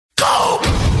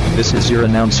This is your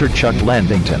announcer Chuck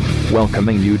Landington,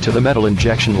 welcoming you to the Metal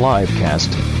Injection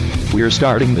Livecast. We're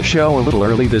starting the show a little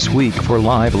early this week for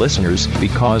live listeners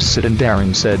because Sid and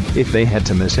Darren said if they had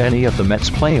to miss any of the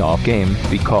Mets playoff game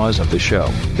because of the show,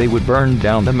 they would burn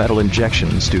down the Metal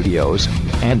Injection studios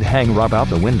and hang Rob out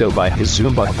the window by his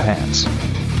Zumba pants.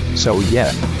 So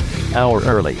yeah, hour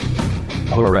early.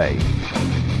 Hooray.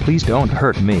 Please don't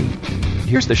hurt me.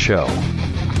 Here's the show.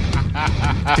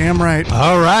 Damn right.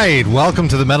 All right. Welcome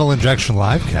to the Metal Injection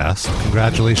Livecast.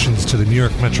 Congratulations to the New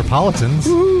York Metropolitans.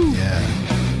 Woo.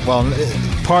 Yeah. Well,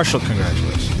 partial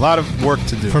congratulations. A lot of work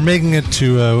to do. For making it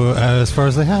to as far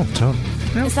as they have, Tone.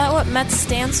 Yep. Is that what Mets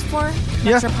stands for?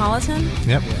 Metropolitan?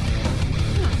 Yep.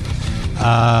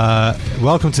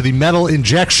 Welcome to the Metal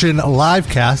Injection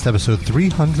Livecast, episode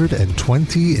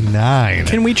 329.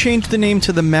 Can we change the name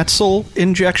to the Metzel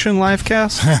Injection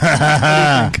Livecast?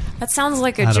 That sounds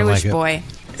like a Jewish boy.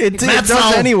 It does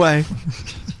anyway.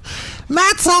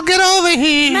 Metzel, get over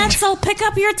here. Metzel, pick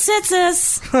up your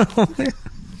tzitzis.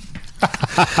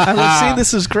 Let's see,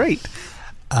 this is great.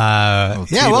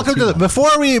 Welcome to the,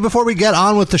 before we get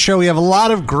on with the show, we have a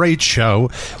lot of great show.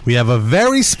 We have a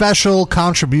very special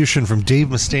contribution from Dave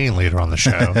Mustaine later on the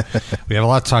show. We have a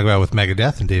lot to talk about with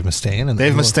Megadeth and Dave Mustaine. And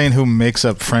Dave Mustaine, who makes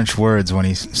up French words when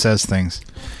he says things.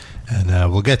 And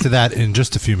we'll get to that in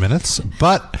just a few minutes.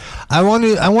 But I want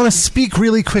to speak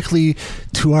really quickly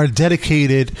to our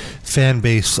dedicated fan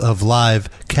base of live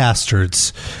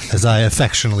castards, as I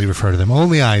affectionately refer to them.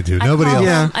 Only I do. Nobody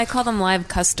else. I call them live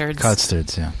custards.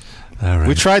 Custards, yeah. All right.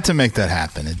 We tried to make that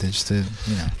happen. It just did,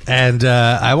 And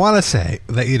I want to say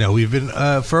that, we've been,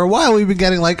 for a while, we've been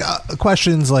getting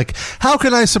questions like, how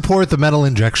can I support the Metal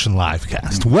Injection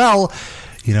Livecast? Well,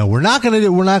 we're not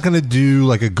gonna do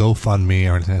like a GoFundMe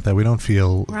or anything like that. We don't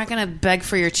feel we're not gonna beg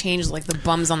for your change like the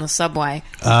bums on the subway,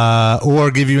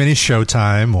 or give you any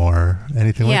showtime or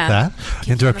anything like that.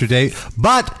 Interrupt your day,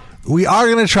 but we are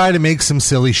gonna try to make some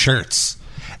silly shirts.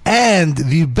 And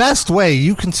the best way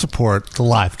you can support the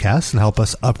Livecast and help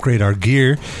us upgrade our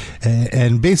gear,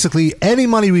 and basically any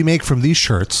money we make from these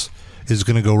shirts is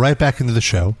going to go right back into the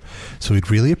show. So we'd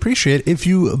really appreciate if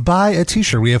you buy a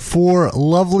t-shirt. We have 4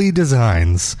 lovely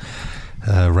designs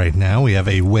right now. We have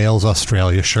a Wales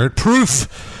Australia shirt, proof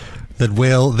that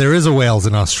there is a Wales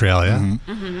in Australia.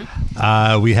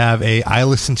 Mm-hmm. We have a I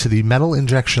listen to the Metal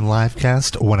Injection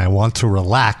Livecast when I want to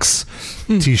relax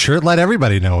t-shirt. Let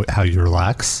everybody know how you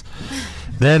relax.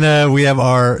 Then we have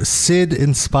our Sid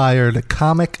inspired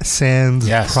Comic Sans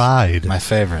Pride, my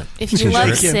favorite. If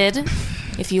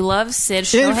you love Sid,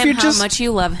 show him how much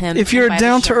you love him. If you're a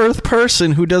down-to-earth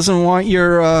person who doesn't want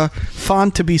your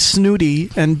font to be snooty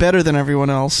and better than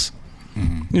everyone else,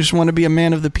 you just want to be a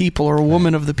man of the people or a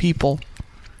woman of the people,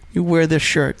 you wear this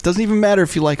shirt. Doesn't even matter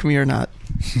if you like me or not.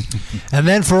 And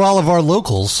then for all of our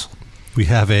locals, we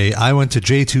have I went to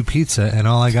J2 Pizza and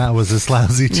all I got was this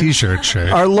lousy t-shirt shirt.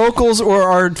 Our locals or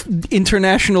our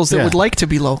internationals that would like to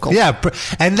be local. Yeah,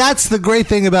 and that's the great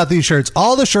thing about these shirts.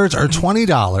 All the shirts are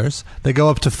 $20. They go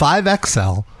up to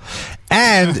 5XL.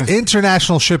 And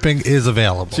international shipping is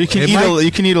available. So you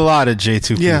can eat a lot at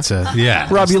J2 Pizza. Yeah.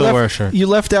 Rob, you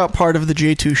left out part of the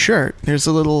J2 shirt. There's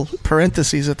a little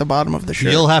parentheses at the bottom of the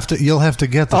shirt. You'll have to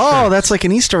get the shirt. That's like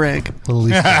an Easter egg. Little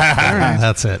Easter egg. Right.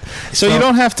 That's it. So you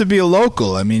don't have to be a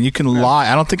local. I mean, you can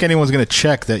lie. I don't think anyone's going to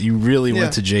check that you really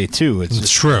went to J2. It's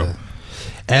true.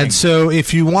 And so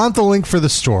if you want the link for the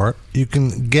store, you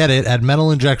can get it at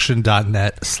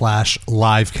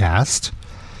metalinjection.net/livecast.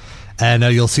 And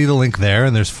you'll see the link there,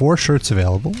 and there's 4 shirts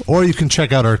available. Or you can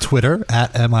check out our Twitter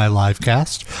at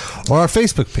MILivecast or our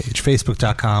Facebook page,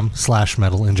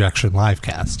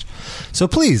 facebook.com/metalinjectionlivecast. So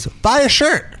please, buy a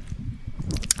shirt.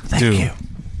 Thank you.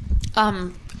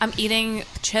 I'm eating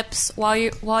chips while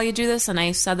you do this, and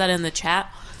I said that in the chat.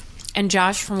 And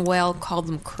Josh from Whale called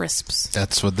them crisps.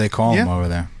 That's what they call them over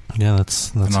there. Yeah,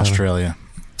 that's in Australia.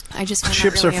 I just find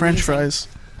chips that really are French amazing. fries.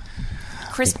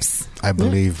 Crisps. I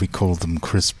believe we call them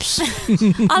crisps.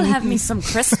 I'll have me some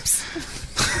crisps.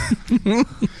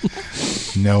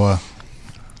 Noah,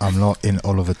 I'm not in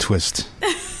Oliver Twist.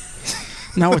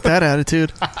 Not with that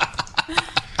attitude.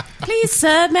 Please,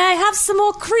 sir, may I have some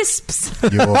more crisps?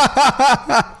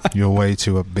 You're way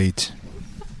too upbeat.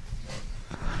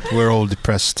 We're all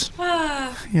depressed.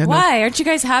 Why? Aren't you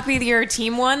guys happy that your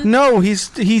team won? No,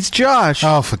 he's Josh.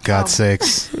 Oh, for God's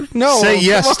sakes. No. Say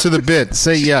yes to the bit.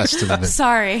 Say yes to the bit.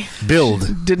 Sorry.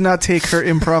 Build. Did not take her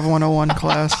Improv 101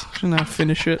 class. Should not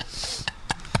finish it.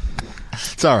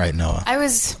 It's all right, Noah. I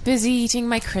was busy eating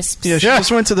my crisps. Yeah, she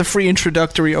just went to the free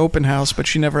introductory open house, but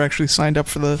she never actually signed up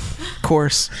for the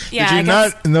course. Yeah, Did you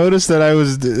not notice that I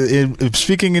was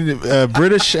speaking in a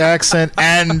British accent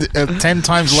and a 10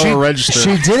 times lower register?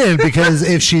 She didn't, because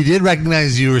if she did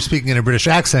recognize you were speaking in a British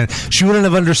accent, she wouldn't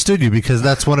have understood you, because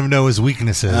that's one of Noah's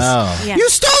weaknesses. Oh. Yeah. You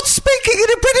start speaking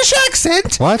in a British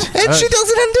accent. What? And she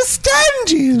doesn't understand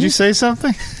you. Did you say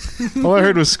something? All I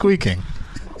heard was squeaking.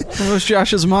 That was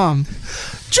Josh's mom.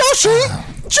 Joshy,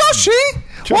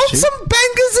 want some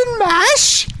bangers and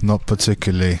mash? Not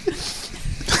particularly.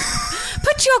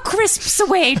 Put your crisps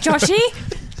away, Joshy.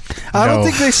 I don't No.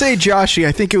 think they say Joshy.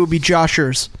 I think it would be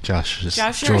Joshers. Josh's.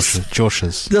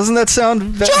 Joshers? Doesn't that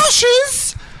sound...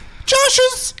 Joshes!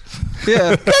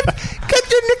 Yeah.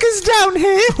 Get your knickers down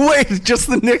here. Wait, just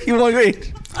the Nicky one.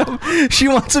 Wait. She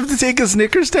wants him to take his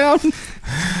knickers down?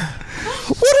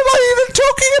 What am I even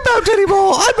talking about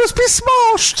anymore? I must be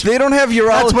smashed. They don't have That's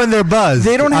urologists. when they're buzzed.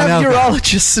 They don't on have alcohol.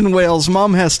 urologists in Wales.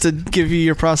 Mom has to give you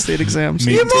your prostate exams.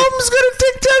 Me- Your mom's gonna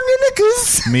take down your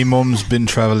knickers. Me mum's been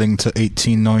travelling to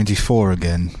 1894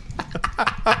 again.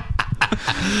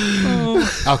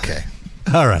 Okay,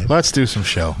 All right. let's do some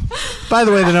show. By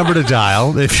the way, the number to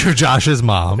dial, if you're Josh's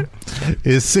mom,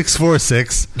 is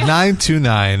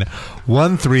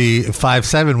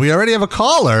 646-929-1357. We already have a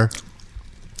caller.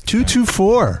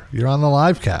 224. You're on the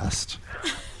live cast.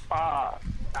 I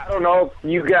don't know if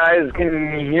you guys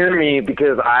can hear me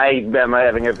because I am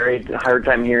having a very hard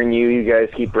time hearing you. You guys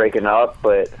keep breaking up,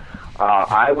 but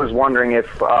I was wondering if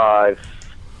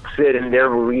Sid and Dare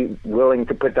were willing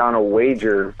to put down a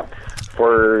wager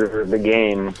for the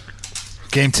game.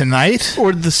 Game tonight?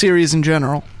 Or the series in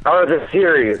general. Or the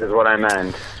series is what I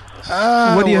meant.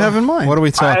 What do you have in mind? What are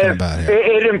we talking about here?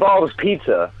 It involves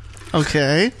pizza.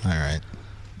 Okay. All right.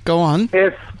 Go on.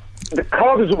 If the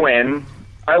Cubs win,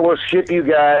 I will ship you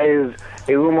guys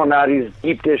a Lumonati's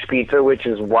deep dish pizza, which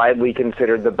is widely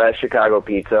considered the best Chicago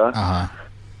pizza. Uh-huh.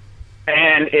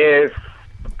 And if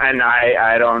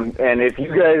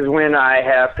you guys win, I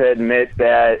have to admit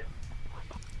that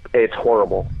it's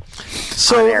horrible.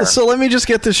 So let me just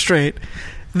get this straight.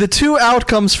 The two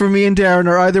outcomes for me and Darren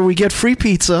are either we get free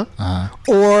pizza,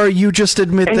 or you just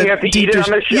admit And that you have to deep eat it dish.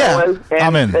 on the show Yeah. and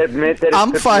I'm in. admit that it's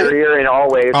I'm fine. superior in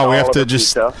all ways. Oh, we have all to of the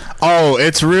just... pizza. Oh,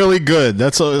 it's really good.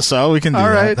 That's all we can do. All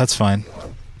that. right. That's fine.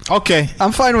 Okay.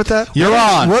 I'm fine with that. You're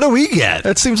on. What do we get?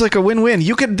 That seems like a win-win.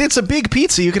 It's a big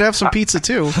pizza. You could have some pizza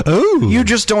too. Ooh. You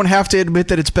just don't have to admit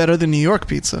that it's better than New York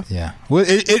pizza. Yeah. Well,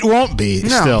 it won't be No,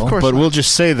 still, of course but not. we'll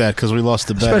just say that because we lost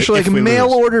the bet. Especially if like we mail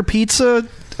lose. order pizza,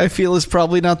 I feel is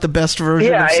probably not the best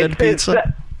version Yeah, of said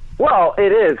pizza. well,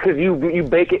 it is because you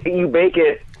bake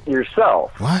it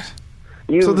yourself. What?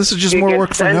 So this is just more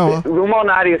work for Noah.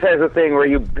 Lumonati's has a thing where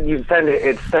you send it.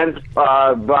 It's sent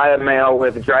via mail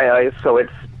with dry ice, so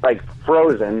it's like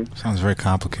frozen, Sounds very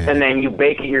complicated. and then you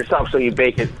bake it yourself. So you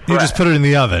bake it. You just put it in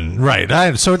the oven. Right. You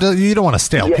don't want a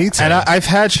stale Yeah. pizza. And I've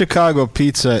had Chicago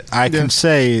pizza. I can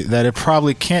say that it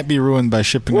probably can't be ruined by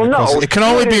shipping Well, it across. no, It can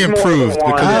only be it is more than improved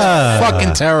one. because it's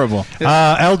fucking terrible.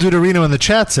 El Duderino in the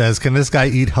chat says, can this guy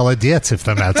eat haladietz if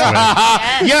the Mets win?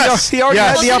 Yes. He already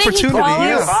yes. had the Well, didn't he opportunity. call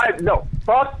Yeah. us? No,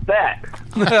 fuck that.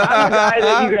 I'm the guy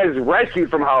that you guys rescued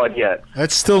from Haladiet.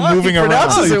 It's still moving around.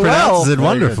 pronounces He it well. pronounces it Very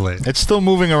wonderfully. good. It's still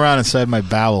moving around inside my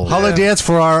bowels. Haladietz,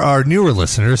 for our newer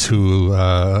listeners who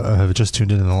have just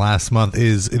tuned in the last month,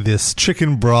 is this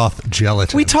chicken broth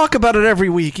gelatin. We talk about it every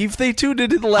week. If they tuned in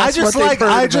the last month, they've heard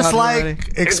I about just it like already.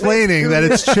 explaining that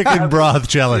it's chicken broth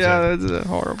gelatin. Yeah, that's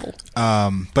horrible.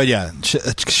 But yeah,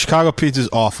 Chicago pizza is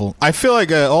awful. I feel like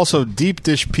also deep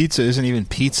dish pizza isn't even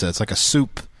pizza. It's like a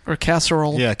soup. Or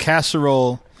casserole. Yeah,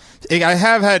 casserole. I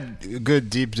have had good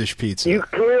deep dish pizza. You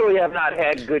clearly have not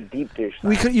had good deep dish.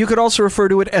 You could also refer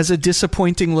to it as a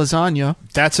disappointing lasagna.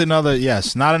 That's another,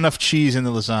 yes, not enough cheese in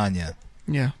the lasagna,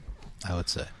 Yeah. I would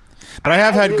say. But I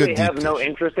have had really good have deep no dish.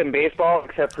 interest in baseball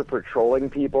except for patrolling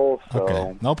people. So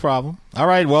Okay, no problem. All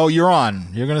right, well, you're on.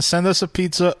 You're going to send us a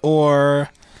pizza or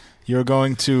you're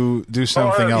going to do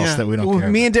something else Yeah. that we don't Well, care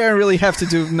me about. and Darren really have to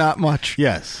do not much.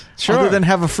 Yes, sure. Other than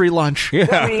have a free lunch. Yeah.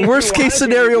 I mean, if Worst you case wanted to,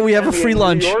 scenario, you we could have a send free me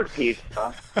lunch. New York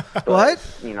pizza. But, What?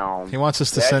 You know, He wants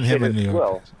us to that send him shit a is New York.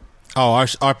 swill. Oh,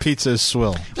 our pizza is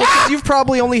swill. You've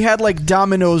probably only had like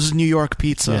Domino's New York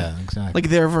pizza. Yeah, exactly. Like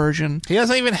their version. He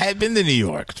hasn't even been to New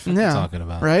York. What are you Yeah. talking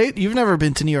about? Right? You've never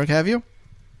been to New York, have you?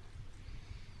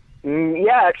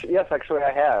 Yeah, actually,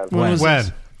 I have. When was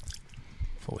this?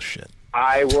 Full of shit.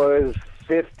 I was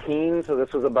 15, so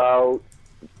this was about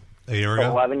A year ago?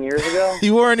 11 years ago.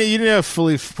 You didn't have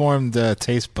fully formed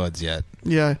taste buds yet.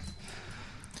 Yeah.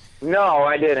 No,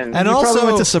 I didn't. And You also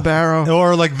probably went to Sbarro.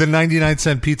 or like the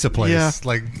 99-cent pizza place. Yeah.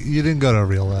 Like you didn't go to a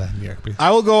real New York pizza. I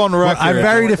will go on record. I'm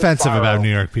very went to defensive Sbarro. about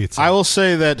New York pizza. I will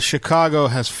say that Chicago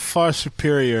has far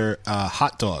superior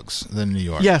hot dogs than New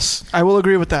York. Yes, I will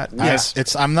agree with that.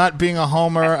 Yes. I'm not being a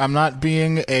homer. I'm not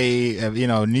being a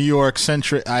New York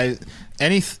centric.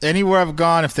 Anywhere I've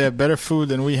gone, if they have better food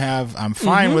than we have, I'm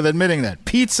fine with admitting that.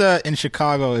 Pizza in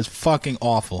Chicago is fucking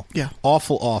awful. Yeah.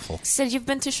 Awful. Said you've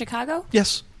been to Chicago?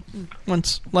 Yes.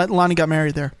 Once Lonnie got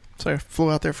married there, so I flew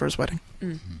out there for his wedding.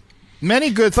 Many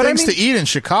good But I things mean- to eat in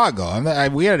Chicago.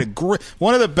 We had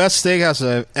one of the best steakhouses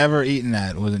I've ever eaten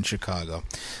at was in Chicago.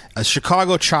 A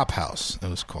Chicago Chop House, it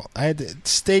was called. I had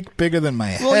steak bigger than my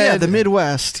head. Well, yeah, the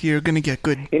Midwest, you're going to get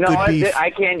good, You know good what? beef. I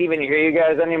can't even hear you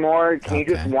guys anymore. Can you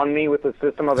just one me with the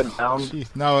System of a Down?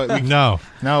 No,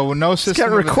 no. system. He's got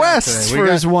of a Down requests today. for We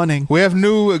got- his wanting. We have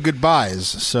new goodbyes,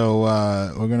 so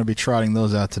we're going to be trotting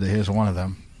those out today. Here's one of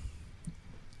them.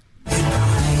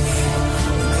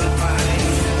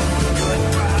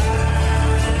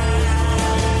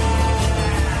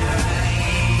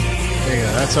 There you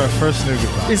go. That's our first new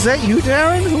goodbye. Is that you,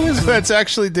 Darren? Who is that? That's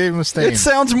actually Dave Mustaine. It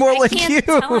sounds more I like can't you.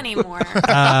 tell anymore.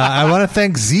 I want to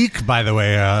thank Zeke, by the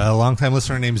way, a longtime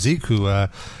listener named Zeke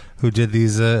who did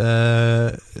these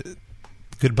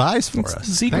goodbyes for us.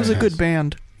 Zeke was a good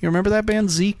band. You remember that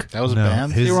band, Zeke? That was a No,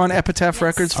 band? his- They were on Epitaph Yes.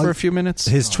 Records for a few minutes.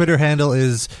 His Twitter handle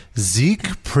is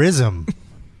Zeke Prism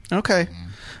Okay.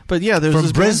 But yeah, there's from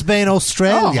this Brisbane,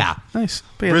 Australia. Oh, nice.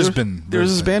 But yeah, Brisbane. There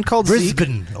was this band called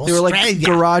Brisbane, Zeke. They were like Australia.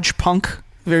 garage punk,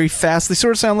 very fast. They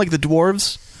sort of sound like the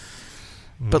Dwarves,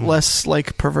 but less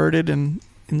like perverted and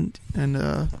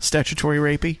statutory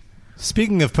rapey.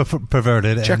 Speaking of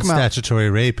perverted Check and 'em out. statutory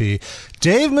rapey,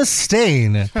 Dave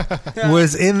Mustaine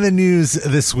was in the news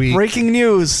this week. Breaking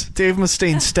news: Dave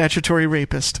Mustaine, statutory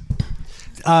rapist.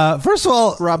 First of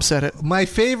all, Rob said it. my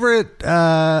favorite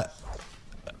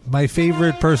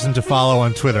person to follow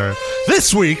on Twitter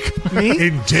this week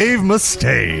in Dave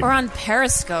Mustaine. Or on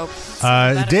Periscope.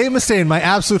 Dave Mustaine, my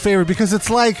absolute favorite, because it's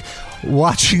like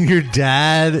watching your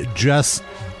dad just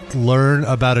learn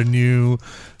about a new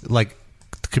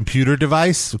computer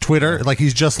device, Twitter. Like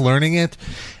he's just learning it.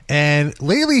 And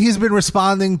lately he's been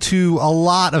responding to a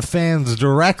lot of fans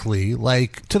directly,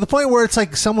 like to the point where it's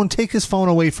like someone take his phone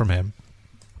away from him.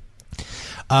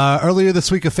 Earlier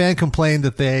this week, a fan complained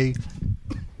that they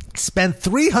spent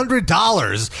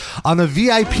 $300 on a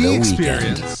VIP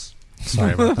experience.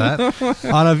 Sorry about that.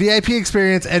 On a VIP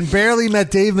experience and barely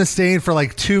met Dave Mustaine for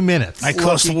like 2 minutes. I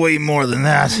cost way more than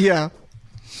that. Yeah.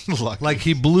 Like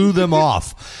he blew them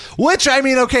off. Which, I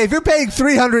mean, okay, if you're paying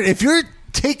 $300, if you're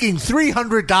taking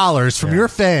 $300 from your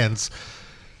fans,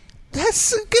 give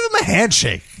him a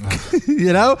handshake,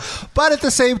 you know. But at the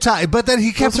same time, but then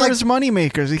he kept Those are his money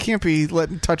makers. He can't be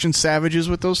touching savages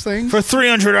with those things. For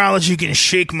 $300, you can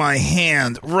shake my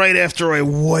hand right after I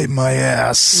wipe my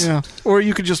ass. Yeah. Or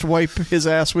you could just wipe his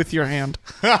ass with your hand.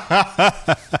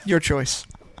 Your choice.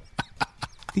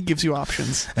 He gives you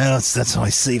options. That's how I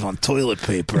save on toilet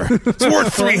paper. It's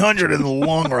worth $300 in the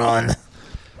long run.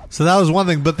 So that was one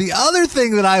thing. But the other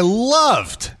thing that I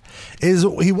loved is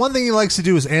one thing he likes to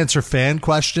do is answer fan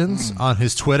questions on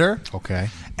his Twitter. Okay.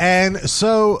 And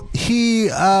so he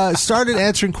started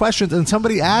answering questions, and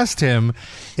somebody asked him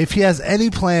if he has any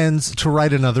plans to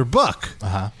write another book.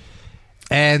 Uh-huh.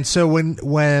 And so when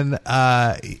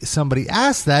somebody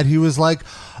asked that, he was like,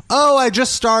 "Oh, I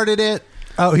just started it."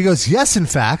 Oh, he goes, "Yes, in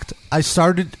fact, I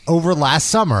started over last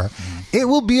summer. It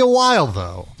will be a while,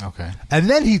 though." Okay. And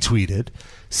then he tweeted,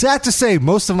 "Sad to say,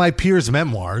 most of my peers'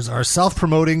 memoirs are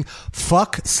self-promoting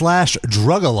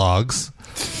fuck/drugalogs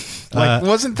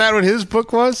Wasn't that what his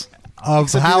book was? of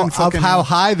Except he how didn't fucking-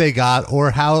 high they got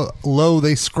or how low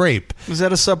they scrape." Was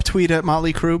that a subtweet at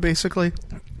Motley Crue, basically?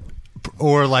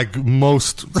 Or like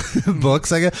most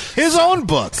books, I guess. His own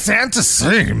book. Sad to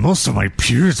say, most of my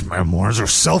peers' memoirs are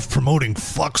self-promoting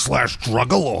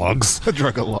fuck/drugalogs.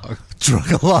 Drug-a-log.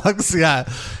 Drugalogs, yeah.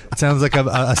 It sounds like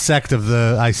a sect of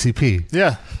the ICP.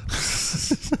 Yeah.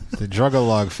 The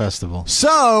Drug-a-log Festival.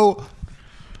 So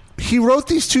he wrote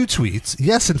these two tweets.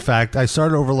 "Yes, in fact, I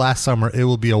started over last summer. It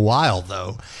will be a while,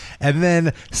 though." And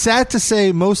then, sad to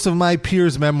say, most of my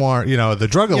peers' memoir, the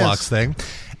Drugalogs Yes. thing.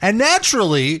 And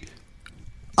naturally,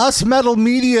 us metal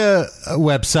media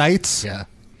websites Yeah.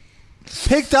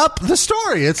 picked up the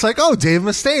story. It's like, oh, Dave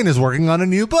Mustaine is working on a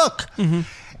new book.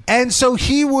 And so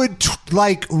he would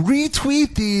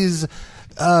retweet these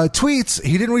tweets.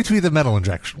 He didn't retweet the Metal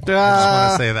Injection one. I just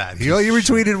want to say that. He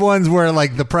retweeted ones where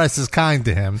like the press is kind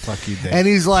to him. Fuck you, Dave. And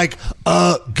he's like,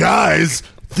 guys,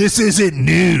 this isn't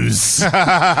news. And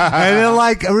then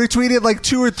like retweeted like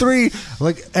 2 or 3.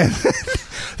 Like, and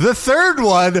the third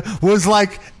one was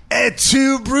like, Et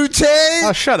tu, Brute?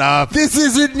 Oh, shut up. This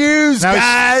isn't news, Now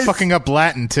guys. he's fucking up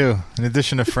Latin, too, in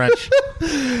addition to French.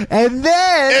 And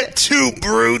then... Et tu,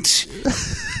 brute.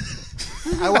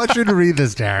 I want you to read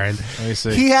this, Darren. Let me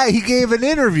see. He gave an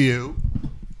interview.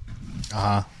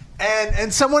 Uh-huh.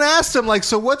 And someone asked him, like,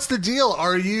 so what's the deal?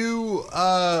 Are you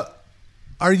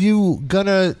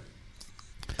gonna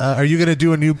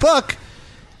do a new book?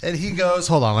 And he goes,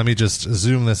 hold on, let me just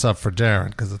zoom this up for Darren,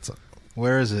 because it's...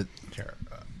 Where is it? Here.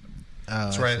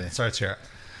 It's right. It starts here.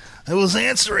 I was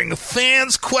answering a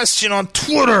fan's question on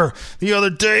Twitter the other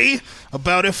day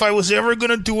about if I was ever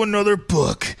going to do another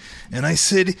book. And I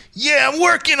said, yeah, I'm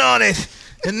working on it.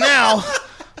 And now,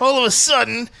 all of a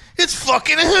sudden, it's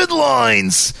fucking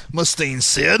headlines, Mustaine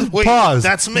said. Wait, Pause.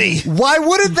 that's me. Why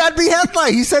wouldn't that be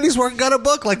headline? He said he's working on a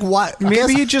book. Like, why?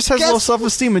 Maybe he just has low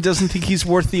self-esteem and doesn't think he's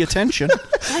worth the attention.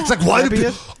 It's like, why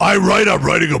do I'm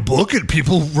writing a book and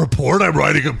people report I'm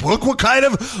writing a book? What kind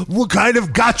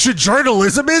of gotcha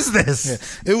journalism is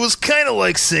this? Yeah. It was kind of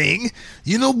like saying,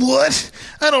 you know what?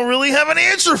 I don't really have an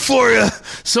answer for you.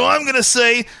 So I'm going to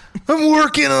say, I'm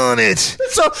working on it.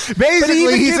 So But basically, he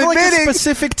even he's gave like a admitting.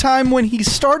 specific time when he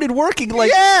started working.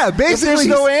 Like, Yeah, if basically there's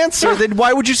no he's- answer, then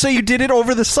why would you say you did it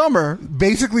over the summer?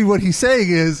 Basically, what he's saying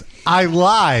is, I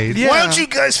lied. Yeah. Why don't you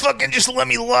guys fucking just let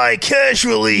me lie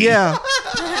casually? Yeah.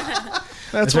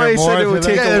 That's Is why there he said more it to would that?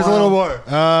 take Yeah, a there's while. a little more.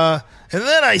 And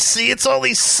then I see it's all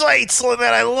these sites that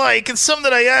I like and some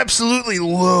that I absolutely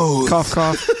loathe. Cough,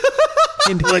 cough.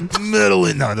 Hint, Like hint.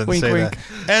 meddling. No, it doesn't Wink, say wink. that.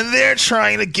 And they're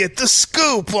trying to get the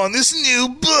scoop on this new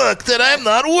book that I'm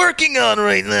not working on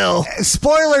right now.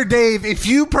 Spoiler, Dave, if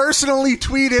you personally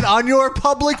tweeted on your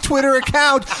public Twitter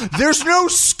account, there's no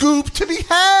scoop to be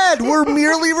had. We're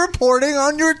merely reporting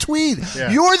on your tweet.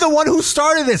 Yeah. You're the one who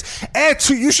started this.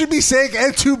 You should be saying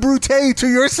et tu, Brute to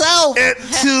yourself. Et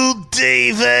tu,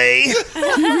 Dave?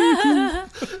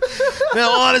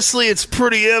 Now, honestly, it's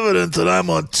pretty evident that I'm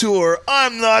on tour.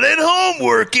 I'm not at home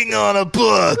working on a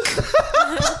book.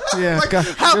 Yeah, God.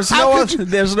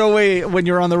 There's no way when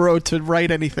you're on the road to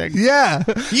write anything. Yeah.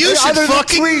 You should Other than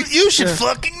fucking tweet. you should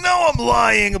fucking know I'm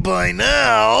lying by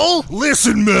now.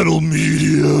 Listen, Metal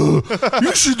Media.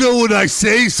 You should know when I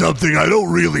say something, I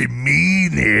don't really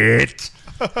mean it.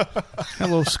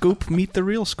 Hello, Scoop. Meet the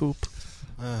real Scoop.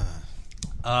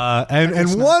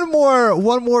 And one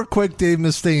more quick Dave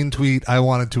Mustaine tweet I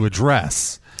wanted to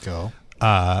address. Go.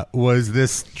 Was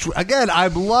this again?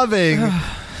 I'm loving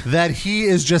that he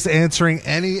is just answering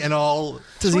any and all.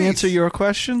 Does he answer your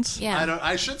questions? Yeah.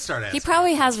 I should start He asking.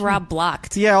 probably has Rob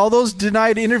blocked. Yeah, all those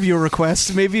denied interview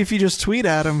requests. Maybe if you just tweet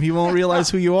at him, he won't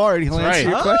realize who you are and he'll answer right.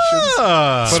 your questions.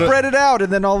 Ah. Spread it out,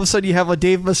 and then all of a sudden you have a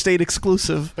Dave Mustaine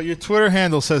exclusive. But your Twitter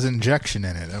handle says injection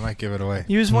in it. I might give it away.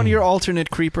 Use one of your alternate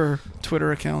creeper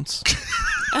Twitter accounts.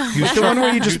 Use the one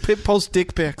where you just post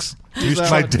dick pics. Use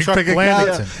that my one. dick Chuck pic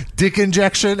Landington. account. Dick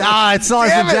injection. It still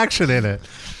has injection in it.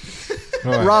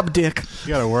 Boy, Rob Dick. you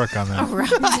got to work on that.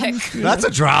 Rob Dick. That's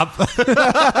a drop.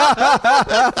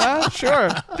 Sure,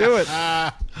 do it.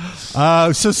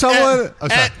 So someone.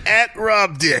 At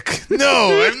Rob Dick.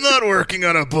 No, I'm not working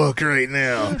on a book right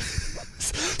now.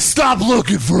 Stop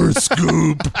looking for a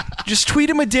scoop. Just tweet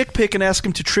him a dick pic and ask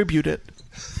him to tribute it.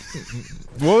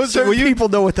 What was it? Certain people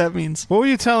know what that means. What were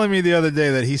you telling me the other day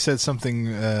that he said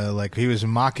something like he was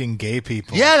mocking gay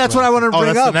people? Yeah, that's what I wanted to bring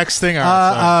that's up. the next thing. All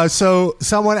right, sorry. So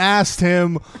someone asked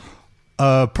him,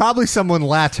 probably someone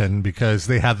Latin because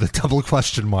they have the double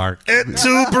question mark. Et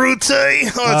tu, Brute? Oh,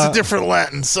 it's a different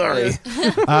Latin. Sorry.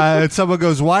 And someone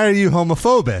goes, "Why are you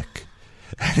homophobic?"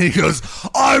 And he goes,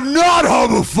 "I'm not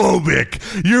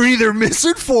homophobic. You're either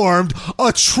misinformed,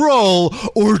 a troll,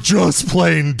 or just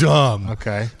plain dumb."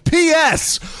 Okay.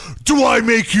 P.S. Do I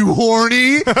make you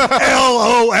horny?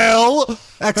 LOL!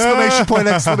 Exclamation point,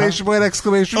 exclamation point,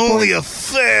 exclamation point. Only a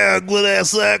fag would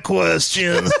ask that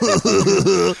question.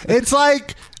 It's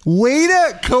like, way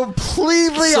to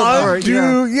completely Subvert,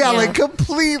 undo. yeah. Like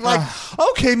complete, like,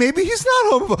 okay, maybe he's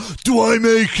not homophobic. Do I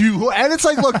make you? And it's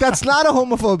like, look, that's not a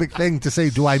homophobic thing to say,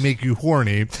 do I make you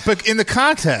horny? But in the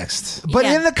context, But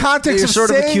Yeah. in the context You're of sort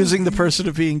of saying, accusing the person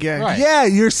of being gay. Right. yeah,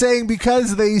 you're saying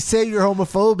because they say you're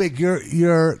homophobic,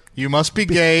 you're you must be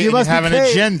gay you and must you have be an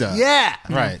gay. agenda. Yeah.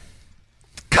 Right.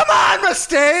 Come on,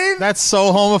 Mustaine! That's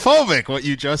so homophobic, what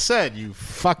you just said, you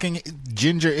fucking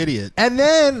ginger idiot. And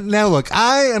then, now look,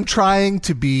 I am trying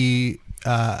to be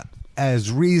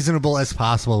as reasonable as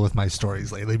possible with my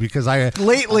stories lately because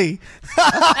Lately.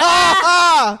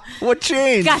 What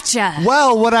changed? Gotcha.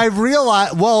 Well, what I've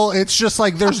realized, it's just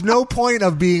like there's no point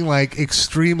of being like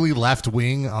extremely left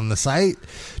wing on the site,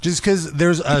 just because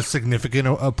there's a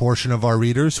significant portion of our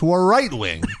readers who are right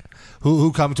wing,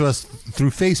 who come to us through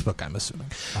Facebook, I'm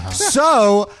assuming.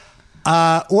 So.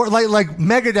 Or like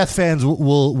Megadeth fans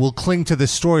will cling to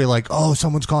this story like, oh,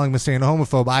 someone's calling Mustaine a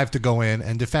homophobe, I have to go in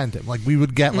and defend him. Like we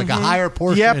would get like a higher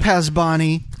portion. Yeah,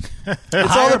 Pasbani.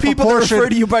 It's all the people that refer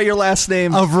to you by your last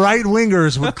name. Of right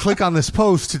wingers would click on this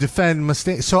post to defend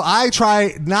Mustaine. So I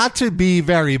try not to be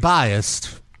very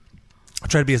biased. I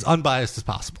try to be as unbiased as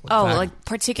possible. Oh, like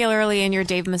particularly in your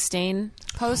Dave Mustaine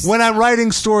posts? When I'm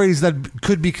writing stories that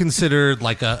could be considered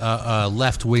like a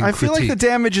left-wing critique. I feel like the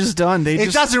damage is done.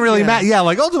 It doesn't really matter. Yeah,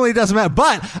 like ultimately it doesn't matter.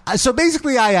 But, so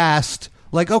basically I asked,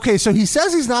 like, okay, so he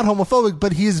says he's not homophobic,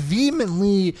 but he is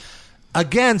vehemently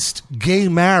against gay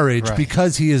marriage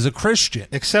because he is a Christian.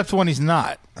 Except when he's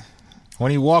not. When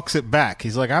he walks it back,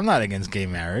 he's like, I'm not against gay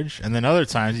marriage. And then other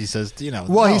times he says, he no.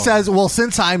 says,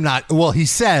 since I'm not, he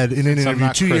said in an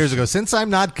interview 2 years ago, since I'm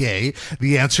not gay,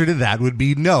 the answer to that would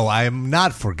be no, I am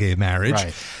not for gay marriage.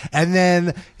 Right. And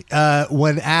then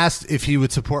when asked if he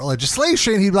would support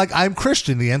legislation, he'd be like, I'm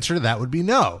Christian. The answer to that would be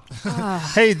no.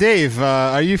 Hey, Dave,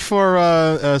 are you for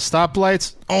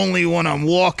stoplights? Only when I'm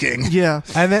walking. Yeah.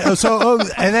 And then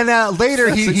later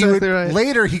That's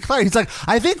he clarified. He's like,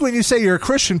 I think when you say you're a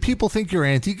Christian, people think you're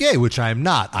anti-gay, which I'm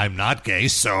not. I'm not gay.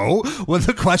 So when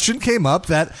the question came up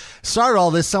that started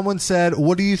all this, someone said,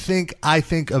 what do you think I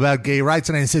think about gay rights?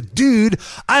 And I said, dude,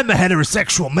 I'm a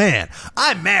heterosexual man.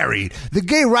 I'm married. The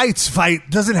gay rights fight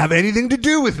doesn't have anything to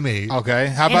do with me. Okay.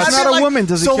 How about He's not a woman.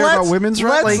 Does he care about women's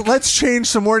rights? Let's change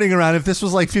some wording around. If this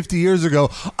was like 50 years ago,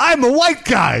 I'm a white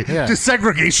guy. Yeah. Does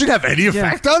segregation have any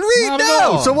effect on me? Not at No.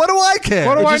 all. So what do I care?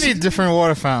 What do I need different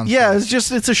water fountains? Yeah,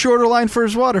 it's a shorter line for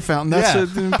his water fountain.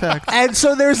 That's the impact. And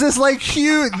so there's this like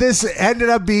huge. This ended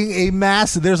up being a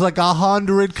massive. There's like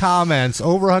 100 comments,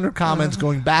 over 100 comments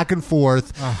going back and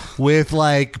forth with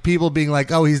like people being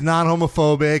like, "Oh, he's not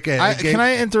homophobic." And Can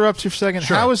I interrupt you for a second?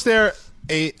 Sure. How is there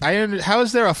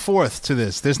a fourth to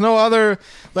this? There's no other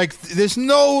there's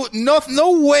no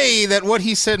way that what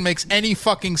he said makes any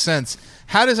fucking sense.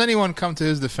 How does anyone come to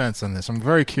his defense on this? I'm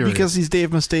very curious. Because he's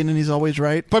Dave Mustaine and he's always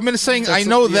right. But I'm saying I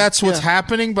know that's what's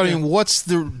happening, but I mean, what's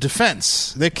the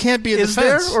defense? There can't be a Is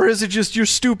defense. there, or is it just you're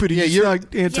stupid? Yeah, He's you're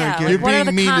not anti-gay. You're What are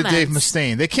the being mean to Dave comments?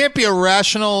 Mustaine. There can't be a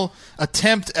rational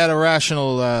attempt at a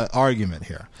rational argument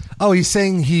here. Oh, he's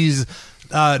saying he's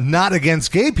not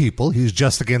against gay people. He's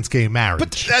just against gay marriage.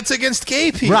 But that's against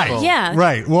gay people. Right. Yeah.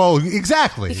 Right. Well,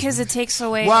 exactly. Because it takes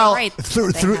away well, the rights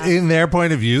that they have. in their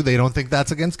point of view, they don't think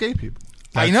that's against gay people.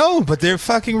 I know, but they're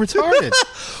fucking retarded.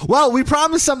 Well, we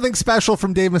promised something special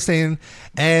from Dave Mustaine,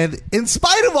 and in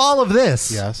spite of all of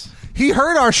this, Yes. he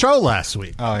heard our show last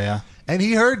week. Oh, yeah. And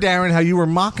he heard, Darren, how you were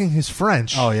mocking his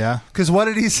French. Oh, yeah. Because what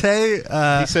did he say?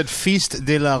 He said Feast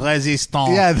de la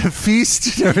Résistance. Yeah, the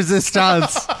Feast de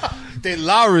Resistance. De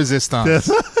la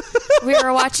Résistance. We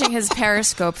were watching his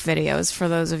Periscope videos for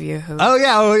those of you who... Oh,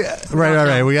 yeah.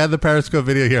 Right. We had the Periscope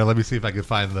video here. Let me see if I can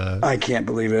find the... I can't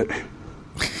believe it.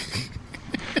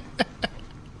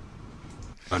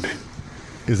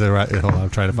 Is that right? Hold on, I'm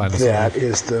trying to find this. That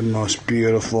is the most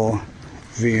beautiful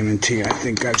VMT I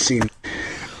think I've seen.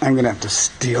 I'm going to have to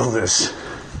steal this.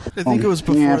 I think it was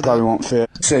before Yeah, it that. probably won't fit.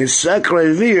 Say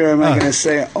sacre vie, or am I going to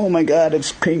say, oh my God,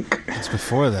 it's pink? It's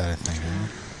before that, I think.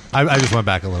 I just went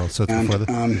back a little, so it's before this.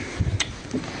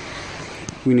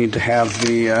 We need to have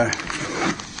the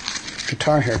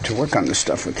guitar here to work on this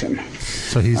stuff with him.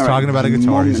 So he's All talking right, about a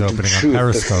guitar he's moment of opening on truth,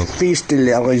 Periscope. The Feast de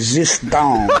la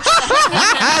Résistance.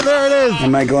 There it is.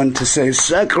 Am I going to say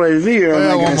sacre vie, or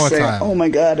am I one going to more say, time. oh my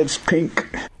God, it's pink?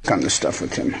 Work on this stuff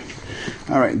with him.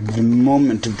 All right, the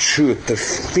moment of truth, the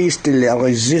Feast de la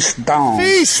Résistance.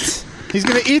 Feast! He's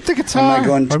going to eat the Am guitar. I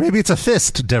going Or to... maybe it's a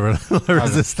fist, Darren.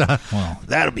 Resistance. Well,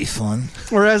 that'll be fun.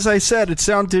 Or as I said, it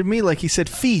sounded to me like he said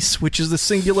feast, which is the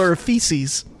singular of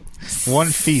feces. One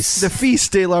feast. The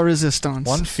Feast de la Resistance.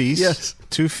 One feast. Yes.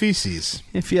 Two feces.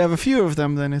 If you have a few of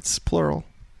them, then it's plural.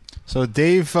 So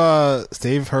Dave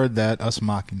heard that, us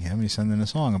mocking him. He sent in a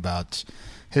song about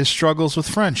his struggles with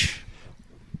French.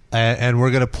 And we're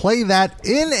going to play that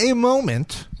in a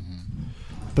moment.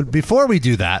 But before we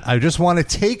do that, I just want to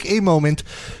take a moment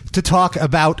to talk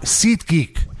about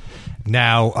SeatGeek.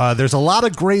 Now, there's a lot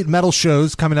of great metal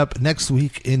shows coming up next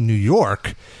week in New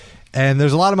York. And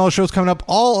there's a lot of metal shows coming up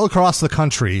all across the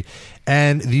country.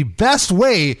 And the best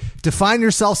way to find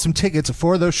yourself some tickets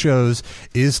for those shows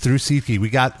is through SeatGeek. We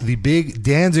got the big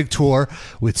Danzig tour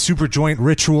with Superjoint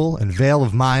Ritual and Veil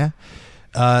of Maya.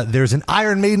 There's an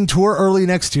Iron Maiden tour early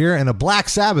next year and a Black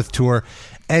Sabbath tour.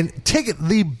 And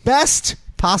the best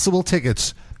possible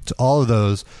tickets to all of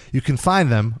those, you can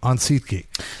find them on SeatGeek.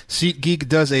 SeatGeek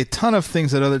does a ton of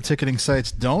things that other ticketing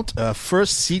sites don't.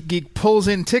 First, SeatGeek pulls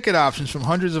in ticket options from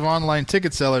hundreds of online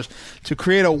ticket sellers to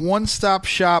create a one-stop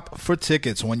shop for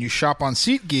tickets. When you shop on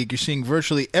SeatGeek, you're seeing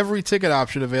virtually every ticket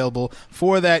option available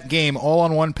for that game all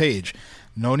on one page.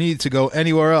 No need to go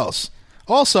anywhere else.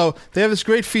 Also, they have this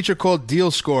great feature called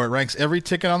Deal Score. It ranks every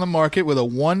ticket on the market with a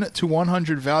 1 to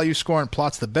 100 value score and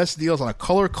plots the best deals on a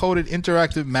color-coded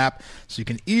interactive map so you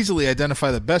can easily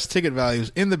identify the best ticket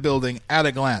values in the building at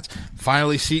a glance.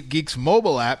 Finally, SeatGeek's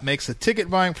mobile app makes the ticket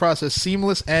buying process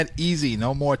seamless and easy.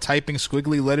 No more typing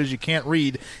squiggly letters you can't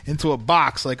read into a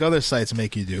box like other sites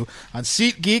make you do. On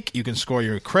SeatGeek, you can score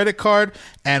your credit card,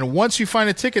 and once you find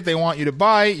a ticket they want you to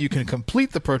buy, you can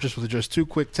complete the purchase with just 2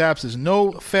 quick taps. There's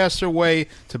no faster way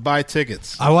to buy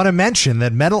tickets. I want to mention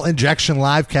that Metal Injection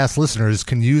Livecast listeners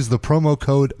can use the promo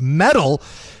code METAL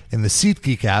in the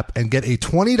SeatGeek app and get a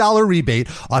 $20 rebate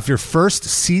off your first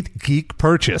SeatGeek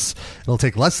purchase. It'll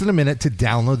take less than a minute to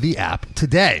download the app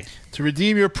today. To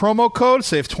redeem your promo code,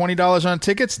 save $20 on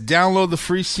tickets, download the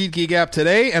free SeatGeek app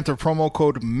today, enter promo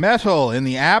code METAL in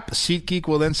the app. SeatGeek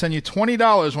will then send you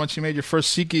 $20 once you made your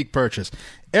first SeatGeek purchase.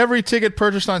 Every ticket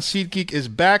purchased on SeatGeek is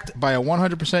backed by a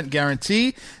 100%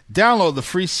 guarantee. Download the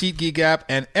free SeatGeek app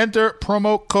and enter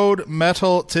promo code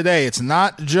METAL today. It's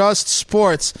not just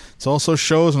sports. It's also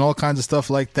shows and all kinds of stuff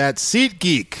like that.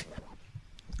 SeatGeek.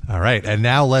 All right, and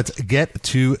now let's get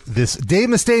to this. Dave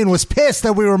Mustaine was pissed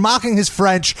that we were mocking his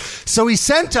French, so he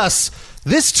sent us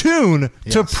this tune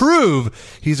to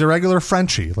prove he's a regular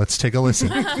Frenchie. Let's take a listen.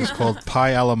 It's called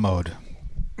Pie a la Mode.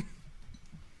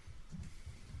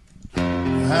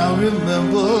 I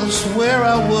remember where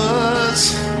I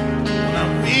was when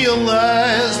I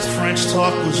realized French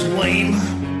talk was lame.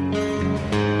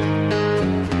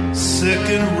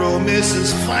 Second row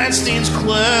Mrs. Feinstein's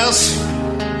class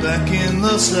back in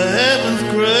the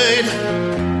 7th grade.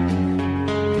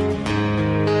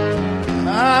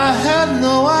 I had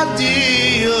no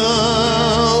idea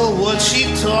what she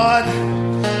taught.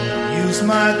 Used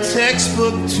my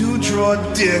textbook to draw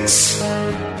dicks.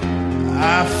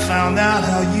 I found out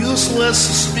how useless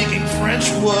speaking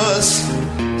French was.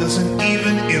 Doesn't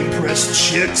even impress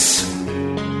chicks.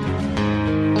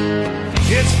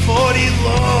 It's 40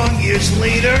 long years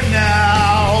later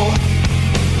now.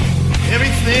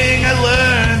 Everything I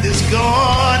learned is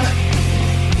gone.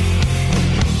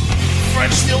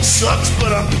 French still sucks,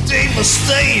 but I'm Dave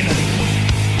Mustaine.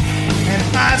 And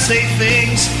I say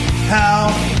things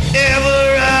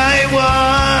however I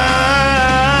want.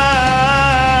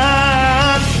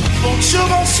 Bonjour,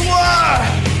 bonsoir,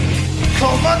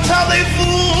 comment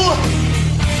allez-vous?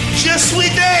 Je suis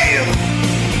Dave.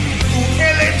 Où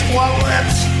est les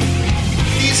toilettes?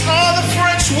 These are the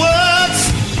French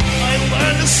words I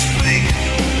learned to speak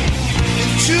in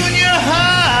junior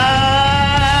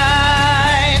high.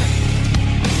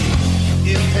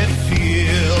 If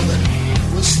Hetfield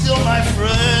was still my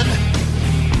friend,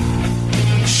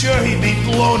 I'm sure he'd be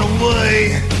blown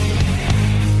away.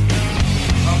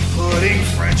 Putting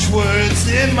French words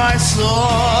in my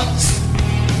songs.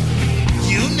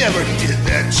 You never did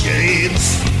that,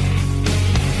 James.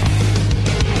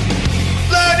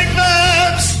 Learning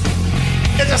verbs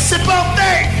is a simple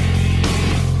thing,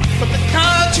 but the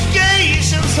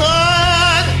conjugation's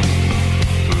hard.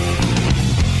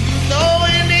 No,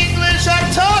 in English I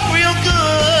talk real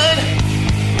good,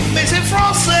 mais en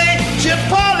français je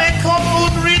parle comme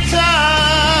un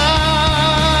retard.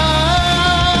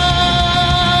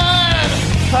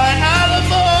 Pie à la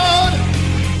mode,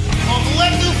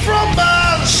 omelette de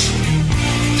fromage,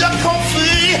 duck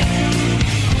confit,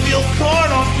 veal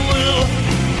cordon bleu.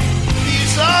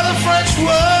 These are the French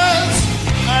words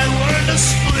I learned to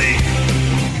speak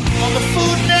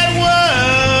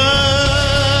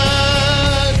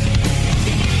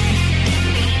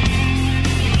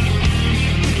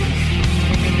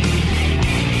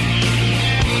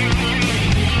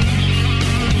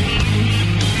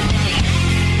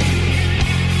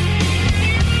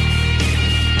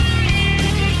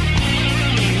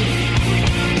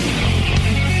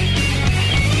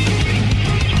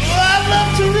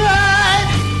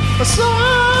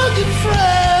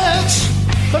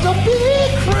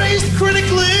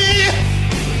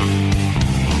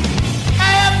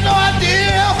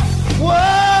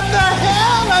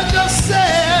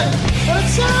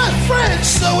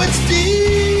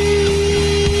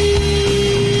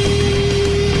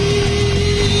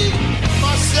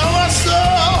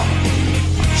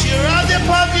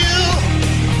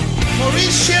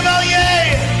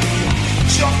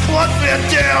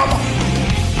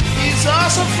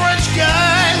some French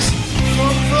guys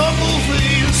from the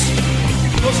movies.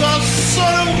 Those are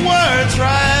sort of words,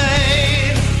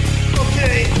 right?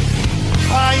 Okay.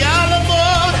 Hi, à la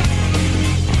mode.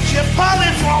 Je parle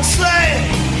français.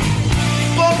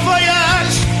 Bon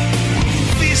voyage.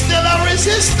 Fils de la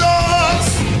résistance.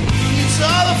 These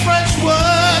are the French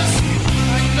words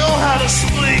I know how to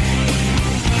speak.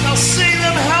 And I'll sing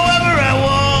them however I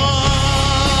want.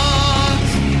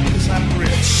 'Cause I'm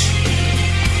rich.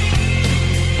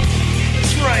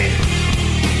 That's right.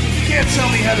 You can't tell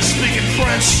me how to speak in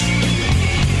French.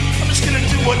 I'm just gonna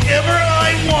do whatever I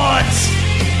want.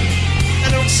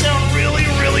 And it'll sound really,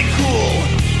 really cool.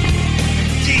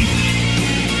 Deep.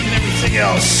 And everything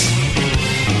else.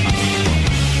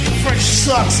 French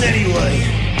sucks anyway.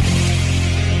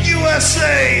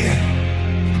 USA!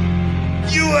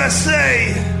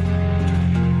 USA!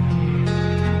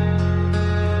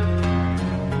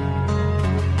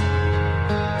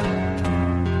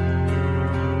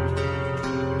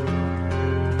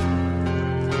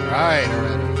 All right,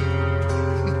 already.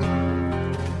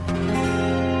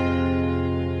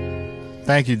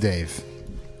 Thank you, Dave.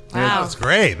 Wow. That's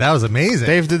great. That was amazing.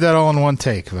 Dave did that all in one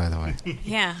take, by the way.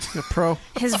 Yeah. The pro.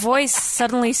 His voice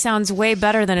suddenly sounds way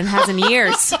better than it has in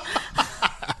years.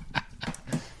 I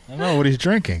don't know what he's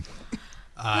drinking.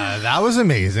 That was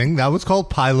amazing. That was called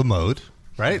Pile Mode,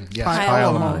 right? Yes,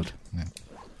 Pile mode. Yeah.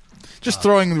 Just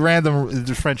throwing random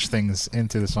French things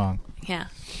into the song. Yeah.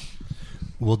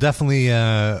 We'll definitely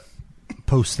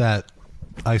post that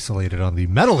isolated on the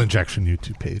Metal Injection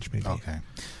YouTube page, maybe. Okay.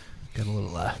 Get a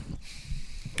little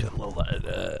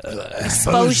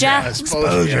Exposure.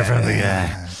 from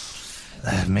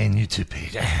the main YouTube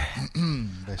page.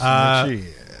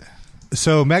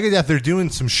 So Megadeth, they're doing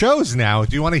some shows now.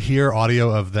 Do you want to hear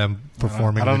audio of them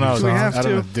performing? I don't know. the new We song? have I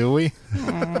don't to. know. Do we?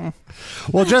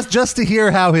 Well, just to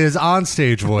hear how his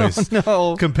onstage voice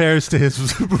No. compares to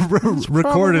his recorded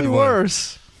Probably voice.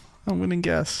 worse. I'm going to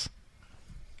guess.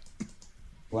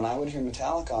 When I would hear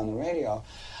Metallica on the radio,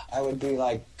 I would be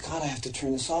like, God, I have to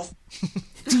turn this off.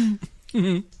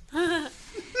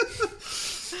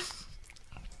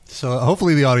 So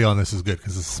hopefully the audio on this is good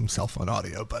because this is some cell phone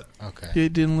audio. But Okay. You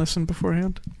didn't listen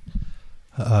beforehand?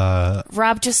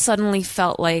 Rob just suddenly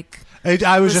felt like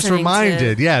I was just Listening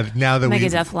reminded, to yeah, now that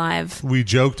Megadeth Live. we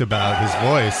joked about his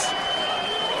voice.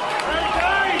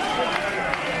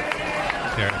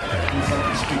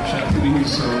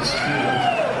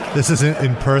 This is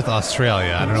in Perth,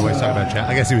 Australia. I don't know what he's talking about.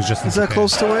 I guess he was just. Is that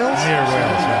close to Wales? Near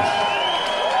Wales,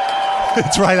 yeah.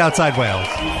 It's right outside Wales.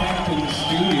 In the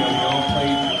studio, we all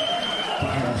played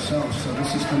by ourselves, so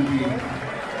this is going to be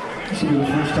the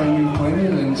first time you played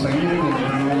it and sang it.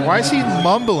 And Why is he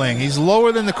mumbling? He's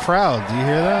lower than the crowd. Do you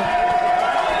hear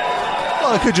that?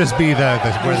 Well, it could just be where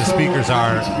the speakers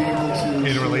are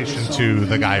in relation to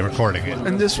the guy recording it.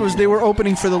 And they were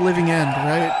opening for The Living End,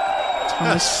 right? On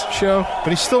this show. But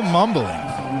he's still mumbling.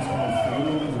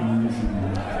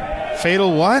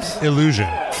 Fatal what? Illusion.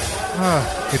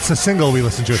 It's a single we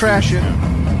listened to. Trash it. All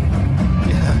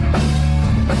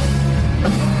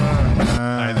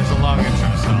right, there's a long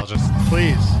intro, so I'll just...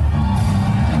 Please.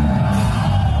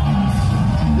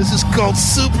 This is called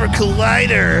Super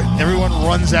Collider. Everyone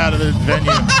runs out of the venue.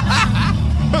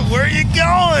 Where are you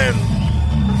going?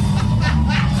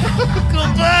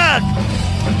 Come back.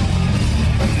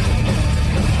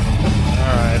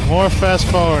 All right, more fast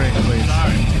forwarding, please.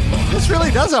 This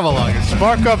really does have a long intro.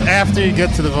 Spark up after you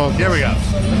get to the vocal. Here we go.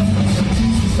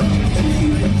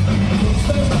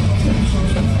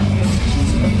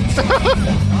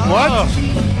 What?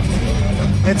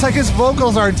 It's like his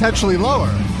vocals are intentionally lower.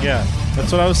 Yeah,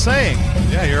 that's what I was saying.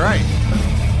 Yeah, you're right.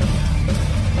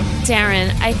 Darren,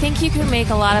 I think you could make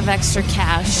a lot of extra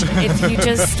cash if you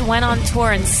just went on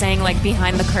tour and sang like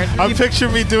behind the curtain. I'm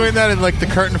picturing me doing that and like the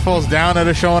curtain falls down at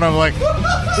a show and I'm like,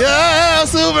 yeah,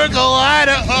 Super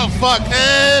Collider. Oh, fuck.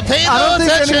 Pay no I don't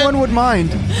think attention. anyone would mind.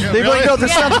 They'd be like, really? no,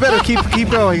 this sounds better. Keep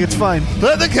going. It's fine.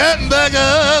 Put the curtain back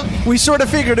up. We sort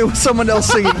of figured it was someone else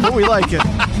singing, but we like it.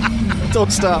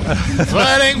 Don't stop.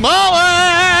 Sweating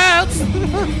bullets.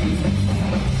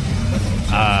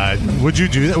 Would you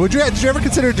do that? Did you ever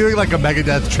consider doing like a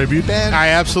Megadeth tribute band? I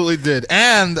absolutely did.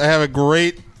 And I have a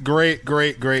great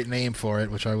name for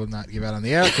it, which I will not give out on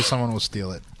the air because someone will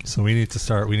steal it. So we need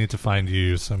to find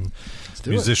you some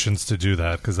do musicians to do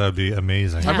that because that would be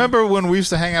amazing. I remember when we used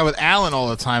to hang out with Alan all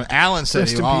the time. Alan said,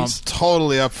 Rest in I'm peace.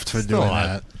 totally up for doing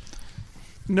alive. that.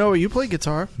 Noah, you play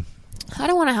guitar, I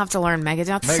don't want to have to learn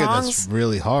Megadeth Megadeth's songs.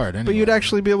 really hard. Anyway. but you'd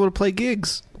actually be able to play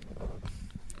gigs.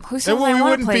 Who says I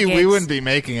want to play we gigs? wouldn't be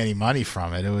making any money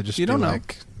from it. It would just You be don't know.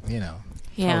 like,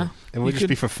 Yeah. it would just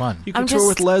be for fun. You I'm could tour just-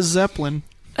 with Les Zeppelin.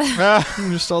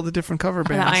 Just all the different cover The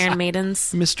bands. Iron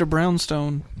Maidens. Mr.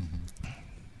 Brownstone.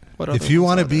 What If other you ones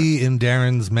want to are there? be in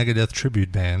Darren's Megadeth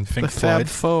tribute band, the Fab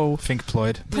Four. Fink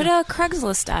Floyd. Put a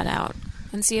Craigslist ad out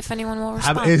and see if anyone will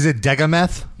respond. is it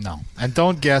Degameth? No. And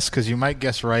don't guess, because you might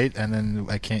guess right, and then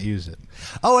I can't use it.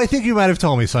 Oh, I think you might have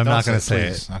told me, so I'm Don't not going to say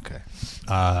please. it.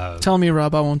 Okay. Tell me,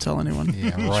 Rob. I won't tell anyone.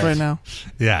 Yeah, Just right now.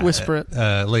 Yeah, Whisper it.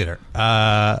 later.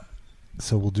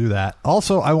 So we'll do that.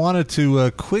 Also, I wanted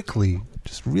to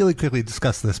really quickly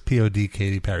discuss this POD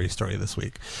Katy Perry story this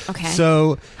week. Okay.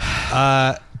 So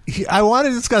I wanted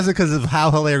to discuss it because of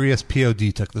how hilarious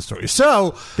POD took the story.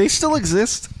 So they still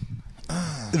exist?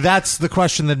 That's the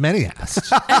question that many asked.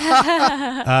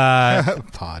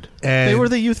 Pod. And They were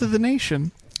the youth of the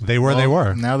nation. They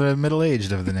were. Now they're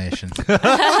middle-aged of the nation.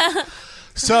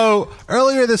 So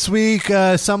earlier this week,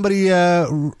 somebody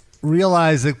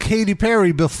realized that Katy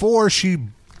Perry, before she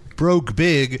broke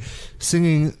big,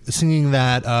 singing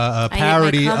that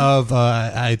parody of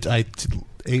I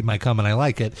ate my cum and I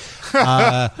like it.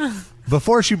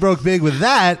 Before she broke big with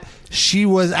that, she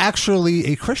was actually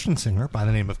a Christian singer by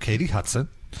the name of Katie Hudson,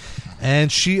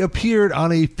 and she appeared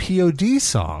on a POD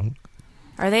song.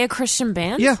 Are they a Christian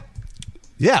band? Yeah.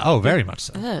 Yeah, oh, very much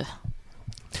so. Ugh.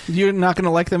 You're not going to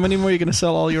like them anymore? You're going to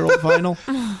sell all your old vinyl?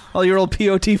 All your old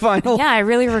POT vinyl? Yeah, I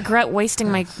really regret wasting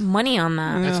my money on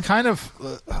that. It's kind of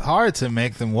hard to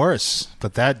make them worse,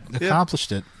 but that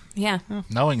accomplished it. Yeah.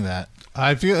 Knowing that.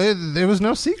 I feel there was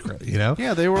no secret, you know?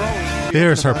 Yeah, they were all...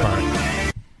 Here's her part.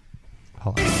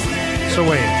 Hold on. So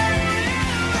wait.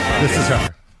 This is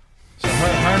her. So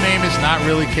her name is not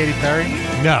really Katy Perry?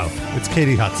 No, it's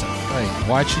Katie Hudson. Wait,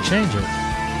 why'd she change it?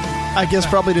 I guess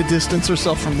probably to distance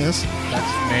herself from this.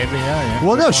 That's maybe, yeah.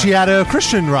 Well, no, she had a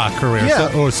Christian rock career.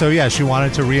 Yeah. So yeah, she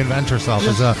wanted to reinvent herself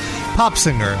as a pop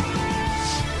singer. A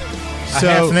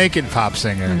half-naked pop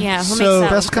singer. Yeah, who So- makes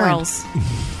that Best with kind. girls?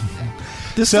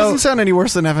 This So- doesn't sound any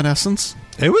worse than Evanescence.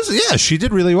 It was, yeah, she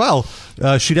did really well.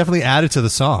 She definitely added to the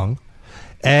song.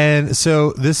 And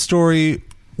so this story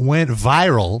went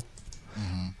viral.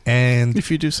 And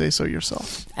if you do say so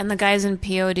yourself. And the guys in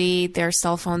POD, their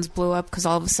cell phones blew up because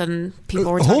all of a sudden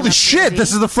people were talking holy about shit, POD.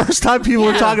 this is the first time people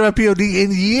were talking about POD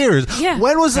in years. Yeah.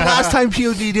 When was the last time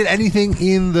POD did anything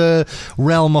in the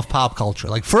realm of pop culture?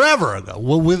 Like forever ago.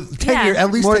 Well, with 10 years, at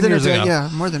least more 10 than years ago. Yeah,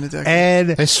 more than a decade. And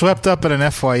they swept up at an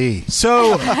FYE.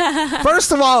 So,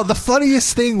 first of all, the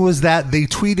funniest thing was that they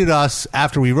tweeted us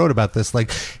after we wrote about this,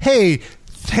 like, hey,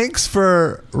 thanks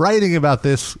for writing about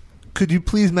this. Could you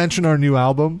please mention our new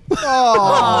album?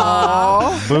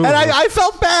 Aww. And I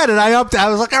felt bad, and I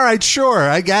was like, all right, sure,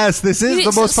 I guess this is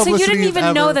the most So you publicity didn't even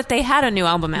ever. know that they had a new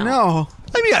album out? No.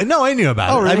 I mean, no, I knew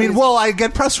about Oh, it. really? I mean, well, I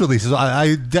get press releases.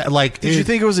 Did you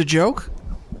think it was a joke?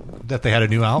 that they had a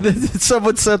new album?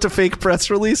 Someone sent a fake press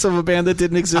release of a band that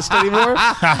didn't exist anymore?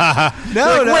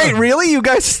 No. Wait, really? You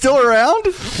guys still around?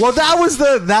 Well, that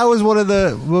was one of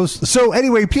the most. So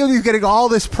anyway, POD is getting all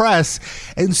this press,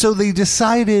 and so they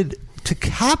decided to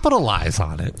capitalize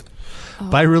on it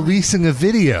by releasing a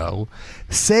video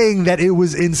saying that it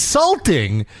was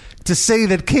insulting to say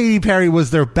that Katy Perry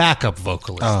was their backup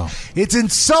vocalist. Oh. It's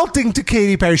insulting to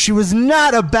Katy Perry. She was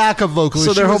not a backup vocalist.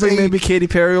 So they're She was hoping a maybe Katy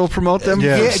Perry will promote them?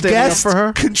 Standing up guest for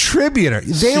her? contributor.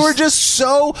 They were just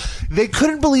so... They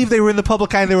couldn't believe they were in the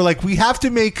public eye. They were like, we have to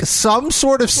make some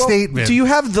sort of statement. Do you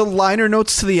have the liner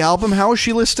notes to the album? How is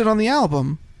she listed on the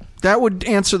album? That would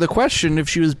answer the question if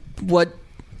she was what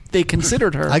they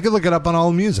considered her. I could look it up on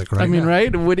All Music, right? I mean, now.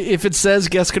 right? If it says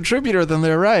guest contributor, then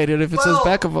they're right. And if it says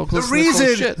backup vocalist,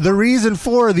 The reason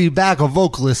for the backup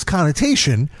vocalist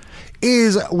connotation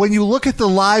is when you look at the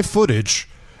live footage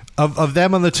of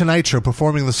them on the Tonight Show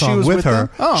performing the song was with with her. them?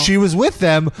 Oh. She was with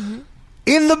them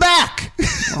in the back,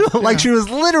 like she was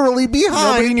literally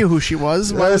behind. Nobody knew who she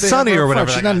was. Why would they Sonny have her or up front?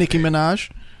 whatever. She's not Nicki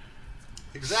Minaj.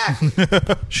 Exactly.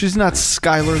 She's not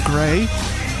Skylar Grey.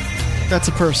 That's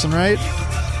a person, right?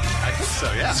 I think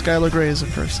so. Yeah. Skylar Grey is a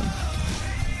person.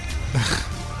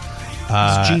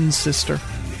 It's Gene's sister.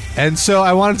 And so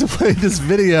I wanted to play this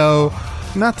video.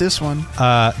 Not this one.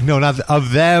 No, not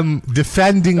of them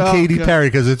defending Katy okay. Perry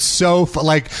because it's so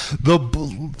why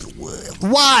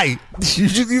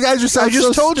you guys just I sound just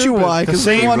so told you stupid. why, because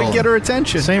they want to get her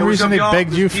attention. Same reason they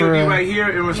begged you for right here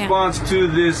in response to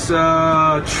this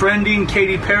trending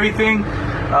Katy Perry thing.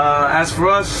 As for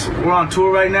us, we're on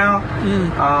tour right now.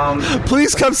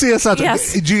 Please come see us on tour.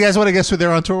 Yes. Do you guys want to guess who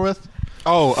they're on tour with?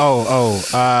 I'll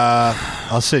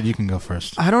Sid, you can go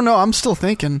first. I don't know. I'm still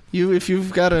thinking. If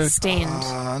you've got a Stained. No,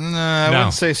 I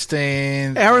wouldn't say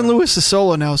Stained. Aaron Lewis is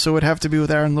solo now, so it would have to be with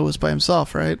Aaron Lewis by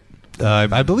himself, right?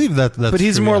 I believe that's But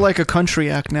he's true, more yeah. like a country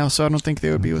act now, so I don't think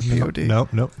they would be with POD.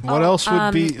 Nope. What else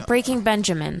would be? Breaking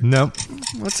Benjamin? Nope.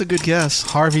 What's a good guess?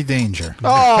 Harvey Danger.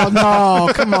 Oh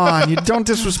no! Come on, you don't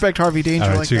disrespect Harvey Danger All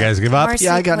right, like so you that. guys give up? Marcy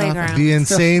Yeah, I got Playground. nothing. The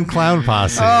Insane Clown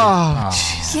Posse. Oh,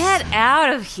 Get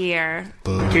out of here!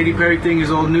 Katy Perry thing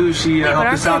is old news. She but helped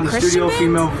aren't us out in they the a studio, Christian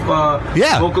female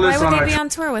Yeah. Why vocalist would on they our be on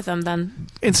tour with him then?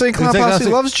 Insane Clown Insane Posse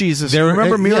Clown- loves Jesus. They're-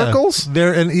 Remember yeah. Miracles?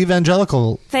 They're an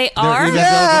evangelical. They they're are? evangelical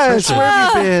Yes. Christian. Where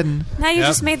have you Oh. been? Now you Yep.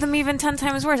 just made them even 10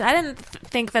 times worse. I didn't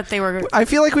think that they were. I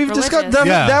feel like we've religious. discussed that.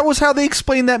 Yeah. That was how they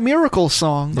explained that miracle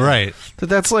song. Right.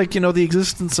 That's like, the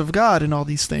existence of God and all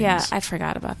these things. Yeah, I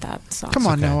forgot about that song. Come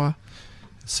on, okay. Noah.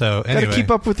 So Gotta anyway,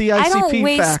 keep up with the ICP I don't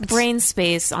waste facts. brain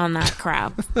space on that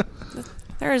crap.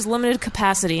 There is limited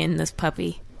capacity in this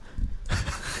puppy.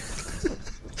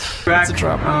 track,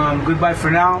 Goodbye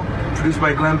for Now, produced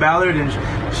by Glenn Ballard, and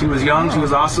she was young, she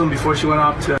was awesome before she went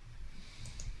off to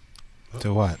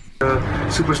what?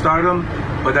 superstardom.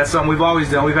 But that's something we've always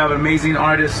done. We've had amazing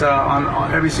artists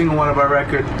on every single one of our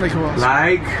records. Like who else?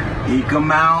 Like Ika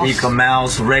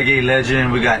Mouse, reggae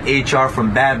legend. We got HR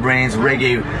from Bad Brains,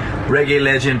 reggae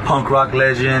legend, punk rock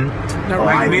legend.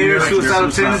 Mike Mears,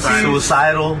 Suicidal Tendencies.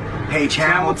 Suicidal. Paige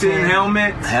Hamilton,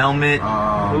 Helmet.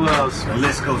 Who else? The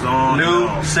list goes on.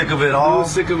 Lou, Sick of It All.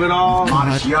 Sick of It All.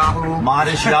 Modest Yahoo.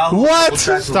 What?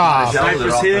 Stop.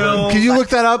 Cypress Hill. Can you look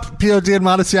that up? POD and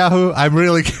Modest Yahoo. I'm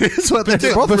really curious what they're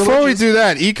doing. Before we do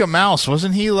that, Ika Mouse,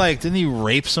 wasn't he didn't he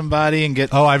rape somebody and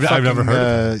get I've never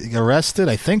heard of arrested?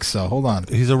 I think so. Hold on.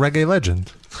 He's a reggae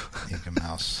legend. Ika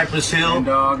Mouse. Cypress Hill.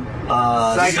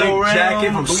 Psycho Realm.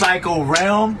 Jacket from Psycho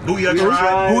Realm. Booyah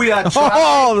Tribe. Booyah Tribe.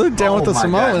 Oh, they're down with the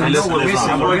Samoans.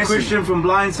 Boy Christian from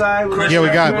Blindside. Yeah, we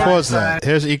got to pause that.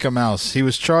 Here's Ika Mouse. He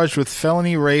was charged with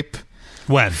felony rape.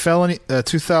 When? Felony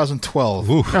 2012.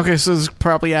 Okay, so this is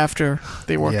probably after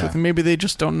they worked Yeah. with him. Maybe they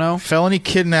just don't know. Felony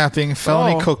kidnapping,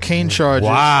 felony cocaine charges.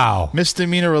 Wow.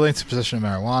 Misdemeanor relating to possession of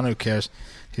marijuana. Who cares?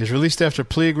 He was released after a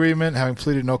plea agreement, having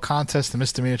pleaded no contest to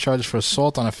misdemeanor charges for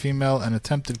assault on a female and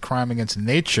attempted crime against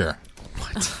nature.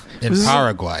 What? In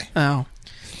Paraguay. Oh.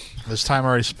 This time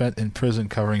already spent in prison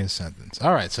covering his sentence.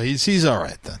 All right, so he's all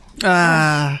right then.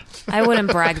 I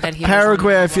wouldn't brag that he was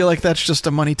Paraguay, on I feel like that's just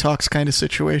a money talks kind of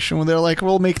situation where they're like,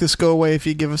 we'll make this go away if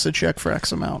you give us a check for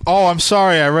X amount. Oh, I'm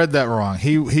sorry, I read that wrong.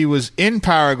 He was in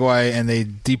Paraguay and they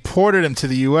deported him to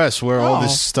the U.S. where all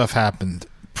this stuff happened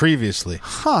previously.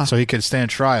 Huh. So he could stand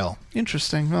trial.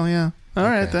 Interesting. Well, yeah. All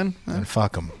right, then. And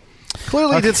fuck him.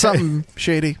 Clearly did something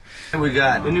shady. We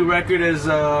got the new record is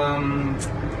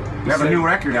we have a new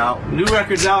record out. New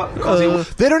record's out.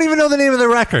 They don't even know the name of the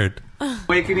record.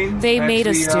 Awakening. They made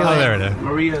us do Oh, it. there it is.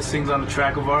 Maria sings on the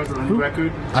track of ours on the new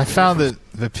record. I found the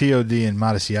POD in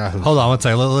Modest Yahoo. Hold on one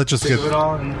second. Let's just Think get. of it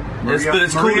all. And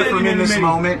It's cool from in this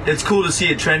moment. It's cool to see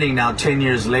it trending now 10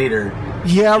 years later.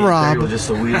 Yeah, Katy Perry Rob. was just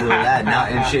a wee little lad now,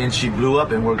 and she blew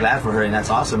up, and we're glad for her, and that's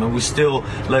awesome. And we still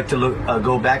like to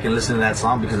go back and listen to that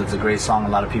song because it's a great song. A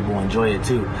lot of people enjoy it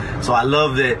too. So I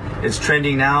love that it's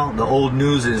trending now. The old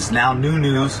news is now new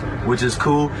news, which is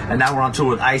cool. And now we're on tour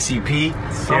with ICP.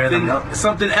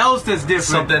 Something else that's different.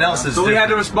 Something else is So we had to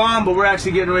different. respond, but we're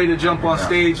actually getting ready to jump on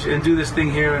stage and do this thing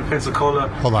here in Pensacola.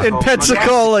 Hold on. In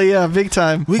Pensacola, yeah, big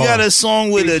time. We got a song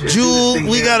with a Jew.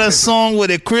 We got a song with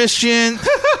a Christian.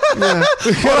 Yeah.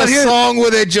 We got a song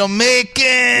with a Jamaican.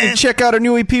 And check out our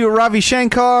new EP with Ravi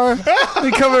Shankar.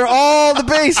 We cover all the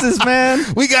bases, man.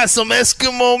 We got some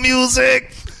Eskimo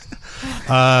music.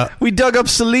 We dug up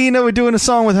Selena. We're doing a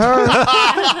song with her.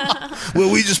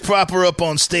 Well, we just prop her up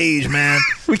on stage, man.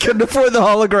 We couldn't afford the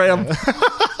hologram.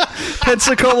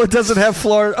 Pensacola doesn't have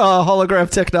hologram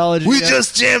technology. We yet.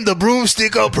 just jammed the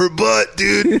broomstick up her butt,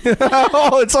 dude.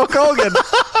 Oh, it's Hulk Hogan.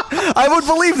 I would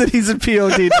believe that he's in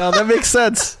POD now. That makes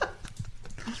sense.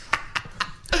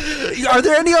 Are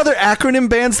there any other acronym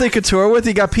bands they could tour with?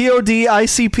 You got POD,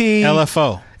 ICP,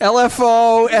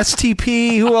 LFO,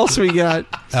 STP. Who else we got?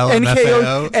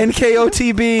 LMFAO.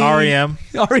 NKOTB. REM.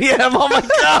 REM. Oh my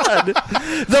God.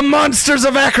 The Monsters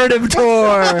of Acronym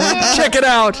Tour. Check it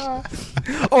out.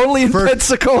 Only in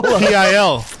Pensacola.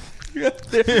 PIL.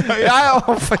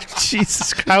 Oh,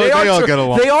 Jesus Christ. How would they all get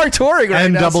along? They are touring right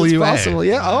now. So it's NWA. possible.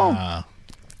 Yeah. Oh.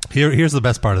 Here's the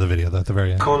best part of the video, though, at the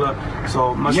very end. Cola.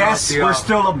 So much Yes, we're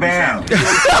still a band.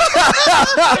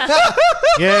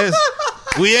 Yes.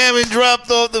 We haven't dropped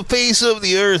off the face of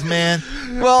the earth, man.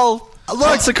 Well,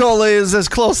 Pensacola is as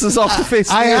close as off the face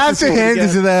of the I earth have as to we'll hand it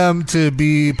get. to them to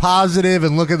be positive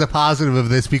and look at the positive of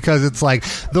this because it's like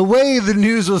the way the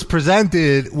news was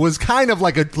presented was kind of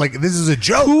like this is a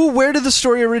joke. Where did the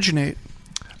story originate?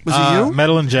 Was it you?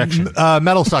 Metal Injection.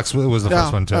 Metal Sucks was the first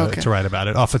Oh, one okay. to write about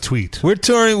it off a tweet. We're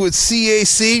touring with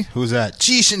CAC. Who's that?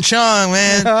 Cheech and Chong,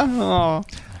 man. Oh.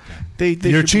 They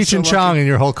Your should be Cheech and so Chong lucky. and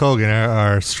your Hulk Hogan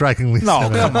are strikingly No,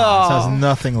 similar. come on. This has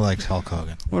nothing like Hulk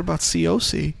Hogan. What about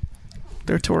COC?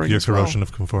 They're touring Your as well. corrosion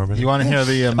of conformity. You want to hear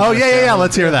the... Oh, yeah.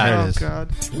 Let's hear that. There it Oh, is. God.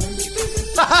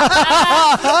 No,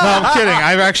 I'm kidding.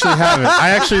 I actually have it. I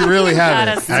actually really have Got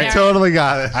it. us I there. totally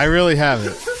got it. I really have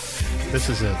it. This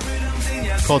is it.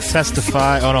 It's called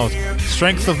Testify. Oh, no.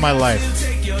 Strength of My Life.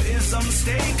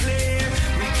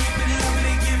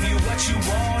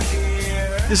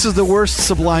 This is the worst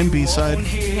Sublime B-side.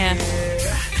 Yeah.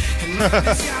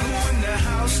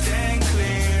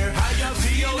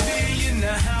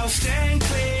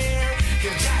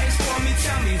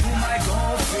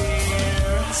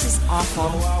 This is awful.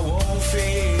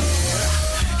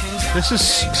 This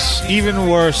is even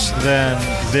worse than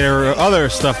their other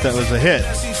stuff that was a hit.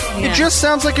 It just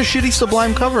sounds like a shitty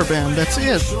Sublime cover band. That's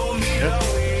it.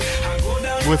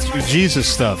 With Jesus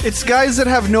stuff. It's guys that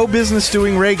have no business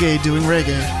doing reggae.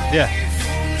 Yeah.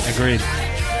 Agreed.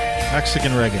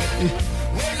 Mexican reggae.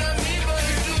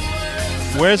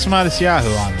 Where's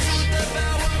Matisyahu on this?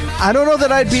 I don't know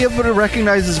that I'd be able to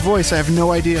recognize his voice. I have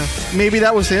no idea. Maybe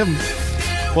that was him.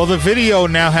 Well, the video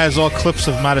now has all clips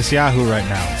of Matisyahu right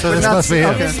now. So this must be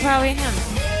him. This is probably him.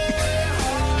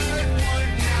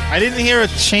 I didn't hear a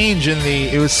change in the...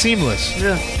 It was seamless.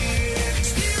 Yeah.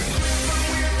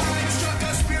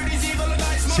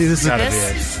 See, this is Gotta be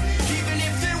it.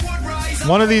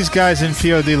 One of these guys in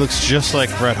POD looks just like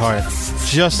Bret Hart.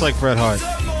 Just like Bret Hart.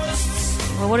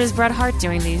 Well, what is Bret Hart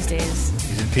doing these days?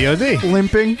 He's in POD.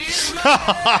 Limping.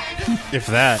 If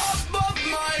that.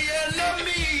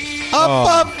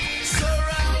 Up.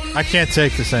 I can't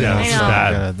take this anymore. Yeah, this is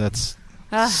bad. That's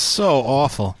Ah. so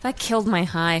awful. That killed my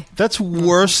high. That's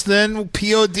worse than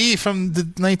POD from the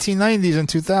 1990s and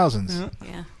 2000s.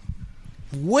 Yeah.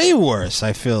 Way worse,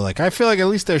 I feel like. I feel like at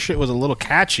least their shit was a little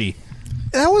catchy.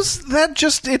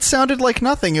 It sounded like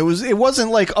nothing. It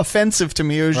wasn't like offensive to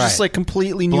me. It was just Right. like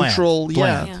completely Bland. neutral.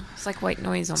 Bland. Yeah. Yeah. It's like white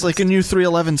noise almost. It's like a new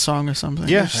 311 song or something.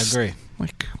 Yeah, It's just I agree.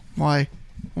 Like, why?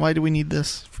 Why do we need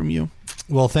this from you?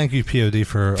 Well, thank you, POD,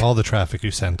 for all the traffic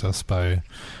you sent us by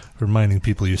reminding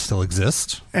people you still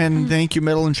exist. And thank you,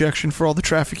 Metal Injection, for all the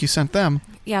traffic you sent them.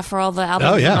 Yeah, for all the album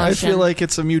Oh, yeah. I promotion. feel like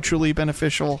it's a mutually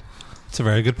beneficial. It's a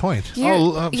very good point.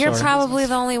 You're sorry. probably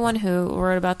the only one who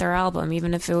wrote about their album,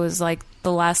 even if it was like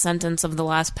the last sentence of the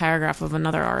last paragraph of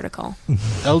another article.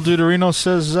 El Duderino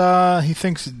says he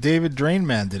thinks David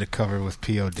Drainman did a cover with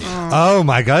POD. Oh,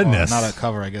 my goodness. Well, not a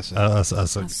cover, I guess. As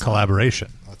a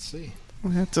collaboration. Let's see.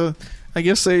 We had to. I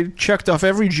guess they checked off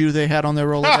every Jew they had on their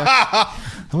Rolodex.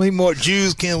 How many more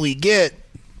Jews can we get?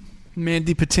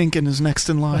 Mandy Patinkin is next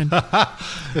in line.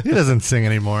 He doesn't sing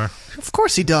anymore. Of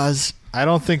course he does. I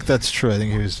don't think that's true. I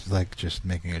think he was like just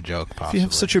making a joke. Possibly. If you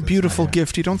have such a beautiful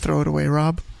gift, you don't throw it away,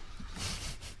 Rob.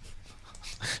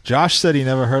 Josh said he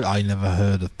never heard. I never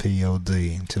heard of POD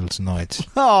until tonight.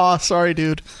 Oh, sorry,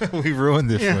 dude. We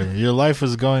ruined it Yeah. for you. Your life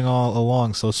was going all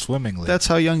along so swimmingly. That's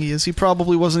how young he is. He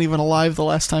probably wasn't even alive the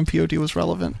last time POD was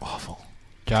relevant. awful.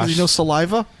 Does Josh, he know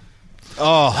saliva?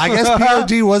 oh, I guess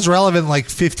POD was relevant like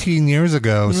 15 years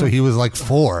ago, so he was like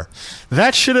 4.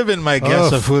 that should have been my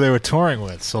guess Oh. of who they were touring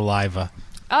with. Saliva.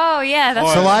 Oh yeah,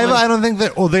 that's Saliva, I don't think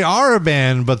that. Well, they are a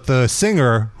band, but the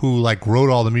singer who like wrote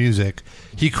all the music,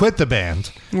 he quit the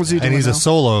band. What's he and doing he's now? a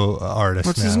solo artist.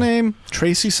 What's now. his name?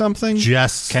 Tracy something?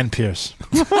 Jess Ken Pierce.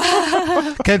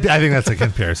 I think that's a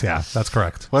Ken Pierce. Yeah, that's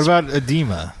correct. What about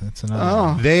Edema? That's another.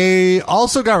 one. They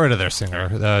also got rid of their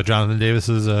singer, Jonathan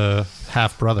Davis's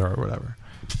half brother or whatever,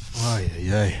 Oh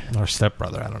yeah. or step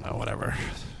brother. I don't know, whatever.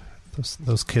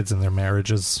 Those kids and their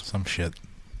marriages. Some shit.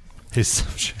 His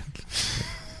some shit.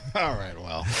 All right.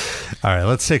 Well. All right,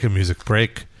 let's take a music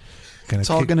break. It's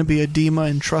all going to be Edema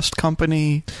and Trust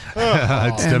Company.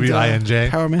 It's and, WINJ.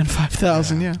 Powerman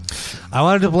 5000, yeah. I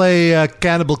wanted to play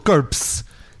Cannibal Corpse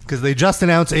because they just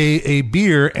announced a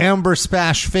beer, Amber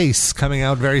Spash Face, coming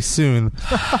out very soon.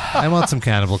 I want some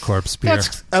Cannibal Corpse beer.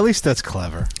 At least that's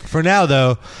clever. For now,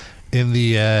 though, in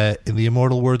the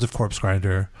immortal words of Corpse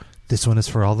Grinder, this one is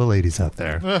for all the ladies out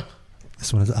there.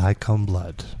 This one is I Come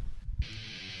Blood.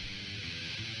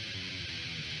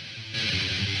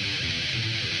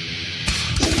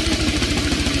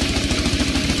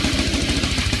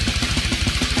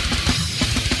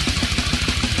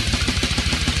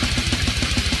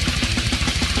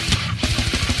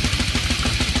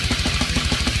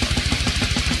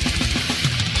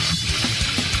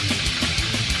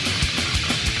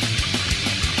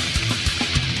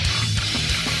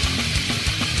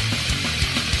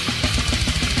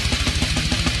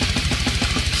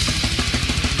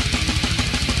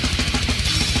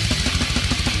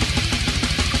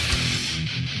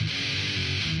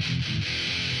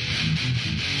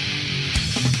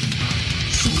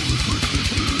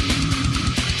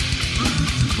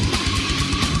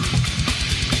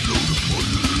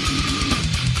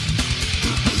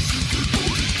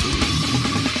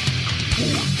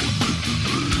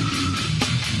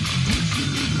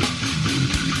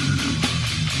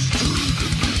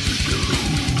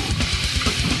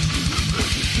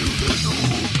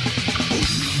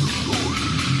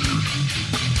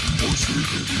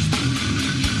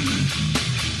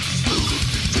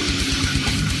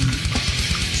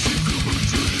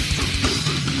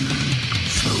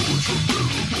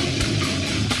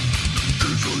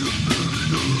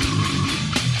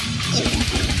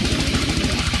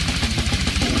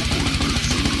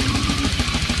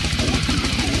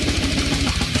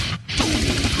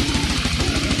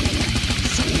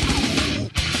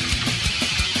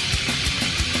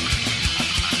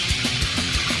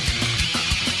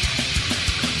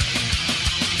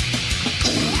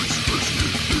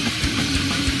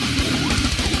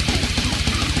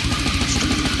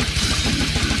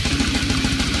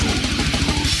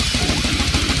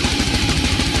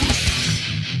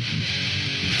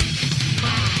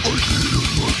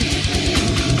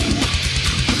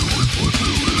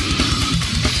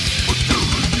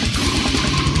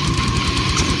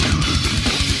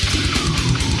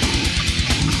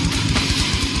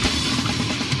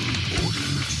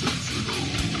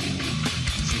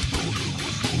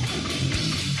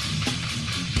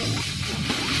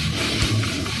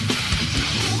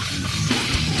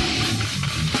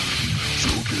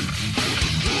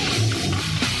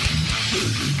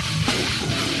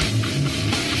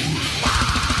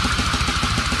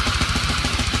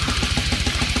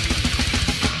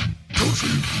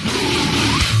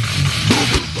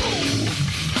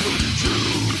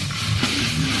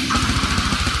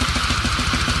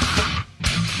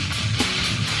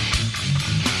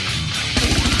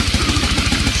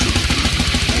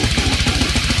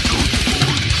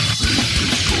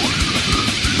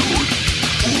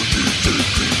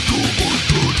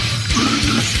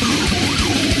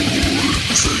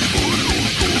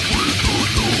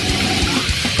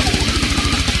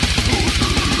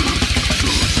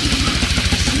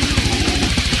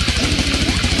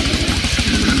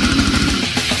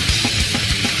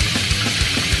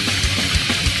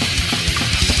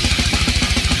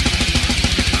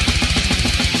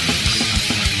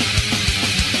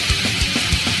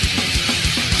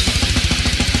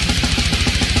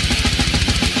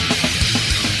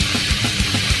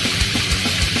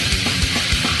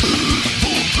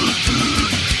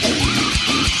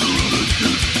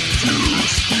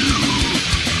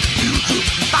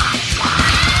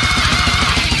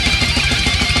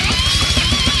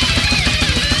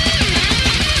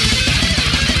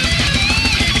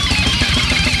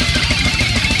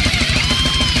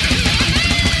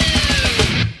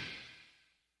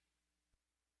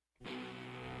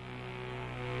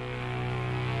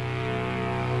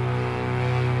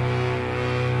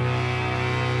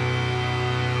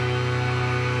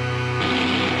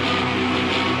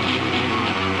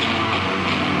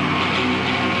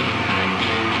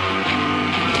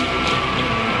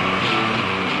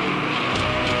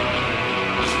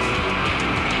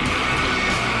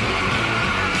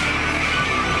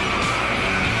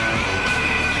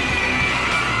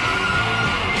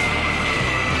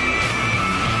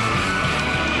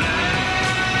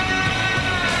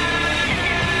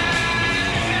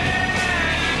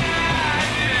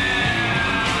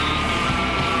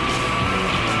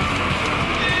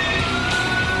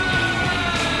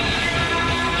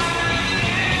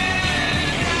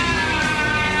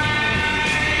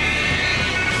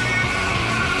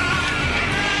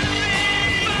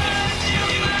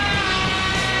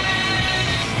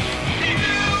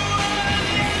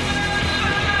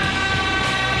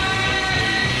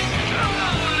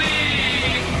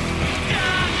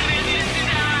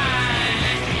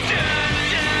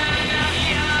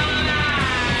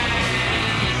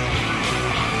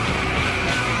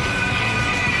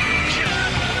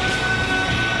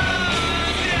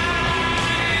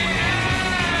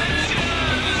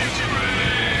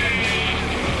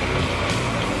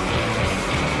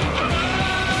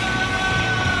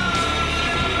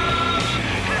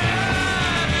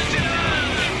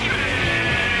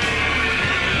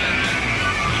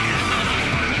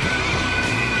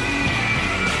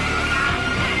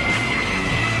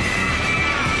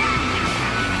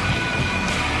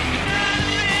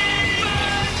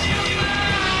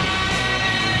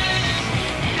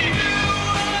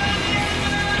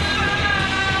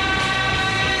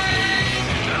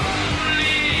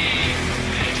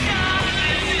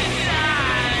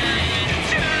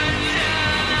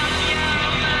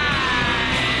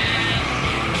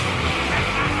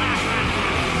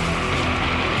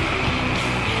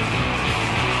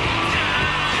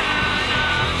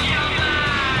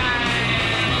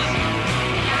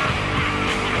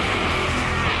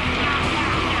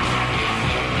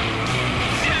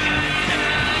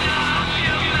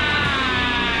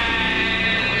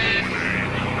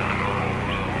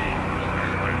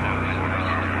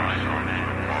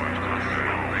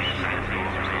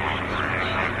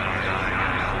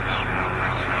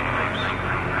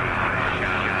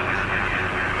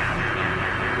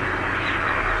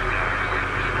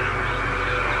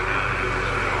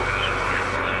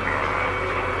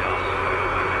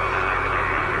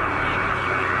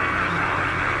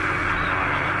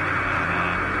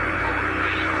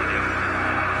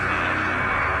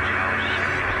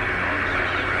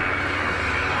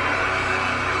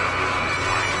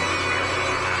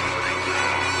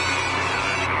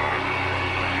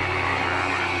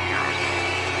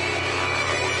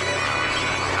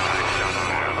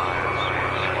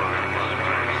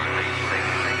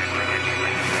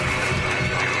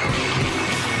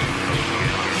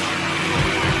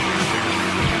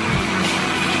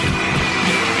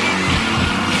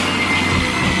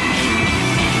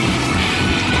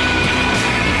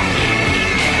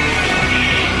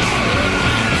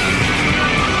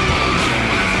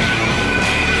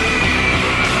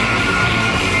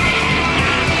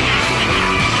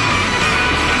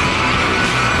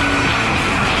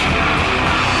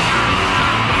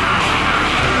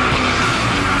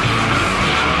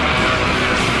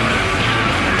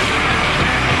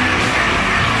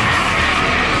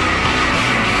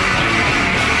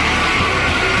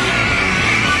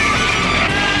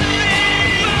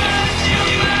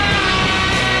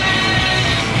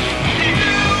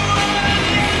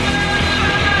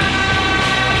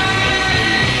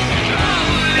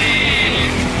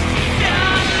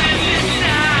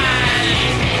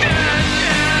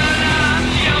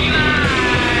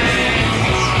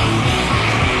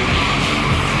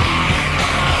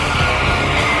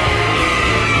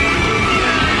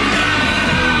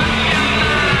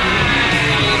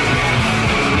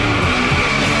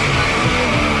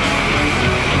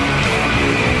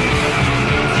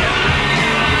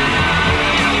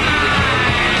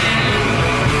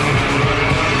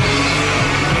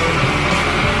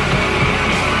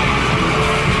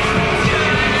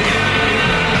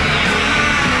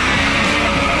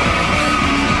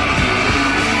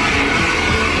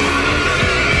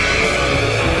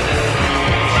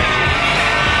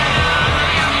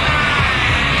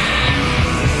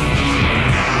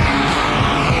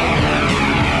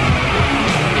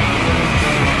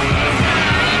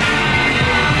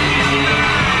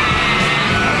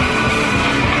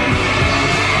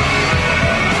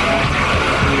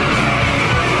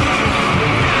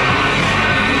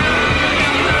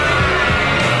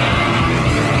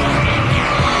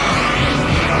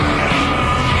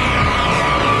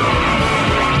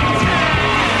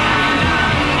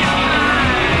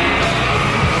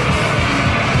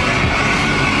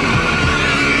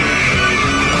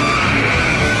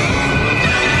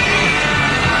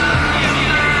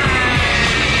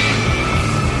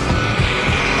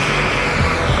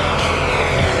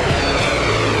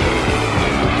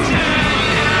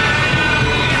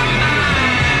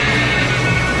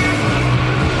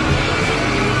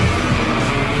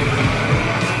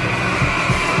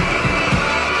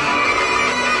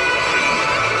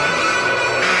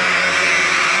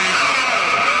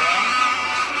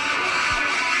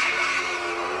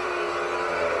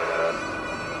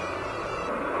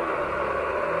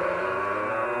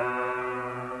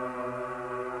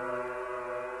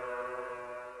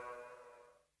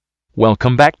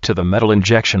 Welcome back to the Metal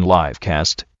Injection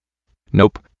Livecast.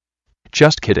 Nope.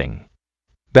 Just kidding.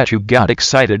 Bet you got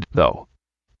excited, though.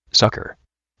 Sucker.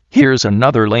 Here's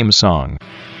another lame song.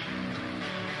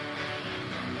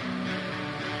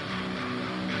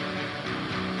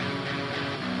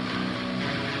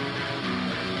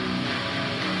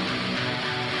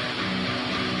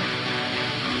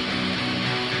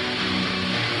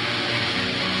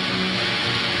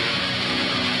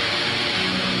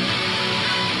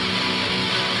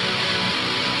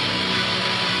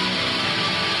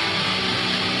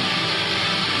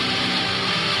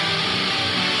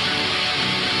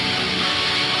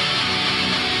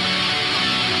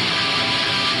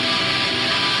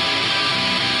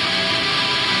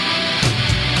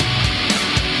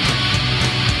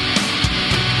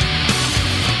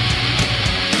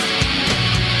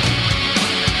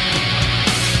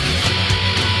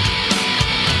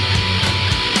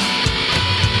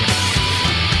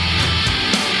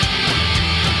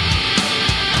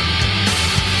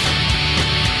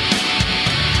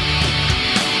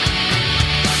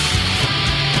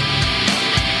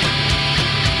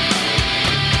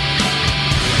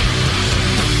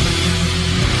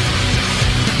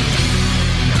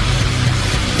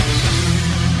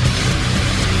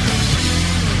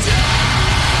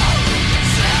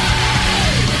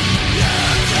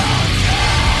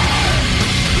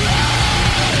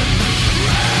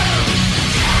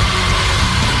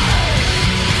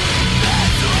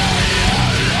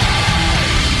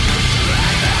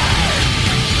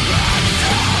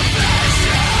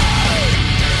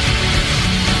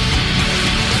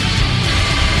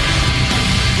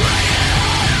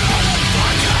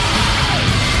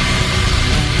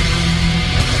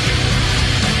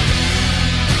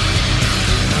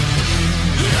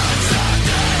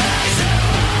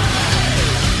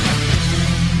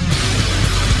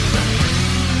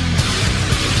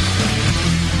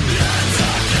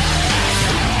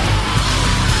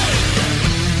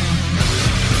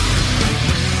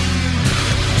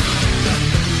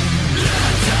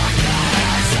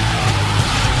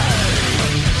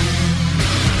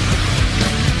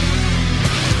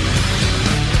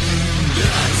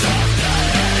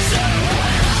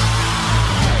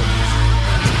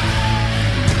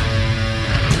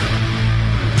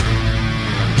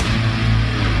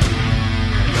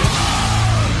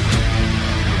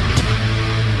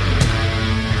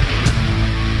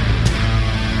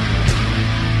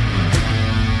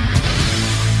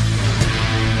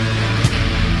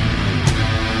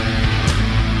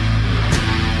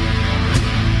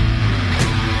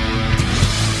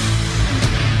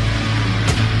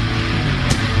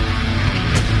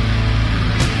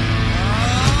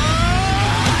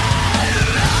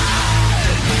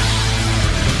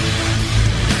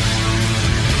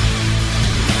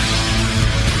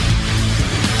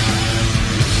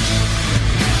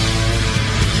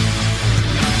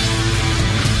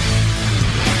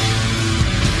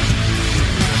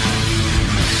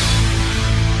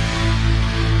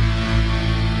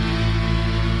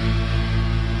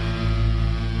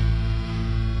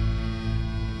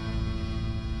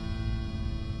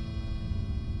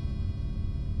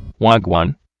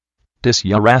 Wagwan. Dis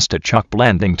ya rasta Chuck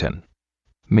Blandington.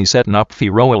 Me settin' up fi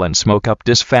roll and smoke up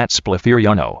dis fat spliff here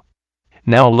you know.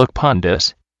 Now look pon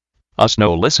dis. Us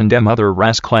no listen dem other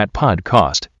rasclat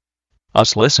podcast.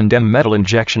 Us listen dem Metal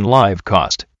Injection live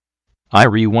cost. I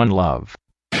re one love.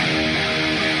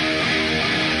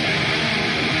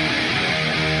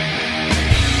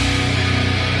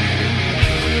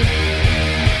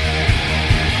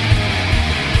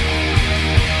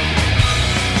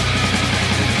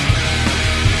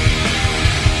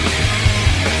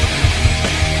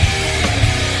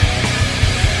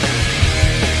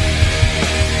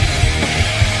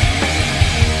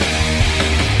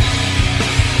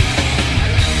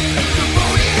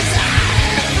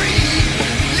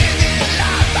 Living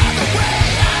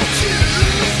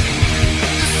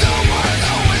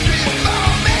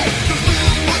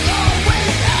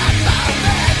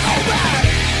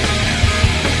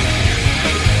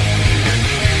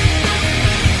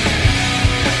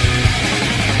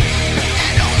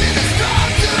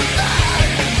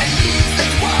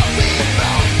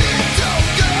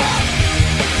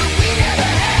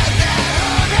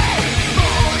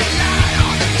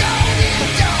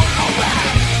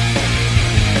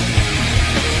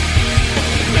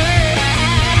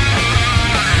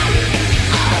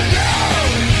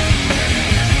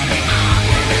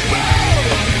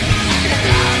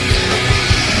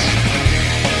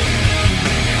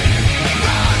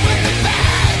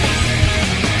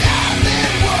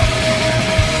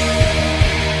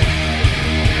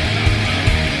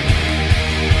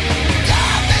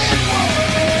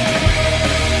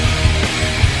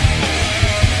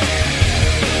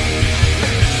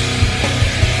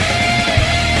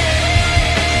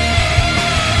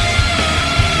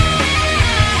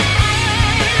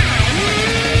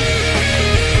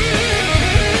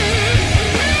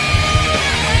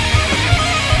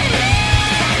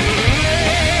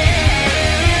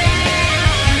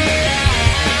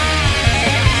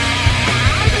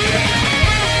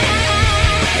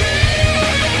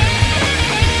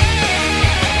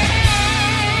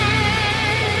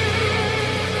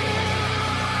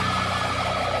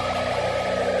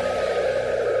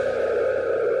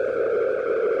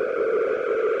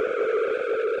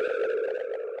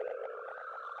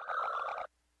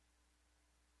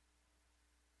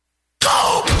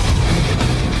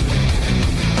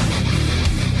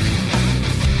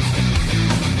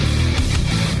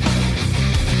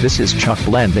This is Chuck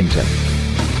Landington.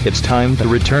 It's time to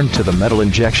return to the Metal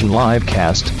Injection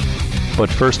livecast. But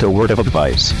first, a word of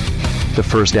advice. The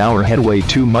first hour had way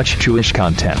too much Jewish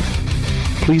content.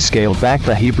 Please scale back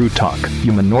the Hebrew talk,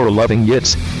 you menorah-loving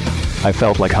yits. I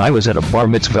felt like I was at a bar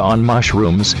mitzvah on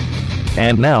mushrooms.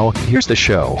 And now, here's the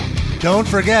show. Don't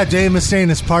forget, Dave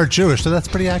Mustaine is part Jewish, so that's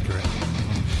pretty accurate.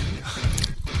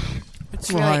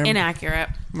 It's really inaccurate.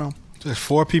 No. There's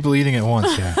 4 people eating at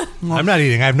once, yeah. I'm not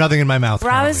eating. I have nothing in my mouth.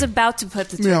 Rob is about to put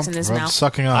the Twix in his mouth.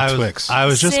 Sucking on Twix. I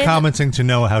was just Sid- commenting to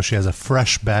Noah how she has a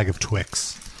fresh bag of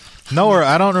Twix. Noah,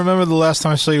 I don't remember the last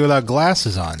time I saw you without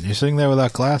glasses on. You're sitting there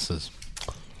without glasses.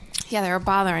 Yeah, they were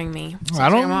bothering me. So I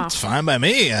take 'em don't. off. It's fine by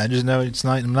me. I just know it's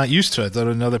not. I'm not used to it. I thought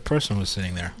another person was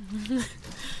sitting there.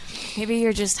 Maybe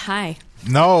you're just high.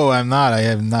 No, I'm not. I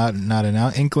have not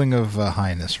an inkling of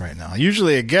highness right now.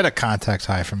 Usually, I get a contact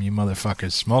high from you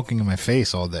motherfuckers smoking in my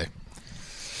face all day.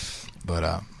 But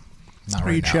not right now.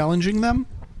 Are you challenging them?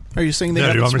 Are you saying they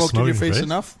Yeah, do you haven't want me to smoked in smoke your in face your face?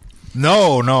 enough?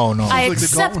 No. I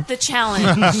accept the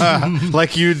challenge.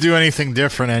 Like you do anything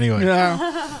different anyway.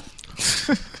 Yeah.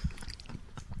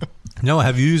 Noah,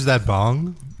 have you used that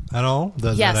bong at all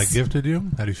that Yes. I gifted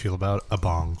you? How do you feel about a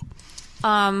bong?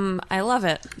 I love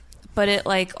it, but it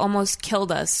like almost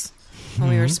killed us when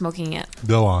we were smoking it.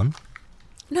 Go on.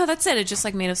 No, that's it. It just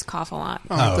like made us cough a lot.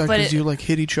 Oh, but because you like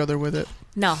hit each other with it.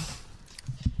 no.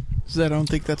 I don't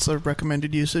think that's a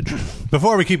recommended usage.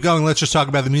 Before we keep going, let's just talk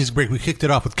about the music break. We kicked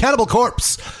it off with Cannibal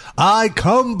Corpse, I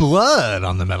Come Blood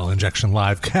on the Metal Injection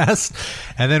livecast.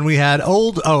 And then we had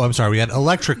we had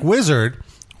Electric Wizard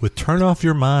with Turn Off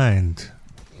Your Mind.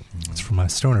 It's for my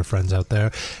stoner friends out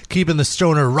there. Keeping the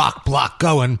stoner rock block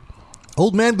going.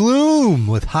 Old Man Gloom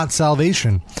with Hot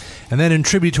Salvation. And then in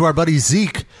tribute to our buddy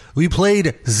Zeke, we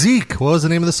played Zeke. What was the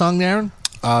name of the song, Darren?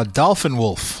 Dolphin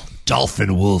Wolf.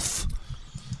 Dolphin Wolf.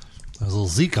 That was a little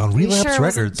Zeke on Are you Relapse sure it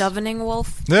Records. was Dovening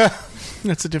Wolf? Yeah.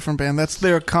 That's a different band. That's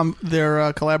their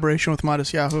collaboration with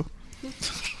Modest Yahoo.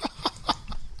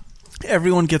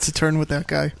 Everyone gets a turn with that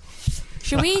guy.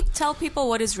 Should we tell people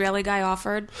what Israeli guy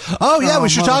offered? Oh, yeah, we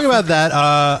should talk about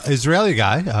that. Israeli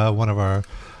guy, one of our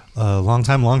long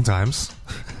times.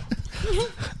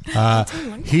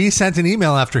 He sent an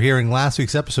email after hearing last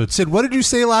week's episode. Sid, what did you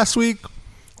say last week?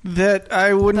 That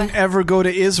I wouldn't ever go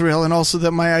to Israel, and also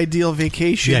that my ideal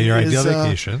vacation Yeah, your is, ideal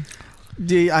vacation.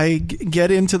 I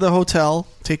get into the hotel,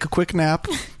 take a quick nap.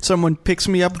 Someone picks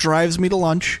me up, drives me to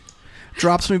lunch,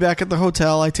 drops me back at the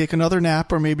hotel. I take another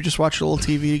nap, or maybe just watch a little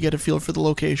TV to get a feel for the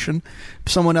location.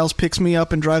 Someone else picks me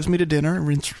up and drives me to dinner, and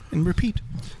rinse and repeat.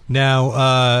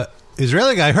 Now,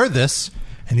 Israeli guy heard this,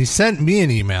 and he sent me an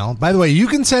email. By the way, you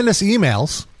can send us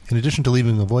emails. In addition to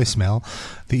leaving a voicemail,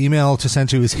 the email to send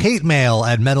to is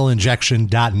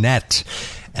hatemail@metalinjection.net.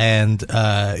 And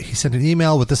he sent an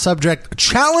email with the subject,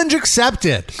 Challenge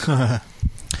Accepted.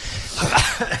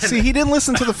 See, he didn't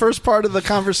listen to the first part of the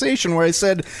conversation where I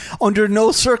said, under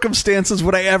no circumstances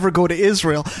would I ever go to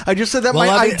Israel. I just said that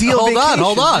ideal vacation.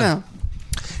 Hold on. Yeah.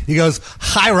 He goes,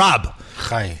 Hi, Rob.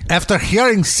 Hi. After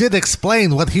hearing Sid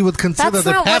explain what he would consider That's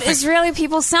the not what perfect... Israeli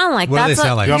people sound like. What do That's they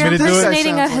sound like? You want You're me to do it?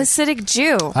 impersonating a Sounds Hasidic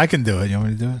Jew. I can do it. You want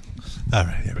me to do it? All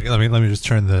right, here we go. Let me just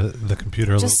turn the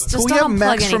computer a little bit. Can we have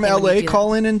Max from LA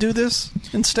call in and do this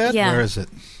instead? Yeah. Where is it?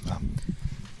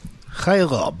 Hi,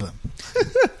 Rob.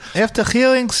 After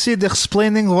hearing Sid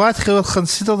explaining what he would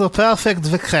consider the perfect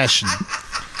vacation,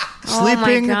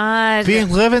 sleeping, God. being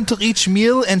driven to each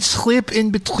meal, and sleep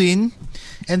in between.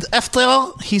 And after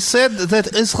he said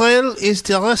that Israel is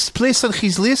the last place on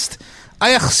his list, I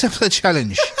accept the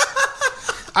challenge.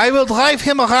 I will drive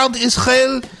him around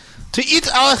Israel to eat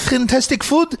our fantastic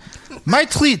food, my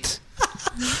treat,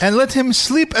 and let him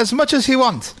sleep as much as he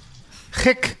wants.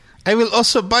 Heck, I will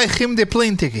also buy him the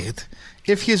plane ticket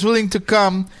if he is willing to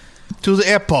come to the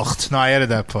airport. No, I added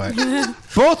that part.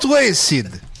 Both ways,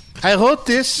 Sid. I wrote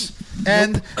this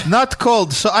and not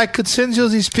cold, so I could send you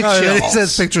these pictures. It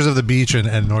says pictures of the beach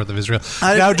and north of Israel.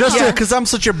 Because I'm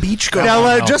such a beach guy.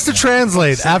 Now, just to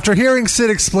translate, after hearing Sid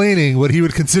explaining what he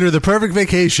would consider the perfect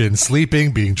vacation,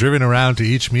 sleeping, being driven around to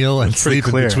each meal, and sleep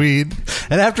in between,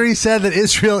 and after he said that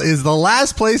Israel is the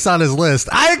last place on his list,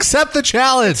 I accept the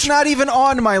challenge. It's not even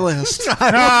on my list.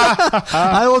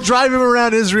 I will drive him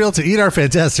around Israel to eat our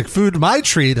fantastic food, my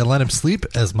treat, and let him sleep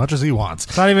as much as he wants.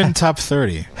 It's not even top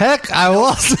 30. Heck, I will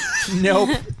also... Nope.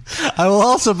 I will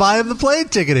also buy him the plane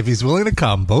ticket if he's willing to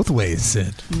come. Both ways,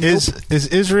 Sid. Is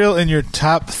Israel in your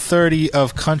top 30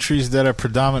 of countries that are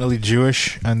predominantly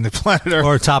Jewish on the planet Earth?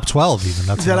 Or top 12 even.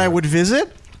 That's That I would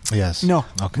visit? Yes. No.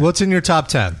 Okay. What's in your top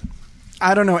 10?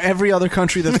 I don't know. Every other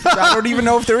country that's... I don't even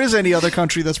know if there is any other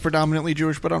country that's predominantly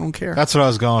Jewish, but I don't care. That's what I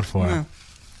was going for. Yeah.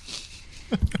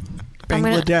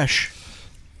 Bangladesh.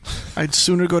 I'd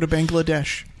sooner go to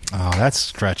Bangladesh. Oh, that's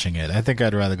stretching it. I think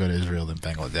I'd rather go to Israel than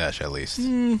Bangladesh, at least.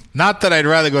 Not that I'd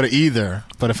rather go to either,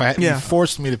 but if you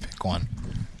forced me to pick one,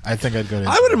 I think I'd go to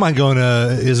Israel. I wouldn't mind going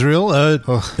to Israel.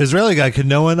 Israeli guy, could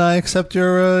no one accept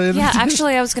your invitation? Yeah,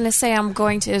 actually, I was going to say I'm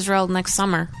going to Israel next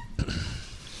summer.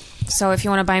 So if you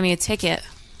want to buy me a ticket,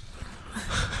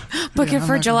 book it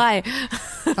for July.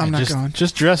 I'm not going.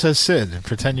 Just dress as Sid and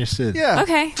pretend you're Sid. Yeah.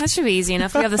 Okay, that should be easy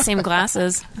enough. We have the same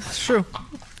glasses. That's true.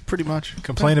 Pretty much.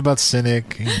 Complain about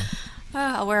Cynic.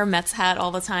 I'll wear a Mets hat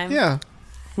all the time. Yeah.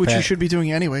 Which you should be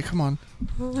doing anyway. Come on.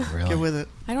 Really? Get with it.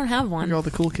 I don't have one. You're all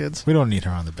the cool kids. We don't need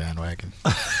her on the bandwagon.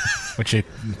 With your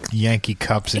Yankee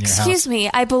cups in your house. Excuse me.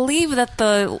 I believe that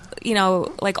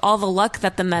all the luck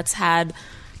that the Mets had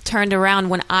turned around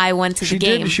when I went to the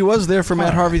game. She was there for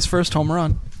Matt Harvey's first home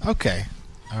run. Okay.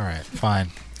 All right. Fine.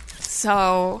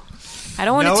 So I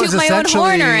don't want to toot my own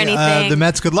horn or anything. The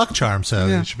Mets' good luck charm, so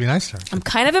it should be nice to her. I'm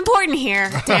kind of important here,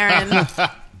 Darren.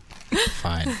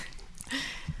 Fine.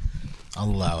 I'll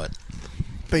allow it.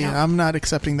 But yeah, I'm not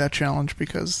accepting that challenge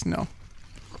because, no.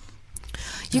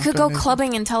 You could go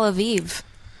clubbing in Tel Aviv.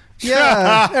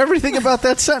 Yeah, everything about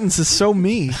that sentence is so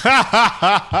me.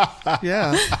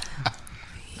 Yeah.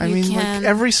 I mean, like,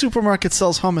 every supermarket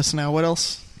sells hummus now. What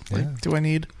else do I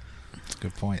need? That's a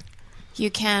good point. You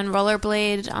can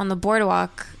rollerblade on the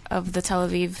boardwalk of the Tel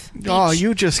Aviv beach. Oh,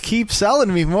 you just keep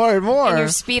selling me more and more. In your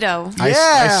Speedo.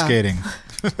 Ice skating.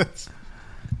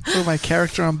 For my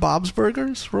character on Bob's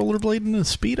Burgers, rollerblading in a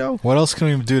Speedo. What else can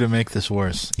we do to make this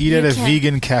worse? Eat at a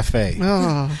vegan cafe.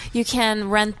 Oh. You can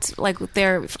rent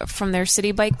from their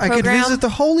city bike program. I could visit the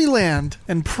Holy Land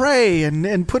and pray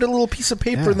and put a little piece of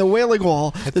paper in the Wailing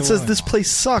Wall that says this place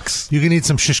sucks. You can eat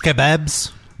some shish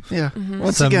kebabs. Yeah.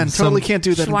 Once again, totally can't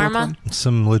do that shawarma. in Brooklyn.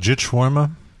 Some legit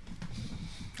shawarma.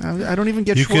 I don't even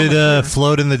get You shawarma. could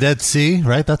float in the Dead Sea,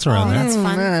 right? That's around there. That's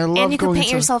fun. Man, I love and you can going paint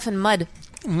to- yourself in mud.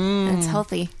 And it's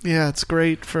healthy. Yeah, it's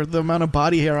great for the amount of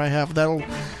body hair I have. That'll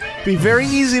be very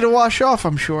easy to wash off,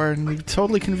 I'm sure, and be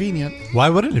totally convenient. Why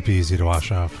wouldn't it be easy to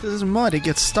wash off? This is mud. It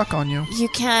gets stuck on you. You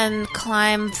can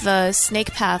climb the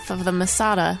snake path of the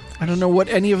Masada. I don't know what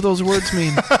any of those words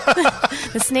mean.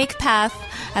 The snake path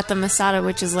at the Masada,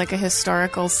 which is like a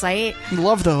historical site.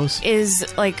 Love those.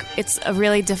 Is like, it's a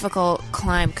really difficult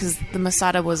climb because the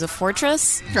Masada was a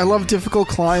fortress. I love difficult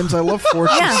climbs. I love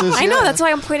fortresses. Yeah, I know. That's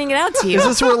why I'm pointing it out to you. Is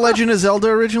this where Legend of Zelda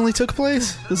originally took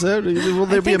place? Is that? Will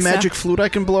there be a magic flute I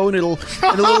can blow and a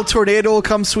little tornado will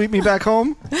come sweep me back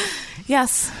home?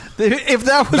 Yes. If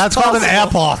that was That's called an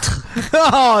airport.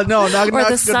 Oh no, not or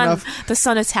good the sun. enough. The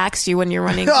sun attacks you when you're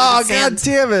running. Oh through the god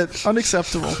sand. damn it!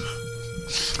 Unacceptable.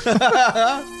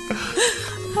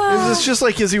 Is this just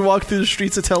like as you walk through the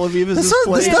streets of Tel Aviv? This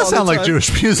does sound like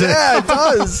Jewish music. Yeah, it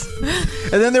does.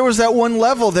 And then there was that one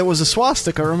level that was a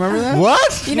swastika. Remember that?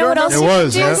 What? You know what else It you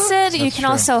was, can do, yeah. Sid? You That's can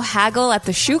true. also haggle at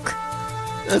the shuk.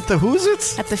 At the who's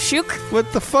it? At the shuk.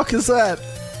 What the fuck is that?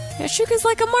 A shuk is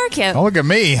like a market. Don't look at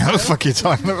me. What the fuck are you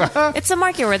talking about? It's a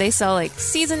market where they sell like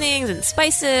seasonings and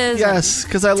spices. Yes,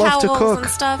 because I love to towels cook and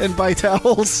stuff. and buy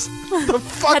towels. The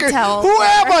fuck? Head towels. Who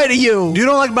am I to you? You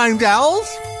don't like buying towels?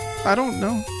 I don't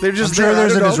know. They're I'm just sure there.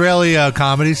 there's I an don't know. Israeli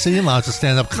comedy scene, lots of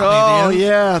stand-up Oh comedians.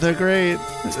 yeah, they're great,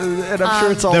 and I'm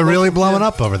sure it's all. They're really local, blowing yeah.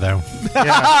 up over there.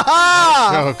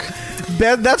 Joke.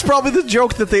 Ben, that's probably the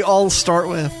joke that they all start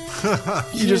with.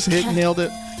 You just nailed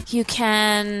it. You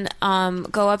can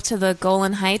go up to the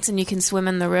Golan Heights and you can swim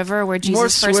in the river where More Jesus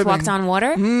first swimming. walked on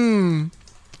water.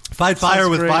 Fight Fire Sounds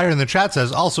with great. Fire in the chat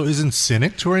says, also, isn't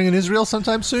Cynic touring in Israel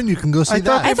sometime soon? You can go see I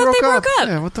thought that. they broke up. up.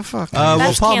 Yeah, what the fuck? Well,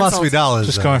 That's Paul canceled. Masvidal is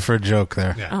Just going for a joke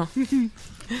there. Yeah.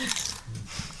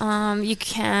 You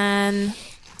can.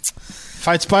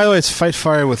 Fights, by the way, it's Fight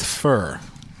Fire with Fur.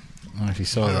 I don't know if you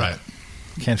saw that. Right.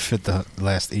 Can't fit the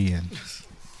last E in.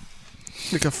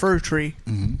 Like a fir tree.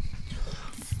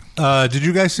 Did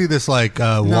you guys see this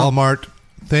Walmart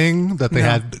thing that they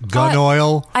had gun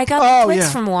oil? I got the Twix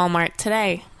yeah. from Walmart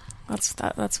today.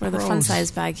 That's where the fun Gross.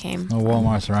 size bag came. No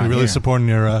Walmart's around You're really here. supporting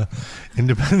your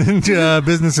independent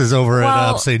businesses over at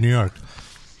Well- upstate New York.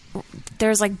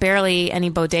 There's like barely any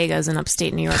bodegas in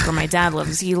upstate New York where my dad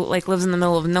lives. He lives in the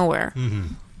middle of nowhere.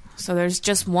 So there's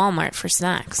just Walmart for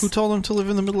snacks. Who told him to live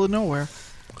in the middle of nowhere?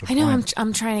 I know.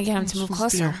 I'm trying to get him to move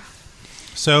closer.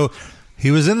 So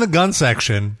he was in the gun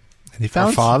section, and he Our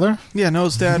found father? Yeah, no,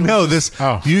 his dad. No, was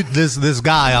this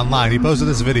guy online. He posted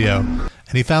this video, and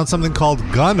he found something called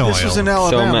gun oil. This was in So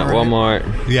Alabama. I'm at right?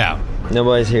 Walmart. Yeah.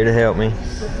 Nobody's here to help me.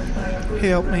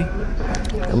 Help me.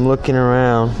 I'm looking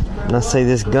around, and I see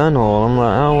this gun oil. I'm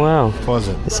like, oh, wow. Pause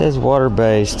it. It says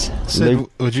water-based. Sid,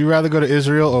 would you rather go to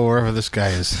Israel or wherever this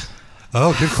guy is?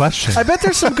 Oh, good question. I bet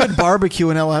there's some good barbecue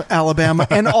in Alabama.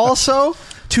 And also,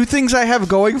 two things I have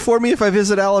going for me if I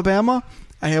visit Alabama.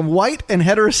 I am white and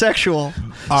heterosexual,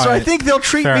 I think they'll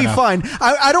treat me fine.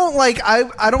 I don't like. I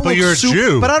don't. But look you're a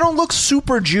Jew. But I don't look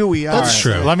super Jewy. That's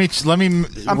true. Let me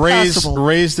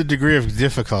raise the degree of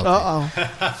difficulty.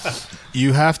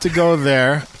 You have to go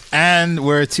there and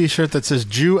wear a T-shirt that says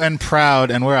 "Jew and Proud"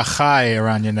 and wear a chai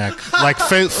around your neck, like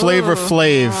Flavor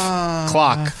Flav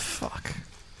clock. Fuck.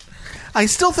 I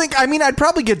still think. I mean, I'd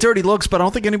probably get dirty looks, but I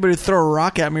don't think anybody would throw a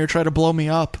rock at me or try to blow me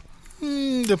up.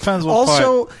 Depends what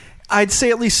Also, part. I'd say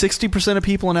at least 60% of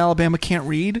people in Alabama can't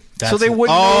read, so they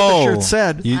wouldn't know what the shirt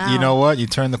said. You know what? You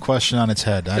turned the question on its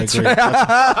head. I agree.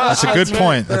 That's a good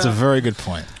point. That's a very good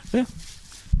point. Yeah.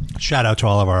 Shout out to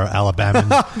all of our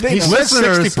Alabama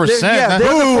listeners. 60%. They're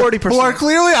the 40%. Who are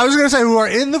clearly, I was going to say, who are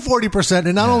in the 40%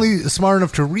 and not only smart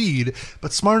enough to read,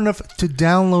 but smart enough to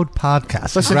download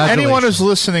podcasts. Listen, anyone who's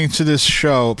listening to this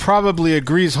show probably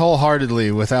agrees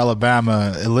wholeheartedly with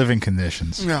Alabama living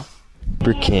conditions. Yeah.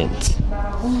 Lubricant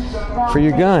for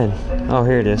your gun. Oh,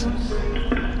 here it is.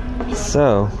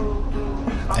 So,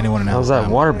 anyone in how's that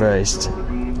water based?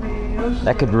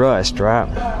 That could rust,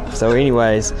 right? So,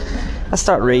 anyways, I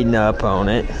start reading up on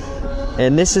it,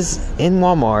 and this is in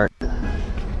Walmart.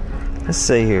 Let's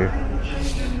see here.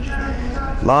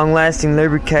 Long-lasting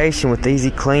lubrication with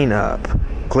easy cleanup,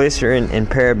 glycerin and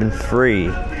paraben free.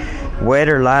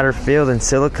 Wetter, lighter feel than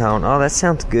silicone. Oh, that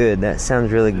sounds good. That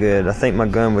sounds really good. I think my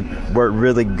gun would work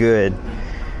really good.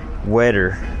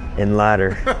 Wetter and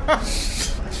lighter.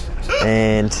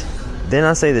 And then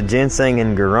I say the ginseng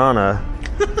and guarana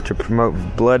to promote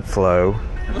blood flow.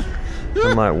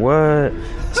 I'm like, what?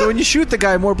 So when you shoot the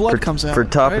guy, more blood comes out. For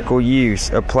topical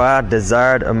use, apply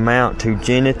desired amount to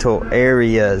genital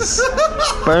areas.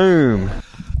 Boom.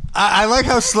 I like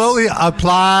how slowly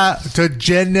apply to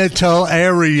genital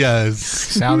areas.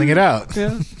 Sounding it out.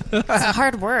 Yeah. It's a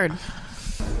hard word.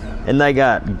 And they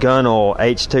got gun oil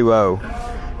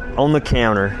H2O on the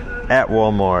counter at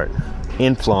Walmart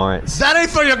in Florence. That ain't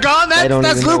for your gun.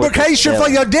 That's lubrication for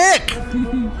your dick.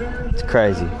 It's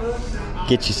crazy.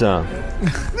 Get you some.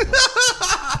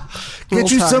 Get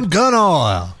you some gun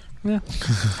oil. Yeah.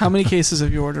 How many cases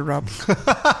have you ordered, Rob?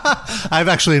 I've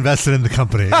actually invested in the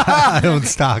company. I own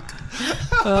stock.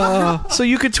 So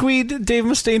you could tweet Dave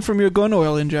Mustaine from your gun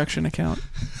oil injection account.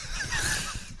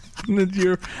 That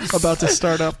you're about to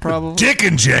start up, probably. Dick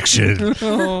injection.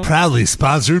 Proudly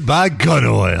sponsored by Gun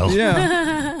Oil.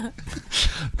 Yeah.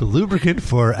 The lubricant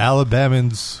for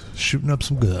Alabamans shooting up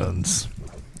some guns.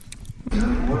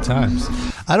 Good times.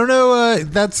 I don't know.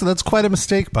 That's quite a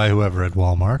mistake by whoever at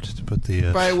Walmart to put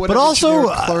the. But also,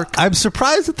 I'm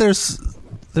surprised that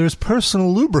there's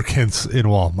personal lubricants in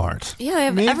Walmart. Yeah, they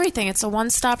have everything. It's a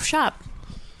one-stop shop.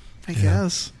 I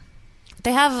guess.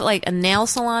 They have like a nail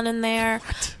salon in there.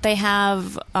 What? They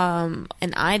have an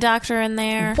eye doctor in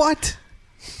there. What?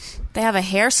 They have a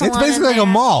hair salon. It's basically in like there. a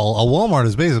mall. A Walmart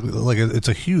is basically like it's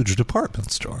a huge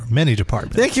department store. Many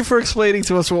departments. Thank you for explaining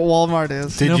to us what Walmart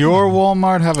is. Did your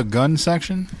Walmart have a gun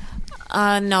section?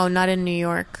 No, not in New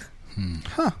York.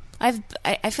 Huh. I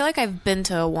feel like I've been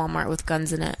to a Walmart with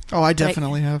guns in it. Oh, I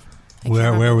definitely have.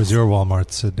 Where was your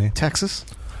Walmart, Sydney? Texas.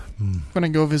 When I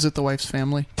go visit the wife's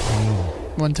family.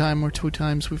 One time or two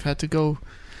times we've had to go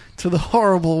to the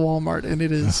horrible Walmart, and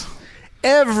it is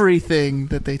everything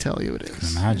that they tell you it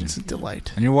is. Imagine. It's a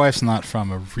delight. And your wife's not from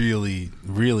a really,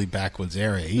 really backwoods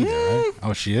area either, right?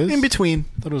 Oh, she is? In between.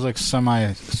 I thought it was like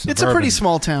semi-suburban. It's a pretty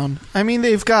small town. I mean,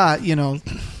 they've got,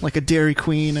 like a Dairy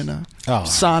Queen and a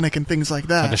Sonic and things like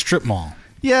that. Like a strip mall.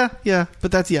 Yeah.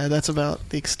 But that's about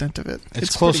the extent of it.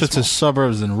 It's closer to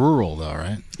suburbs than rural, though,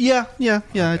 right? Yeah,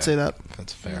 I'd say that.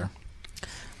 That's fair.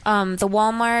 The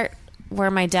Walmart where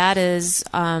my dad is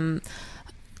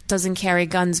doesn't carry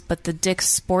guns, but the Dick's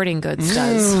Sporting Goods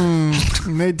does.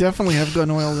 They definitely have gun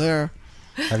oil there.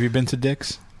 Have you been to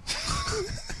Dick's?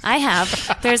 I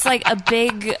have. There's like a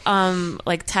big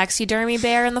like taxidermy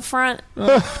bear in the front.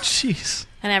 Oh, jeez.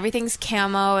 And everything's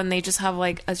camo, and they just have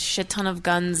like a shit ton of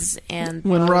guns. And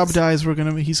when Rob dies,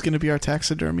 he's gonna be our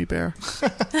taxidermy bear.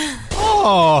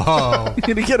 Oh, we're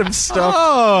gonna get him stuffed.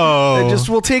 Oh, and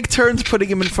we'll take turns putting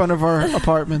him in front of our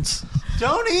apartments.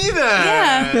 Don't either.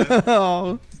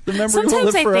 Yeah.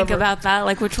 Sometimes I think about that,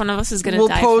 like which one of us is going to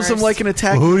die We'll pose first. him like an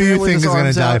attack. Who do you think is going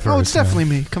to die first? Oh, it's definitely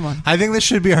me. Come on. I think this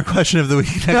should be our question of the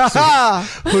week next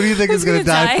week. Who do you think is going to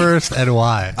die first and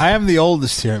why? I am the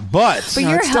oldest here, but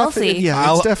you're healthy.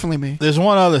 It's definitely me. There's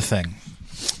one other thing.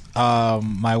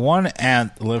 My one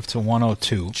aunt lived to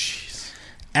 102. Jeez.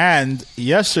 And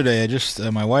yesterday,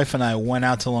 my wife and I went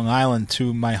out to Long Island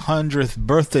to my 100th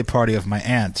birthday party of my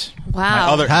aunt.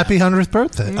 Wow. Happy 100th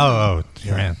birthday. Oh,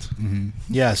 your aunt. Mm-hmm.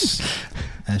 Yes.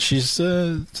 And she's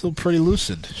still pretty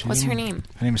lucid. What's her name?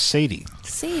 Her name is Sadie.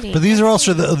 Sadie. But these are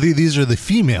also these are the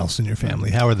females in your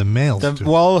family. How are the males doing?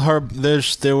 Well,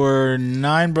 there were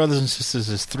 9 brothers and sisters.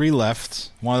 There's 3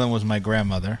 left. One of them was my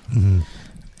grandmother. Mm-hmm.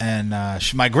 And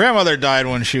my grandmother died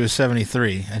when she was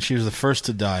 73, and she was the first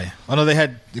to die. Oh, no, they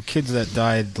had the kids that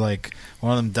died, like,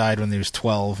 one of them died when he was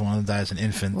 12, one of them died as an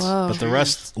infant. Whoa. But the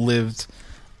rest lived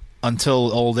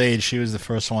until old age. She was the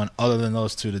first one, other than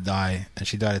those 2, to die, and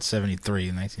she died at 73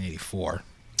 in 1984.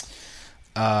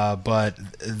 But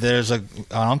there's an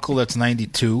uncle that's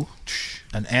 92,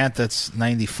 an aunt that's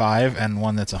 95, and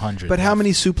one that's 100. But how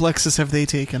many suplexes have they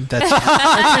taken? That's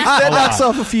that knocks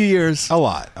off a few years. A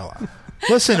lot.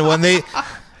 Listen, when they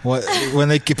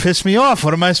piss me off,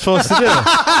 what am I supposed to do?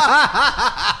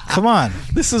 Come on.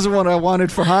 This is what I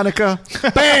wanted for Hanukkah.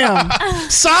 Bam!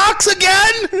 Socks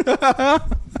again?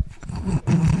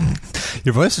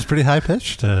 Your voice is pretty high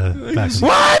pitched.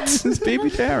 What? It's baby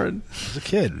Darren. He's a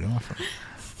kid.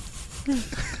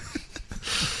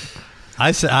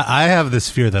 I have this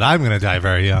fear that I'm going to die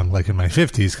very young, like in my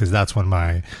 50s, because that's when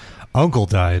my uncle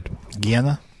died.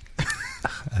 Gianna?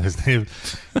 His name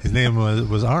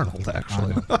was Arnold,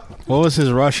 actually. What was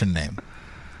his Russian name?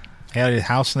 He had a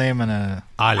house name and a...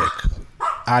 Alec.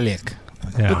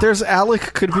 Yeah. But there's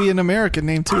Alec could be an American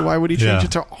name, too. Why would he change it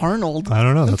to Arnold? I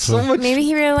don't know. That's so much... Maybe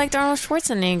he really liked Arnold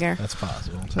Schwarzenegger. That's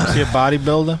possible. Is he a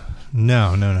bodybuilder?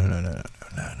 No.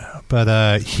 But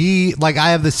I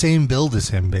have the same build as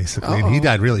him, basically. And he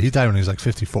died when he was like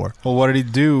 54. Well, what did he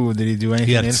do? Did he do anything?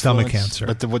 He had stomach cancer.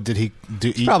 But what did he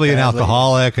do? Eat Probably an badly?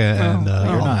 alcoholic. And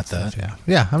you're not that. that.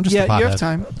 Yeah, I'm just a pothead. you have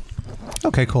time.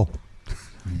 Okay, cool.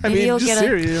 I mean, you'll just get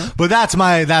serious. But that's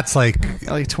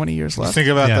like 20 years left. Think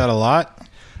about that a lot?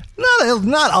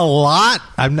 Not a lot.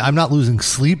 I'm not losing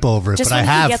sleep over it, Just but when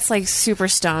I have. he gets like super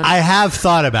stoned. I have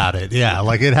thought about it. Yeah,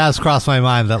 like it has crossed my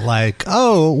mind that like,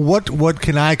 oh, what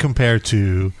can I compare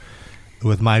to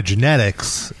with my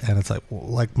genetics? And it's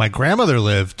like my grandmother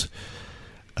lived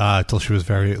till she was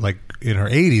very like in her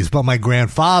 80s, but my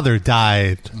grandfather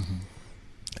died.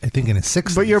 I think in his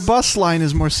 60s. But your bus line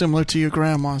is more similar to your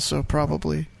grandma, so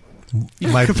probably.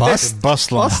 My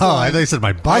bus line. Oh, I thought you said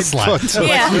my bus line.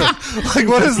 Yeah. Like,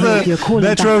 what does the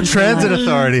Metro Transit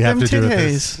Authority have to do with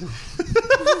this?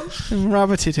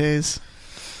 Robert Titties.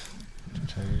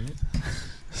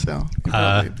 So, you'd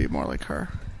probably be more like her.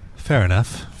 Fair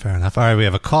enough. All right, we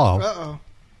have a call. Uh-oh.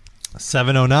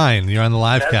 709, you're on the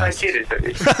live cast.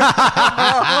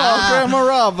 Grandma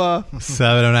Rava.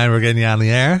 709, we're getting you on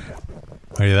the air.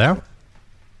 Are you there?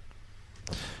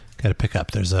 Got to pick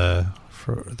up. There's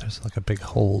like a big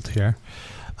hold here.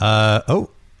 Hold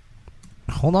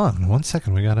on 1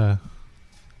 second. We gotta.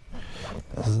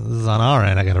 This is on our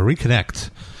end. I gotta reconnect.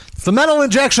 It's the Metal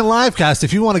Injection Livecast.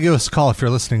 If you want to give us a call, if you're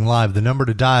listening live, the number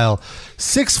to dial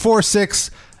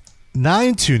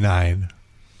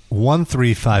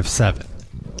 646-929-1357.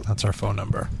 That's our phone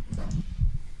number.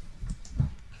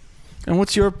 And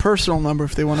what's your personal number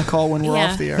if they want to call when we're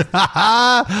off the air?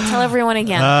 Tell everyone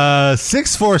again.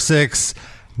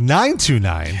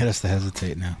 646-929. Hit us to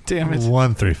hesitate now. Damn it.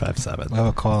 1357. We have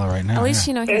a caller right now. At least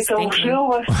you know he's thinking.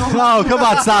 Oh, come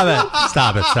on, stop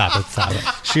it.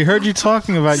 She heard you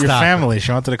talking about your family.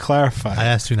 She wanted to clarify. I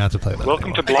asked you not to play that.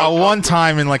 Welcome to Blog one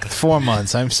time in like 4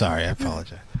 months. I'm sorry. I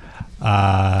apologize.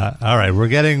 All right, we're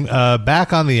getting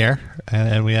back on the air,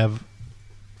 and we have.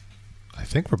 I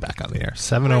think we're back on the air.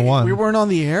 701. We weren't on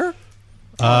the air?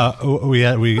 Of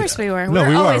course we were. No,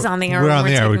 we're always on the air. We're on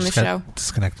the air. We taping just the got show.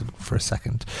 disconnected for a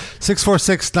second.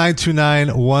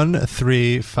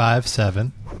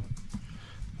 646-929-1357.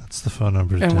 That's the phone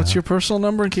number. And what's your personal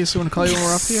number in case they want to call you when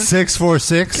we're off the air?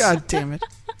 646. God damn it.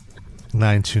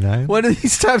 929. One of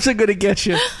these times I'm going to get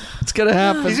you. It's going to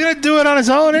happen. He's going to do it on his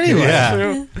own anyway.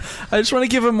 Yeah. I just want to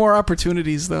give him more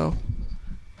opportunities, though.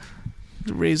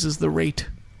 It raises the rate.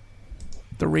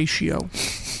 The ratio.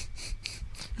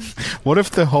 What if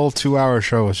the whole 2-hour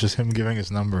show was just him giving his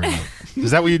number out?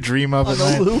 Is that what you dream of at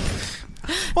night? Loop?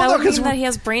 That would mean that he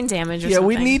has brain damage or yeah,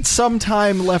 something. we need some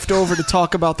time left over to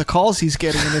talk about the calls he's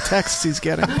getting and the texts he's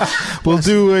getting. We'll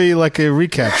do a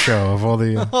recap show of all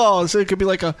the... Oh, so it could be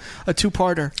like a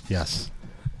two-parter. Yes.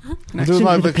 We'll do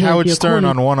like Howard Stern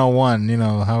on 101. You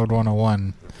know, Howard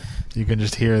 101. You can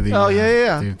just hear the,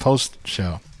 the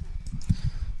post-show.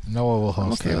 Noah will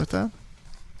host I'm okay with that.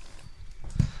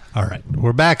 All right.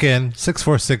 We're back in.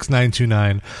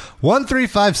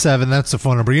 646-929-1357. That's the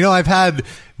phone number. You know, I've had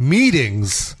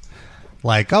meetings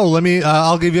Like, oh, let me,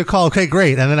 I'll give you a call. Okay,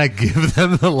 great. And then I give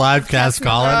them the live cast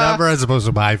caller number as opposed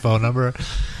to my phone number.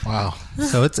 Wow.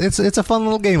 So it's a fun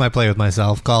little game I play with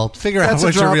myself called Figure Out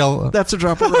What's Your Real... That's a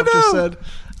drop of Rob just said.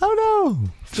 Oh, no.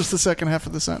 Just the second half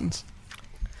of the sentence.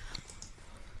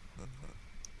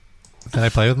 Can I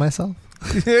play with myself?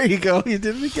 There you go. You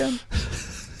did it again.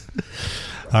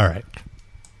 All right.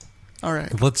 All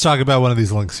right. Let's talk about one of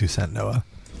these links you sent, Noah.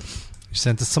 You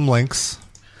sent us some links.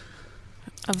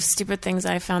 Of stupid things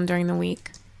I found during the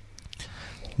week.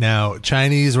 Now,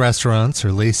 Chinese restaurants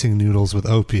are lacing noodles with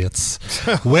opiates.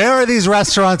 Where are these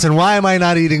restaurants and why am I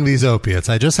not eating these opiates?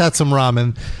 I just had some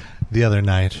ramen the other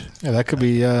night. Yeah, that could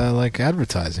be like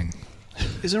advertising.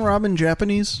 Isn't ramen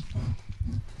Japanese?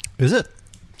 Is it?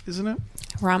 Isn't it?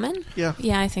 Ramen? Yeah.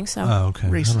 Yeah, I think so. Oh, okay.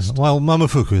 Racist. Well,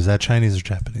 Momofuku, is that Chinese or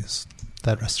Japanese?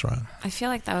 That restaurant. I feel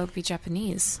like that would be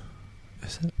Japanese.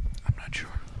 Is it? I'm not sure.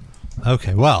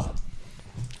 Okay, well,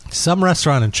 some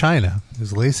restaurant in China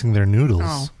is lacing their noodles.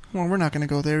 Oh, well, we're not going to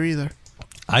go there either.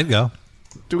 I'd go.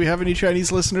 Do we have any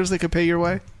Chinese listeners that could pay your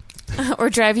way?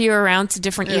 Or drive you around to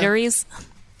different eateries?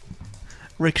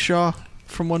 Rickshaw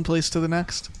from one place to the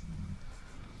next.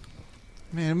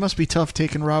 Man, it must be tough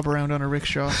taking Rob around on a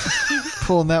rickshaw.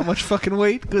 Pulling that much fucking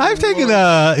weight. Good I've taken,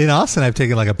 in Austin, I've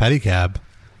taken like a pedicab.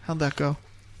 How'd that go?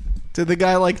 Did the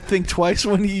guy like think twice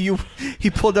when he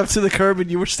pulled up to the curb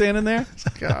and you were standing there? It's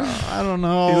like, I don't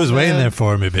know. He was waiting there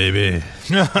for me, baby.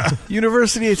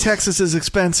 University of Texas is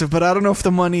expensive, but I don't know if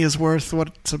the money is worth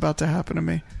what's about to happen to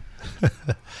me.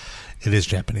 It is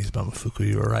Japanese Momofuku.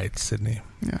 You were right, Sydney.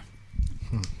 Yeah.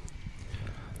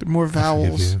 More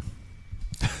vowels.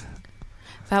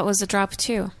 That was a drop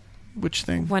too. Which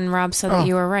thing? When Rob said that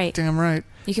you were right. Damn right.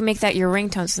 You can make that your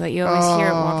ringtone so that you always hear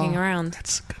it walking around.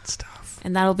 That's good stuff.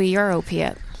 And that'll be your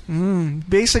opiate.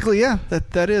 Basically, yeah,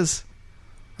 that is.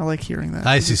 I like hearing that.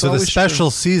 I see. So the special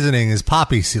seasoning is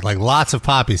poppy seed, like lots of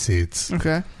poppy seeds.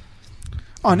 Okay.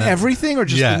 On everything or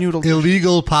just the noodles?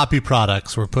 Illegal poppy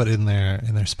products were put in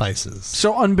their spices.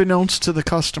 So unbeknownst to the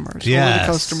customers. Yes. Or the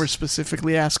customers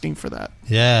specifically asking for that?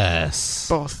 Yes.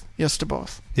 Both. Yes to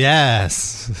both.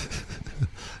 Yes.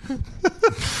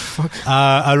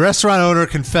 A restaurant owner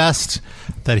confessed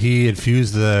that he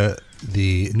infused the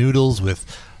noodles with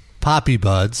poppy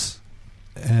buds,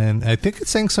 and I think it's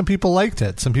saying some people liked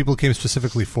it. Some people came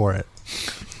specifically for it.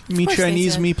 Me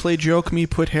Chinese, me play joke, me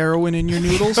put heroin in your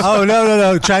noodles? Oh,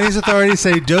 no. Chinese authorities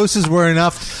say doses were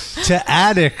enough to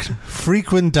addict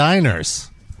frequent diners.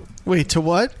 Wait, to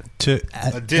what? To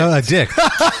addict. No, addict.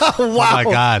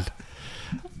 Wow.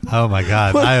 Oh my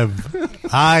God.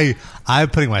 I'm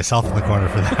putting myself in the corner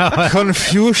for that.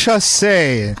 Confucius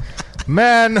say,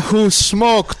 man who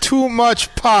smoke too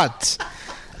much pot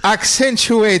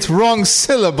accentuate wrong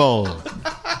syllable.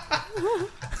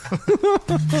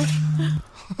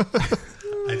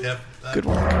 Good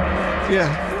work.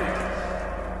 Yeah.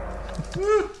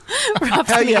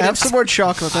 Hell yeah, have some more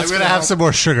chocolate. I'm going to have some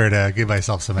more sugar to give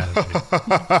myself some energy.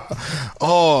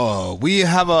 Oh, we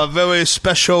have a very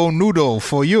special noodle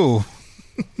for you.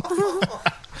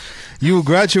 You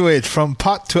graduate from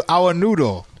pot to our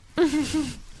noodle.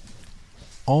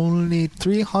 Only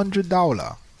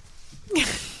 $300.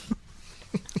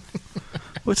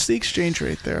 What's the exchange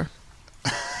rate there?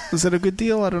 Is that a good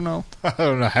deal? I don't know. I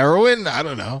don't know. Heroin? I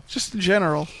don't know. Just in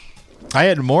general. I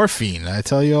had morphine. Did I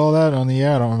tell you all that on the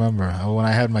air? I don't remember. When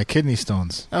I had my kidney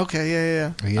stones. Okay,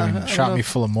 yeah. He shot me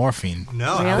full of morphine.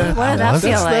 No. Really? What did that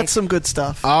feel like? That's some good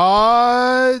stuff.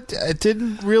 It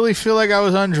didn't really feel like I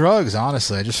was on drugs,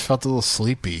 honestly. I just felt a little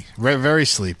sleepy. Very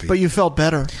sleepy. But you felt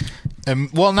better.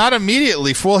 Well, not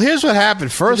immediately. Well, here's what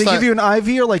happened. First, Did they give you an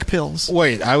IV or like pills?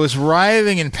 Wait, I was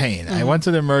writhing in pain. I went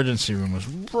to the emergency room.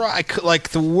 It was like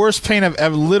the worst pain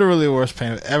literally the worst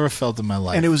pain I've ever felt in my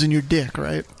life. And it was in your dick,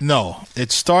 right? No,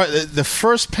 the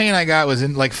first pain I got was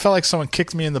felt like someone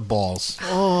kicked me in the balls.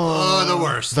 Oh, the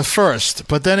worst. The first,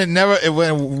 but then it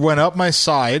went up my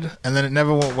side, and then it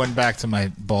never went back to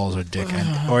my balls or dick,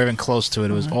 or even close to it.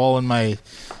 It was all in my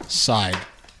side.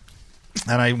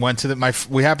 And I went to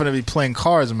we happened to be playing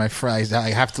cards, and my friend, I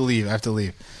have to leave.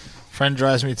 Friend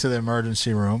drives me to the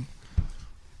emergency room.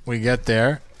 We get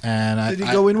there, and did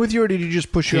he go in with you, or did he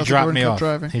just push you out the door and keep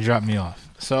driving? He dropped me off.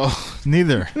 So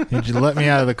neither. He just let me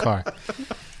out of the car.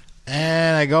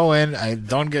 And I go in. I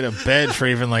don't get a bed for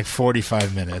even like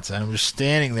 45 minutes. And I'm just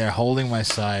standing there holding my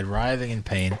side, writhing in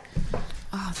pain.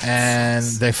 And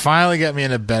they finally get me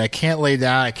in a bed. I can't lay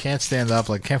down. I can't stand up.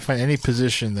 Like, can't find any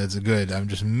position that's good. I'm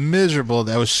just miserable.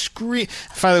 I was screaming.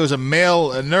 Finally, there was a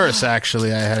male nurse,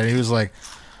 actually, I had. And he was like,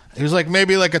 He was like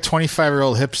maybe like a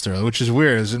 25-year-old hipster, which is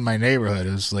weird. It was in my neighborhood.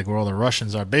 It was like where all the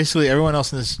Russians are. Basically, everyone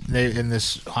else in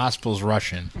this hospital is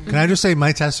Russian. Can I just say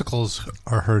my testicles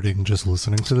are hurting just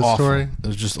listening to this Awful. story? It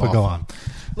was just but awful. go on.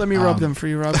 Let me rub them for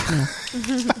you, Rob. Yeah.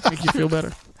 Make you feel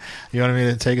better. You want me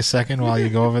to take a second while you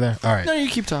go over there? All right. No, you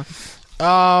keep talking.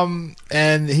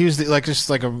 And he was just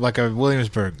like a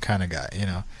Williamsburg kind of guy, you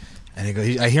know. And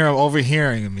I hear him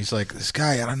overhearing him. He's like, this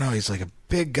guy, I don't know. He's like a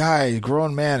big guy, a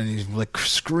grown man, and he's like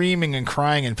screaming and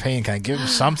crying in pain. Can I give him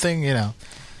something, you know?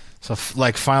 So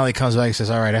like finally comes back. He says,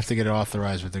 all right, I have to get it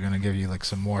authorized, but they're gonna give you like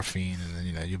some morphine,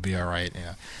 and then you'll be all right. You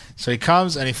know. So he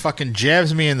comes and he fucking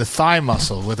jabs me in the thigh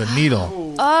muscle with a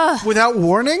needle. Without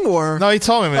warning, or no? He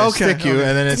told me, I'm gonna stick you,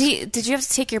 and then Did you have to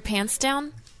take your pants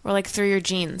down, or like through your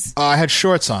jeans? I had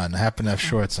shorts on. I happened to have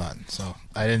shorts on, so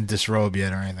I didn't disrobe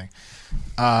yet or anything.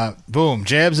 Boom,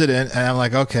 jabs it in, and I'm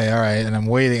like, okay, all right, and I'm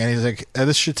waiting, and he's like,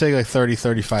 this should take like 30,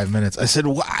 35 minutes. I said,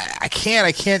 I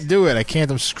can't do it. I can't.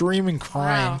 I'm screaming,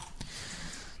 crying. Wow.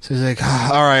 So he's like,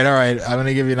 all right, I'm going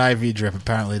to give you an IV drip.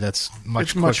 Apparently that's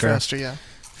much quicker. much faster, yeah.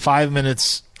 5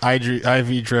 minutes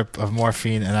IV drip of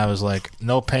morphine, and I was like,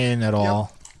 no pain at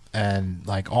all, and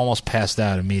like almost passed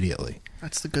out immediately.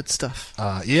 That's the good stuff.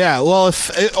 Yeah, well,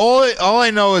 all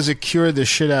I know is it cured the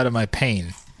shit out of my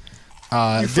pain.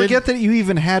 You forget that you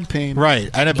even had pain. Right,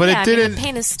 but yeah, it didn't. The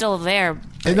pain is still there.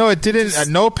 No, it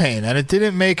didn't. No pain, and it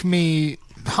didn't make me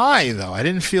high though. I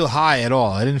didn't feel high at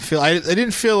all. I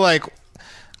didn't feel like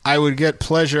I would get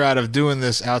pleasure out of doing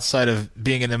this outside of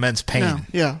being in immense pain. No,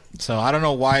 yeah. So I don't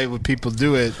know why would people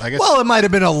do it. I guess. Well, it might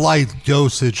have been a light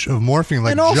dosage of morphine,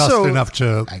 like And also, just enough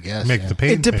to make the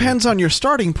pain. It depends on your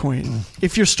starting point.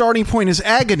 If your starting point is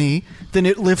agony, then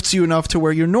it lifts you enough to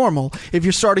where you're normal. If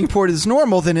your starting point is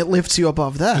normal, then it lifts you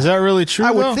above that. Is that really true?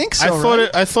 I though? would think so.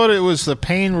 I thought it was the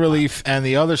pain relief and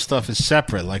the other stuff is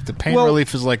separate. Like the pain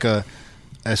relief is like a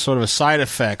sort of a side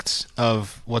effect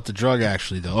of what the drug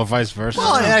actually does, or vice versa.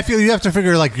 Well, and I feel you have to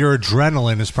figure like your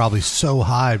adrenaline is probably so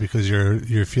high because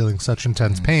you're feeling such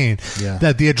intense pain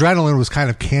that the adrenaline was kind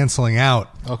of canceling out.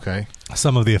 Okay.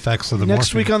 Some of the effects of the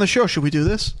Next morphine. week on the show, should we do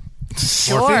this?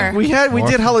 Sure. We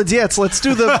did Holodiets. Let's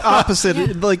do the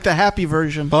opposite, like the happy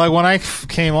version. But like when I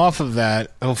came off of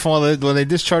that, when they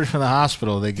discharged from the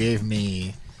hospital, they gave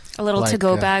me a little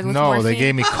to-go bag with no, morphine? they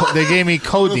gave me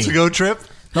codeine. To-go trip?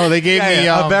 No, they gave me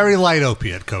a very light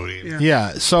opiate codeine.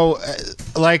 Yeah. So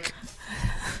like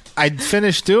I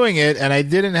finished doing it, and I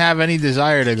didn't have any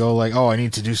desire to go like, oh, I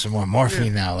need to do some more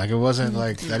morphine now. Like it wasn't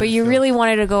like. But you really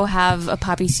wanted to go have a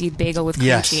poppy seed bagel with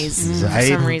cream cheese for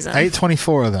some reason. I ate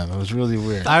 24 of them. It was really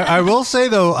weird. I will say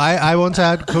though, I once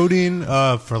had codeine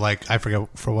for like I forget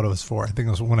for what it was for. I think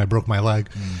it was when I broke my leg,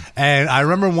 and I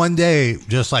remember one day,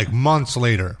 just like months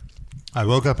later, I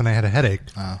woke up and I had a headache.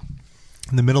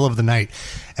 In the middle of the night,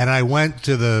 and I went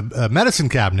to the medicine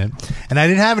cabinet, and I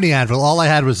didn't have any Advil. All I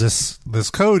had was this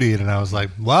codeine, and I was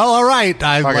like, "Well, all right."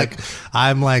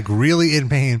 I'm like really in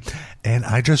pain, and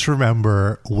I just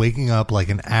remember waking up like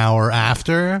an hour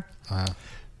after,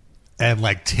 and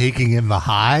like taking in the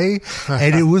high,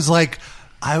 and it was like.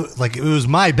 It was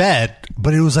my bed,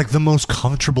 but it was like the most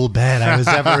comfortable bed I was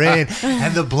ever in,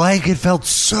 and the blanket felt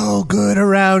so good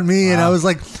around me, and I was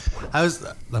like.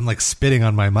 I'm like spitting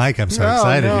on my mic. I'm so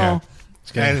excited here.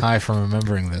 It's getting high from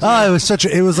remembering this. Oh,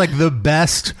 it was like the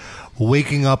best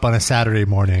waking up on a Saturday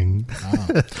morning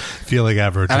feeling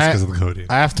ever just because of the codeine.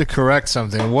 I have to correct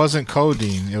something. It wasn't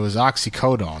codeine. It was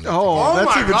oxycodone. Oh,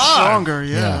 that's even stronger.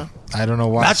 Yeah. I don't know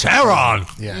why. That's heroin.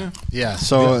 Yeah.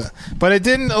 So, but it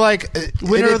didn't like.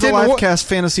 Winner of the Livecast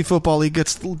Fantasy Football League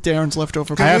gets Darren's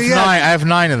leftover. I have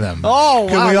 9 of them. Oh,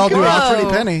 Can we all do a pretty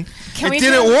penny? It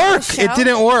didn't work. It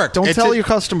didn't work. Don't tell your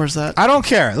customers that. I don't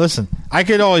care. Listen, I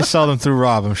could always sell them through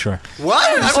Rob, I'm sure.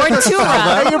 What? Or to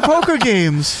Rob. At your poker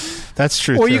games. That's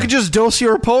true. Or you could just dose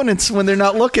your opponents when they're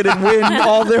not looking and win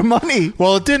all their money.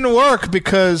 Well, it didn't work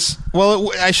because,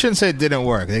 I shouldn't say it didn't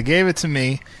work. They gave it to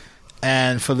me,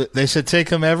 and they said take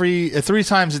them 3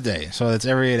 times a day. So that's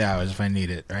every 8 hours if I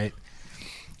need it, right?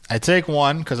 I take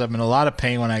one because I'm in a lot of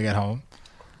pain when I get home.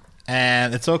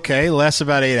 And it's okay. Lasts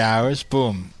about 8 hours.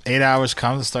 Boom. 8 hours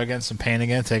comes. I start getting some pain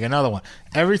again. Take another one.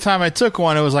 Every time I took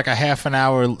one, it was like a half an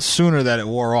hour sooner that it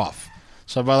wore off.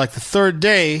 So by like the 3rd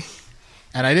day,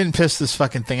 and I didn't piss this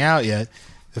fucking thing out yet,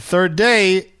 the 3rd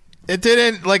day, it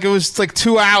didn't, like it was like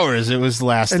 2 hours it was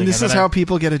lasting. And this is how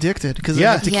people get addicted because they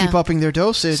have to keep upping their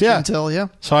dosage until,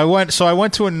 So I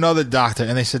went to another doctor,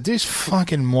 and they said, these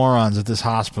fucking morons at this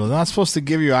hospital, they're not supposed to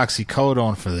give you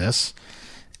oxycodone for this.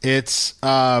 It's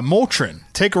Motrin.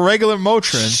 Take a regular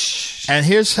Motrin, and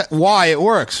here's why it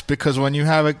works. Because when you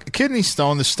have a kidney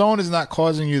stone, the stone is not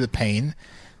causing you the pain.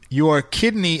 your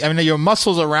kidney, your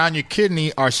muscles around your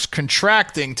kidney are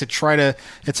contracting to try to.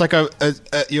 It's like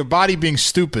your body being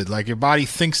stupid. Like your body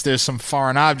thinks there's some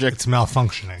foreign object. It's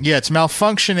malfunctioning. Yeah, it's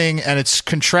malfunctioning and it's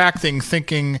contracting,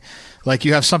 thinking like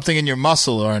you have something in your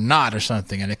muscle or a knot or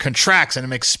something, and it contracts and it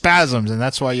makes spasms, and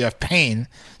that's why you have pain.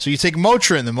 So you take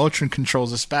Motrin. The Motrin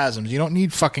controls the spasms. You don't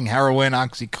need fucking heroin,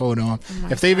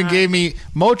 oxycodone. If they even gave me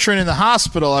Motrin in the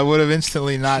hospital, I would have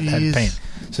instantly not had pain.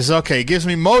 So it's okay. It gives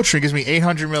me Motrin. It gives me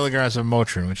 800 milligrams of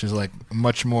Motrin, which is like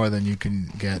much more than you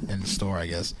can get in the store, I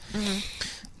guess.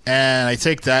 Mm-hmm. And I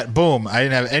take that. Boom. I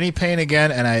didn't have any pain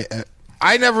again, and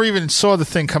I never even saw the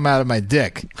thing come out of my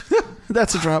dick.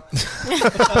 That's a drop.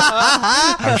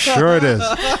 I'm sure it is.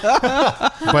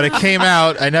 But it came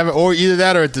out. I never, or either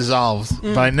that or it dissolved.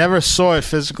 But I never saw it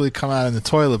physically come out in the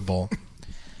toilet bowl.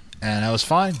 And I was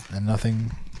fine. And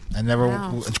nothing. I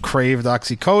never craved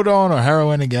oxycodone or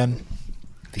heroin again.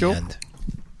 The end.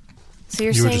 So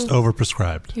you were just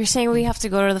overprescribed. You're saying we have to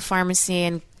go to the pharmacy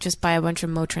and just buy a bunch of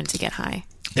Motrin to get high?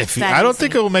 I don't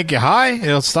think it will make you high.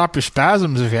 It'll stop your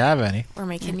spasms if you have any. Or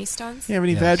my kidney stones? You have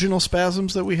any vaginal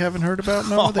spasms that we haven't heard about?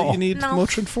 No, that you need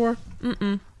Motrin for?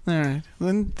 Mm-mm. All right.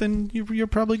 Then you're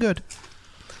probably good.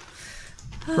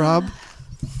 Rob,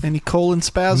 any colon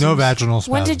spasms? No vaginal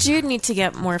spasms. When did you need to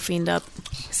get morphined up,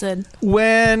 Sid?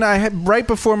 When I had, right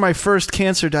before my first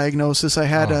cancer diagnosis, I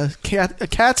had a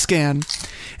CAT scan.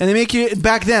 And they make you,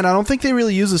 back then, I don't think they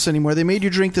really use this anymore. They made you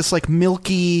drink this like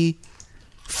milky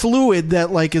fluid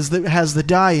that like has the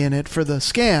dye in it for the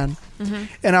scan. Mm-hmm.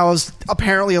 And I was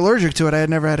apparently allergic to it. I had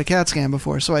never had a CAT scan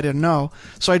before, so I didn't know.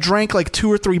 So I drank like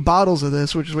 2 or 3 bottles of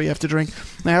this, which is what you have to drink.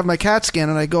 And I have my CAT scan,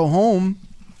 and I go home,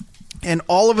 and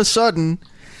all of a sudden,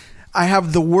 I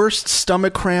have the worst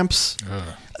stomach cramps.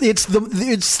 It's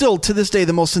still to this day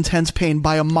the most intense pain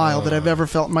by a mile that I've ever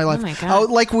felt in my life. Oh my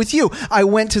God. Like with you, I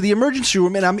went to the emergency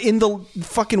room and I'm in the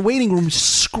fucking waiting room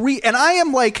and I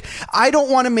am like, I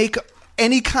don't want to make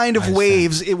any kind of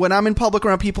waves. When I'm in public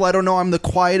around people I don't know, I'm the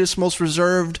quietest, most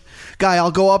reserved guy.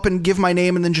 I'll go up and give my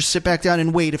name and then just sit back down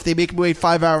and wait. If they make me wait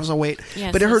 5 hours, I'll wait.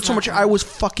 Yes, but it hurt so much. I was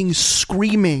fucking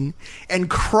screaming and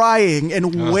crying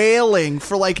and wailing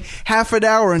for like half an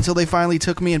hour until they finally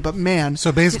took me in. But man.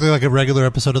 So basically like a regular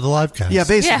episode of the Livecast. Yeah,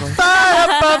 basically.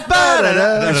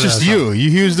 It's just you.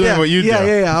 You's doing what you do.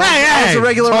 Yeah. I was a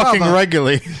regular talking Rava.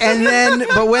 regularly. And then,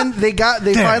 but when they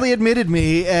finally admitted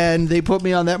me and they put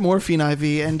me on that morphine IV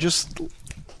and just,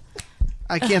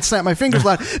 I can't snap my fingers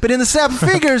loud, but in the snap of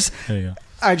fingers,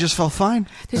 I just felt fine.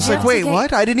 It's like, wait,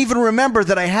 what? I didn't even remember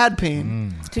that I had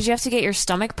pain. Did you have to get your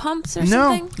stomach pumped or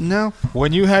something? No.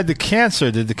 When you had the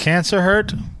cancer, did the cancer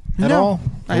hurt at all?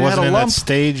 I wasn't had a in lump. that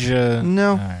stage.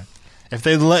 No. All right.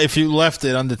 If you left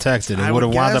it undetected, it would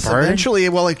have wound up hurting. Eventually,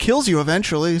 well, it kills you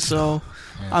eventually, so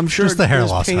I'm sure Just the hair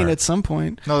there's loss pain hurt. at some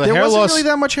point. No, the there hair wasn't loss- really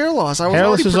that much hair loss. I was Hair loss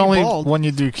already is pretty only bald. when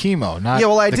you do chemo. Not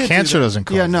I the did. cancer do that. doesn't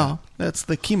cause Yeah, it. no, that's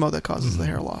the chemo that causes the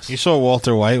hair loss. You saw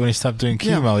Walter White when he stopped doing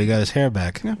chemo. He got his hair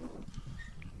back. Yeah.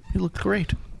 He looked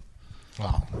great.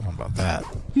 Wow, I don't know about that.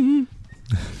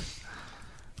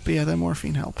 But yeah, that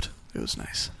morphine helped. It was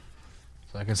nice.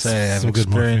 So I can say I've Some good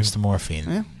experienced morphine.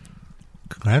 Yeah.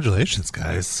 Congratulations,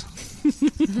 guys.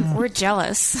 We're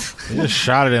jealous. They just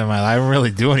shot it in my life. I didn't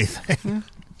really do anything. Yeah.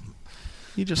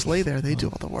 You just lay there. They do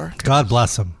all the work. God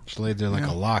bless him. Just laid there like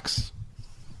a lox.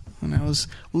 And I was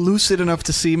lucid enough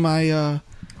to see my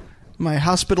my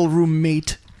hospital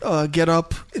roommate get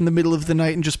up in the middle of the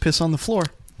night and just piss on the floor.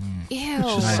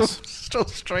 Ew. So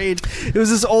strange. It was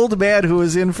this old man who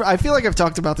was in for, I feel like I've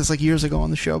talked about this like years ago on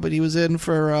the show, but he was in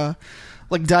for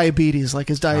like diabetes, like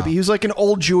his diabetes. He was like an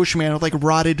old Jewish man with like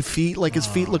rotted feet, like his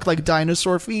feet looked like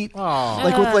dinosaur feet.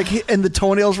 Like with like and the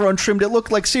toenails were untrimmed. It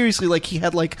looked like seriously like he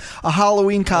had like a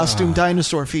Halloween costume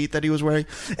dinosaur feet that he was wearing.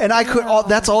 And I could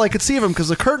that's all I could see of him because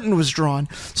the curtain was drawn.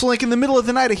 So like in the middle of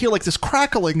the night I hear like this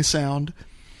crackling sound.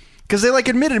 Because they like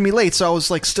admitted me late, so I was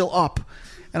like still up.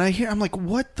 And I'm like,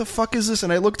 what the fuck is this?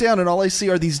 And I look down and all I see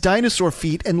are these dinosaur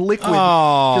feet and liquid.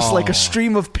 Just like a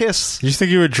stream of piss. Did you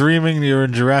think you were dreaming you were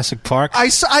in Jurassic Park? I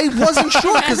wasn't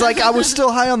sure because like I was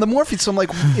still high on the morphine. So I'm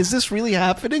like, is this really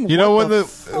happening? You know when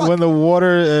the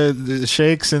water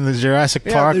shakes in the Jurassic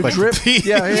Park, the like drip. the pee,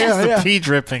 Yeah. the pee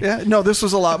dripping. Yeah, no, this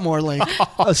was a lot more like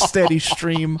a steady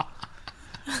stream.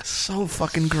 So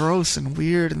fucking gross and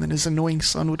weird. And then his annoying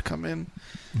son would come in.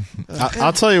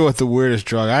 I'll tell you what the weirdest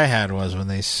drug I had was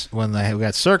when I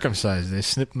got circumcised. They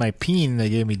snipped my peen. They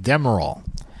gave me Demerol.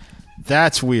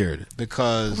 That's weird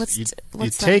because you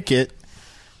take it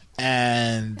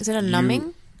and is it a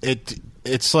numbing?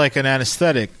 It's like an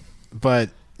anesthetic, but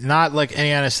not like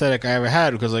any anesthetic I ever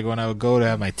had. Because like when I would go to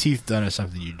have my teeth done or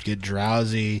something, you'd get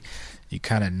drowsy, you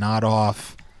kind of nod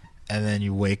off, and then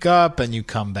you wake up and you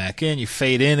come back in, you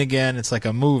fade in again. It's like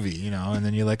a movie, you know, and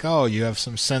then you're like, oh, you have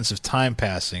some sense of time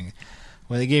passing.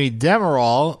 When they gave me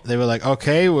Demerol, they were like,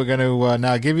 okay, we're going to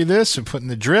now give you this and put in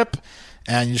the drip,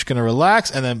 and you're just going to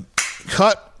relax, and then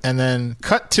cut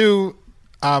to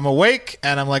I'm awake,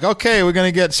 and I'm like, okay, we're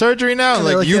going to get surgery now. And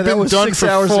like, you've been done for 4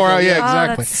 hours. Yeah,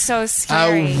 exactly. That's so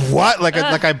scary. What? Like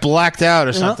I blacked out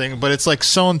or something, but it's like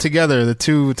sewn together, the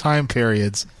two time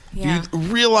periods. Yeah. You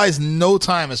realize no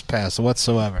time has passed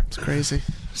whatsoever. It's crazy.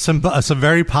 Some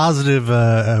very positive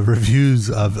reviews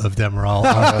of Demerol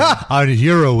on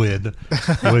Eurowid,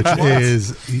 which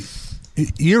is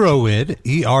Eurowid,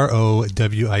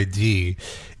 EROWID,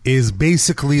 is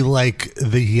basically like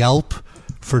the Yelp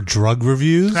for drug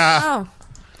reviews. Oh.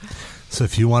 So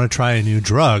if you want to try a new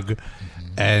drug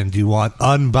and you want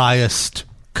unbiased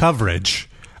coverage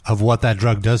of what that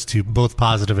drug does to you, both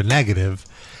positive and negative,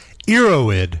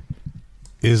 Eurowid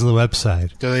is the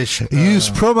website. Do they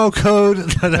use promo code?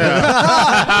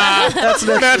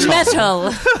 That's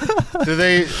metal. Do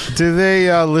they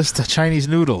list Chinese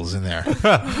noodles in there?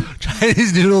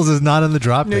 Chinese noodles is not in the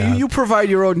drop down. No, you provide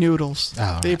your own noodles.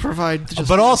 Oh. They provide.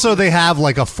 But also they have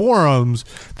like forums.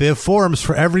 They have forums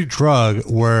for every drug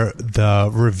where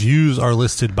the reviews are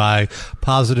listed by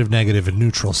positive, negative, and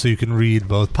neutral. So you can read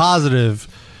both positive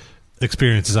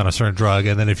experiences on a certain drug,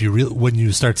 and then if you when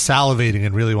you start salivating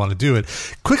and really want to do it,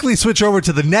 quickly switch over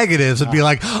to the negatives and be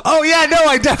like, oh yeah, no,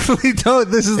 I definitely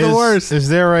don't, this is the worst. Is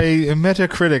there a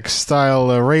Metacritic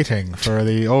style rating for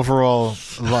the overall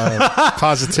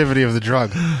positivity of the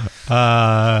drug?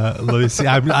 Let me see.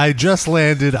 I just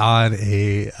landed on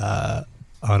a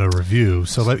review,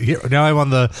 so now I'm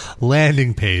on the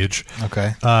landing page.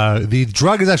 Okay. The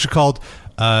drug is actually called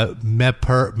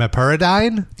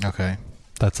meperidine. Okay.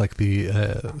 That's like the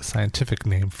scientific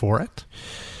name for it.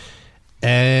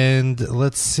 And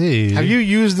let's see. Have you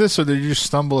used this, or did you just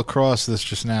stumble across this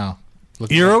just now?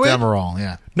 Eurowid? Demerol,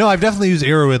 yeah. No, I've definitely used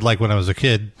Eurowid like when I was a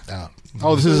kid.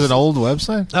 Oh, this is an old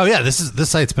website? Oh, yeah. This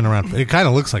site's been around. It kind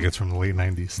of looks like it's from the late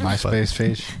 90s. MySpace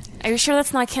page. Are you sure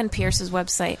that's not Ken Pierce's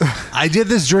website? I did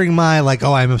this during my,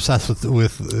 I'm obsessed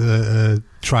with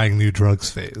trying new drugs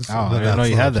phase. Oh, I didn't know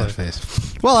you had that phase.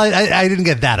 Well, I didn't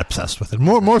get that obsessed with it.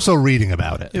 More so reading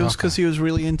about it. It was because he was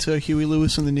really into Huey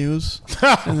Lewis and the News.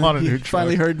 And then he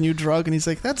finally heard new drug, and he's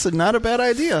like, "That's not a bad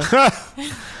idea."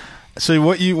 So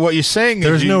what you're saying is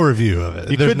there's no review of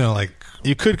it. There's no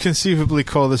You could conceivably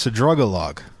call this a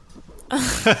drug-a-log.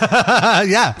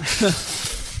 Yeah,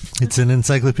 it's an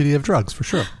encyclopedia of drugs for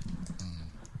sure.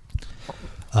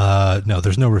 No,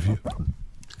 there's no review.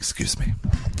 Excuse me,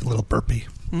 a little burpee.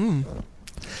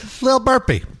 Little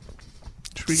burpee.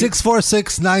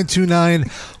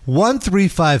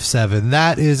 646-929-1357.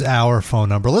 That is our phone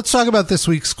number. Let's talk about this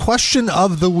week's question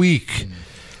of the week.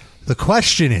 The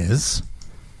question is,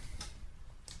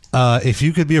 if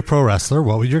you could be a pro wrestler,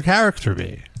 what would your character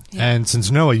be? Yeah. And since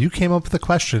Noah, you came up with the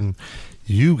question,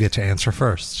 you get to answer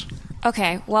first.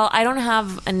 Okay, well, I don't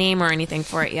have a name or anything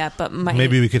for it yet, but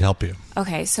maybe we could help you.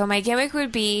 Okay, so my gimmick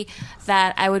would be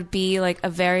that I would be like a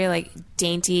very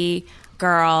dainty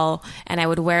girl, and I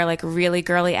would wear really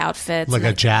girly outfits, like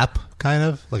a Jap kind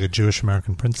of, like a Jewish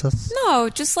American princess. No,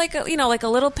 just like a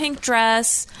little pink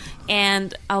dress,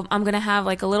 and I'm gonna have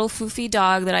a little foofy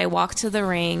dog that I walk to the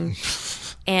ring,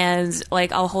 and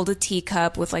I'll hold a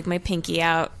teacup with my pinky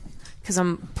out because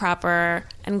I'm proper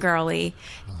and girly.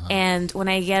 And when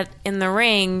I get in the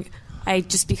ring, I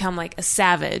just become a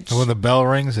savage. And when the bell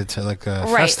rings, it's like a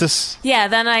Festus. Yeah,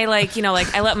 then I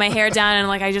I let my hair down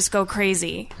and I just go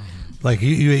crazy.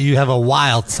 You have a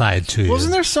wild side to you.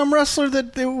 Wasn't there some wrestler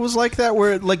that it was like that,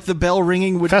 where the bell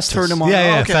ringing would turn him on?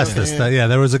 Yeah, okay, Festus. Okay, yeah,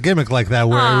 there was a gimmick like that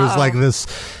where it was like this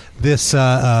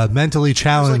mentally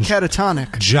challenged,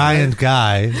 catatonic giant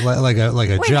guy, like a.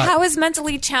 Wait, how is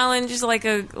mentally challenged like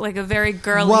a very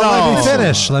girly? Well,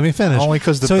 let me finish. Only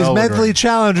because he's mentally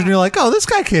challenged, and you're like, oh, this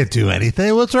guy can't do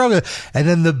anything. What's wrong with it? And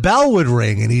then the bell would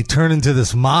ring, and he'd turn into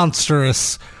this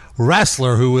monstrous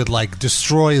wrestler who would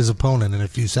destroy his opponent in a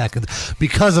few seconds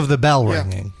because of the bell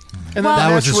ringing. And then the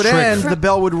match would end, the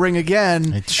bell would ring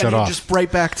again, and shut off. Just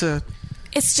right back to.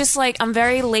 It's just I'm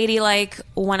very ladylike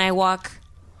when I walk,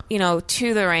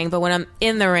 to the ring, but when I'm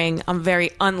in the ring, I'm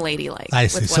very unladylike. I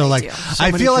see. So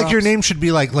I feel like your name should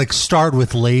be start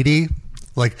with lady,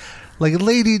 like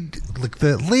lady,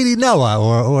 the Lady Noah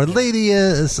or Lady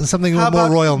something How more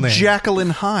about royal name. Jacqueline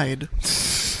Hyde.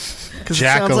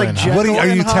 Jacqueline. What are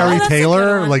you, Terry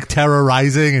Taylor?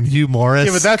 Terrorizing and Hugh Morris?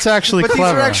 Yeah, but that's actually but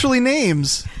clever. These are actually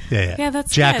names. Yeah. Yeah,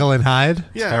 that's Jacqueline good. Hyde.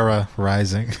 Yeah.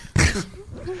 Terrorizing.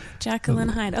 Jacqueline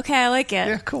Hyde. Okay, I like it.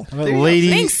 Yeah, cool. Lady,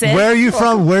 Thanks, Sid. Where are you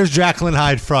from? Where's Jacqueline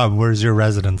Hyde from? Where's your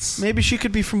residence? Maybe she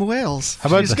could be from Wales. How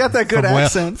about She's got that good From Wa-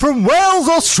 accent. From Wales,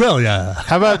 Australia.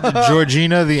 How about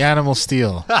Georgina the Animal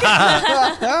Steel?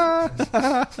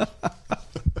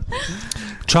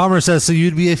 Chalmers says, so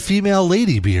you'd be a female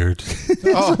lady beard.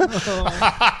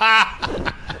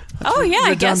 Oh yeah,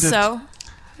 I guess Redundant.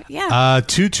 so. Yeah.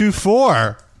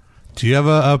 224. Do you have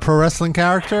a pro wrestling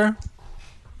character?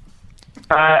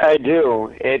 I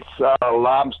do. It's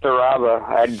Lobster Rabba.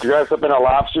 I'd dress up in a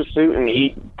lobster suit and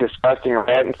eat disgusting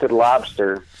rancid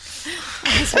lobster.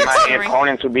 And my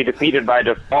opponents would be defeated by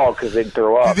default because they'd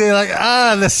throw up. They're like,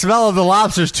 the smell of the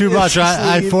lobster's too much.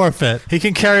 I forfeit. He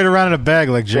can carry it around in a bag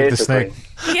like Jake Basically. the Snake.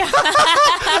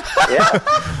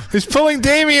 He's pulling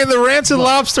Damien the rancid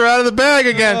lobster out of the bag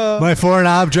again. My foreign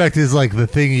object is like the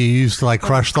thing you use to like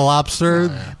crush the lobster.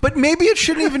 But maybe it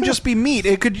shouldn't even just be meat.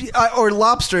 It could, or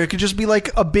lobster. It could just be like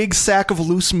a big sack of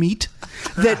loose meat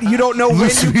that you don't know when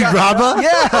Loose you meat got. Rabba?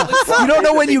 Yeah, you don't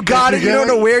know when you got it. You don't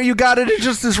know where you got it. It's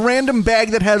just this random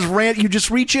bag that has You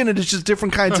just reach in and it's just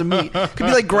different kinds of meat. It could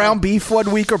be like ground beef 1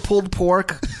 week or pulled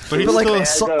pork, But he's like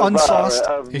still-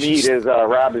 unsauced. Meat is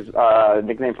Rob's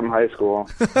nickname from high school.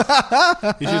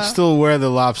 You should still wear the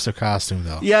lobster costume,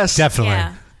 though. Yes, Definitely.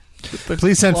 Yeah.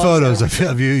 Please send photos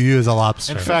of you as a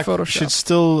lobster. In fact, you Photoshop. should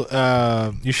still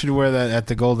you should wear that at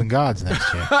the Golden Gods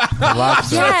next year. The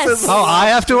lobster. Yes. Oh, I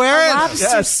have to wear it? Lobster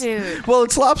Yes. suit. Well,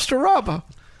 it's Lobster Rabba.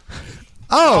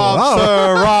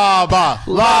 Lobster Rabba,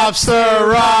 Lobster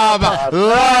Rabba,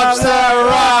 Lobster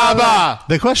Rabba.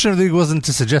 The question of the week wasn't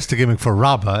to suggest a gimmick for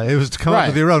Rabba. It was to come up Right.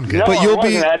 with your own No, gimmick. But you'll it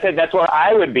wasn't. be- I said that's what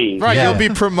I would be. Right, Yeah. you'll be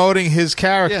promoting his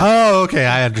character. Oh, okay.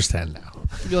 I understand now.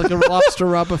 You're like a Lobster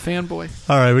Rabba fanboy.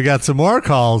 All right, we got some more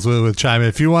calls with Chime In.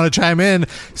 If you want to chime in,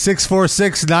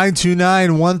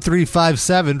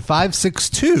 646-929-1357,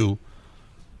 562.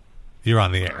 You're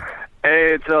on the air.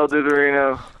 Hey, it's El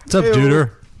Duderino. What's up,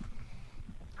 Duder?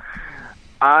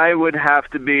 I would have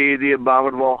to be the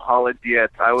abominable Holodiet.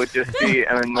 I would just be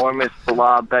an enormous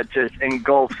blob that just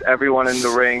engulfs everyone in the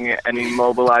ring and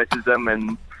immobilizes them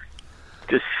and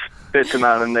just spits them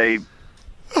out, and they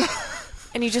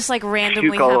And you just like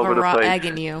randomly Puke all have a over the raw place. egg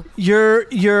in you.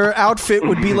 Your outfit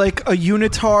would be like a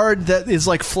unitard that is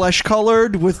like flesh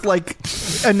colored with like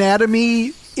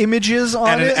anatomy images on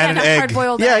And an- it. and an a egg.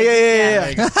 hard-boiled Yeah,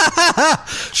 egg. yeah.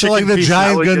 So like the piece. I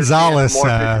giant would Gonzalez. just be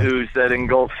an amorphous ooze that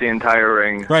engulfs the entire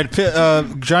ring. Right,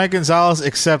 Giant Gonzalez,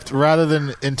 except rather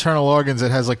than internal organs,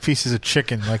 it has like pieces of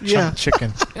chicken, like chunked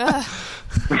chicken.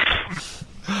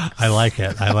 I like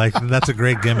it. That's a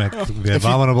great gimmick. The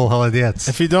abominable Holodiets.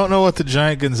 If you don't know what the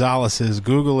Giant Gonzalez is,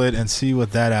 Google it and see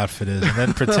what that outfit is, and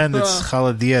then pretend it's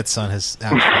Chaladietz on his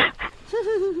outfit.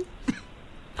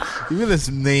 Even this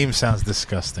name sounds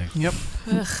disgusting. Yep.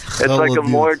 It's like a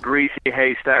more greasy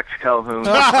Haystacks Calhoun.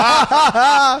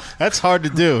 That's hard to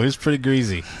do. He's pretty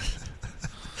greasy.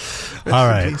 All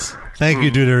right. Thank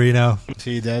you, Duderino.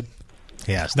 See you dead?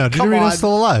 Yes. No, Come Duderino's on.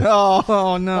 still alive.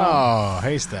 Oh no. Oh,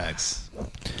 Haystacks.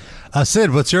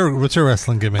 Sid, what's your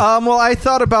wrestling gimmick? Well, I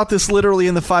thought about this literally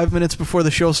in the 5 minutes before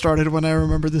the show started when I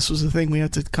remember this was a thing we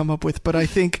had to come up with. But I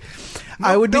think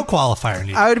I would no be qualifier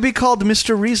needed. I would be called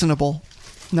Mr. Reasonable,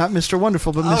 not Mr.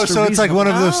 Wonderful, but Mr. Oh, so Reasonable. it's like one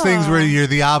of those things where you're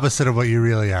the opposite of what you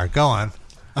really are. Go on.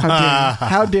 How dare you?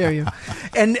 How dare you?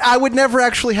 And I would never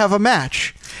actually have a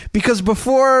match. Because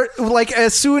before, like,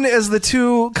 as soon as the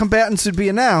two combatants would be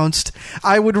announced,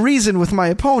 I would reason with my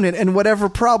opponent, and whatever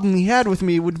problem he had with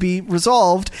me would be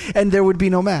resolved, and there would be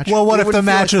no match. Well, what It if the wouldn't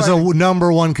feel match like is fighting. a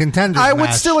number one contender? I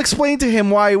would still explain to him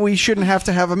why we shouldn't have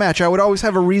to have a match. I would always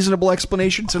have a reasonable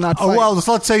explanation to not fight. Oh, well,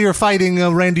 let's say you're fighting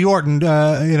Randy Orton,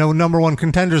 number one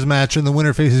contenders match, and the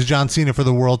winner faces John Cena for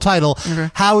the world title. Okay.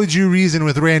 How would you reason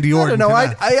with Randy I Orton? don't know.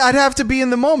 tonight? I'd have to be in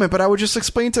the moment, but I would just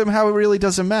explain to him how it really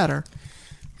doesn't matter.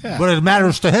 Yeah. But it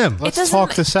matters to him. Let's doesn't-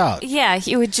 talk this out. Yeah,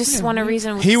 he would just want to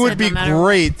reason with He would Sid be no matter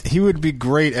great. He would be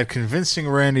great at convincing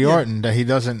Randy Orton that he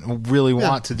doesn't really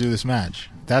want to do this match.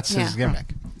 That's his Yeah.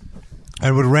 gimmick.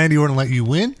 And would Randy Orton let you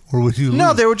win, or would you lose?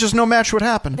 No, there would just no match would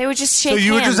happen. They would just shake So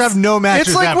you would hands. just have no matches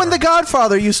It's like ever. when The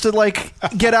Godfather used to like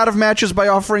get out of matches by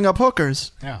offering up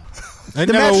hookers. Yeah. It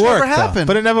The never match worked, never though. happened.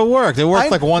 But it never worked. It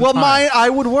worked like one well, time. I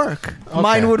would work.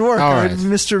 Mine would work. All I right. would be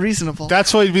Mr. Reasonable.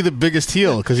 That's why he'd be the biggest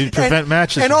heel, because he'd prevent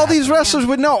matches. And from all these happening. wrestlers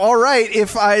would know. All right,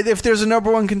 if there's a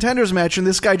number one contenders match and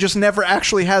this guy just never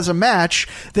actually has a match,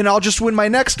 then I'll just win my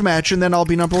next match and then I'll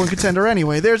be number one contender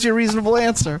anyway. There's your reasonable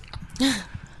answer.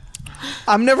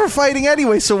 I'm never fighting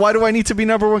anyway, so why do I need to be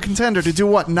number one contender to do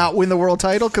what? Not win the world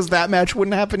title because that match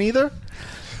wouldn't happen either.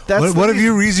 What if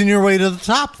you reason your way to the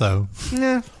top, though?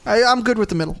 Yeah, I'm good with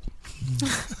the middle.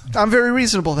 I'm very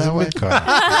reasonable that way. Score.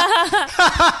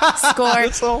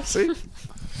 That's all. See?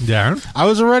 Darren?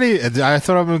 I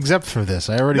thought I'm exempt for this.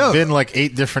 I already been like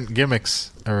 8 different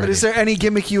gimmicks already. But is there any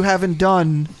gimmick you haven't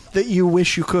done that you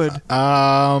wish you could?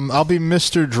 I'll be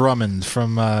Mr. Drummond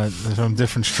from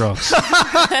Different Strokes.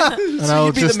 So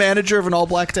you'd be the manager of an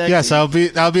all-black tag Yes,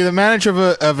 team? I'll be the manager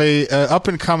of a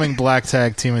up-and-coming black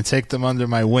tag team and take them under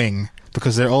my wing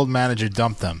because their old manager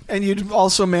dumped them. And you'd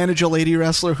also manage a lady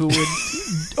wrestler who would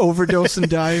overdose and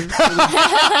die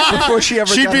before she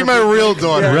ever She'd got be her my big real break.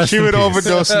 daughter. Yeah. She would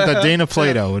overdose and Dana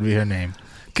Plato would be her name.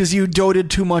 Because you doted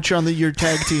too much on your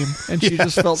tag team, and she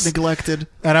just felt neglected.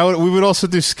 And we would also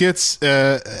do skits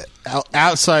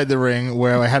outside the ring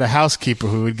where I had a housekeeper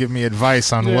who would give me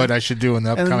advice on what I should do in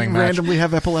the upcoming and match. randomly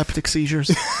have epileptic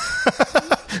seizures.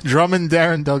 Drummond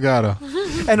Darren Delgado.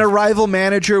 And a rival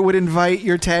manager would invite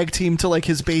your tag team to like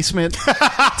his basement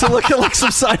to look at like some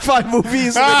sci-fi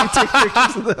movies, and then you take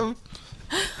pictures of them.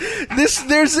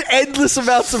 There's endless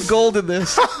amounts of gold in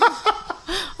this.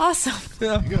 Awesome.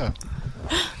 Yeah.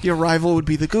 Your rival would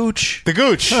be the Gooch. The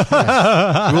Gooch.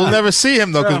 Yes. We'll never see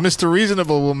him, though, because Mr.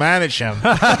 Reasonable will manage him.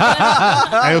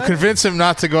 I will convince him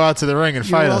not to go out to the ring and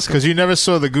fight us, because you never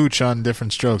saw the Gooch on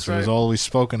Different Strokes. It was always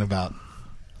spoken about.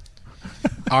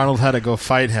 Arnold had to go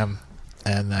fight him,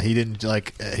 and he didn't,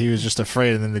 he was just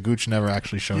afraid, and then the Gooch never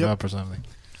actually showed up or something.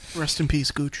 Rest in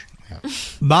peace, Gooch.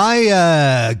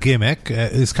 My gimmick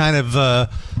is kind of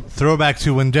throwback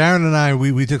to when Darren and I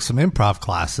we took some improv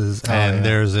classes, and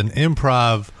there's an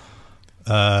improv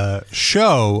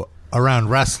show around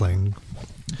wrestling,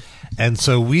 and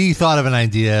so we thought of an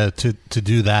idea to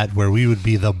do that where we would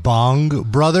be the Bong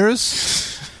Brothers.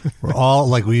 We're all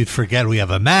we'd forget we have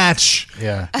a match,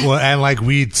 and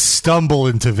we'd stumble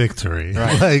into victory,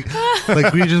 right?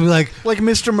 like we just be like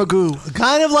Mr. Magoo,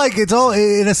 kind of like it's all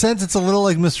in a sense. It's a little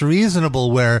like Mr. Reasonable,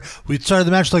 where we started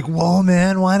the match like, "Whoa,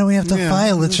 man, why do we have to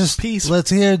fight? Let's just let's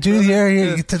here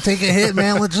to take a hit,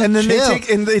 man. Let's just and then chill."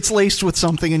 and it's laced with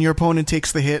something, and your opponent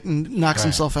takes the hit and knocks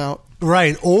himself out.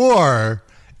 Right,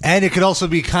 and it could also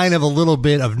be kind of a little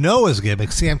bit of Noah's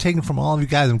gimmick. See, I'm taking from all of you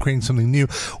guys. I'm creating something new.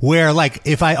 Where,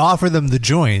 if I offer them the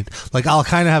joint, I'll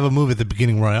kind of have a move at the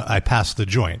beginning where I pass the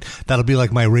joint. That'll be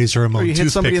like my Razor Ramon toothpick. Or you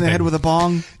hit somebody in the thing. head with a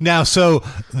bong. Now, so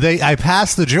I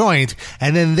pass the joint,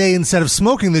 and then they, instead of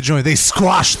smoking the joint, they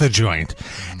squash the joint.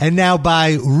 And now,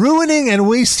 by ruining and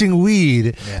wasting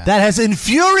weed, that has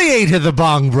infuriated the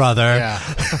Bong brother. Yeah.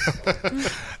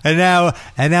 And now,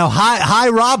 hi,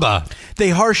 Rabba. They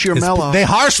harsh your mellow. They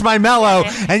harsh my mellow,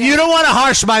 and you don't want to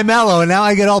harsh my mellow. And now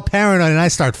I get all paranoid, and I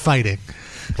start fighting.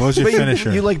 What was your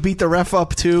finisher? You beat the ref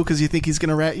up too because you think he's going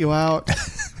to rat you out.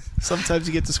 Sometimes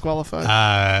you get disqualified.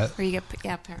 Or you get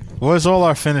paranoid. What was all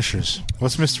our finishers?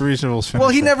 What's Mr. Reasonable's finisher? Well,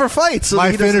 he never fights. So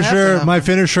my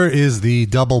finisher is the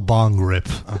double bong rip,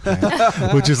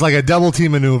 which is like a double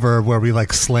team maneuver where we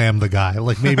slam the guy,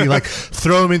 maybe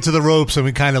throw him into the ropes, and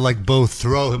we kind of both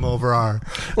throw him over our.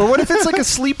 Or what if it's like a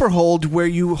sleeper hold where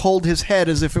you hold his head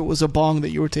as if it was a bong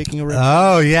that you were taking a rip?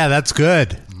 Oh yeah, that's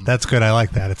good. That's good. I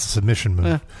like that. It's a submission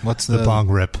move. What's the bong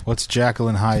rip? What's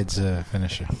Jacqueline Hyde's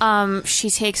finisher? She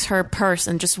takes her purse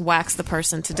and just whacks the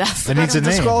person to death. It needs a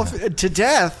name. To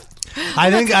death.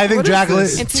 I think Jacqueline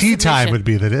tea time would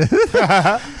be the.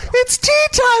 It's tea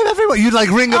time, everyone. You'd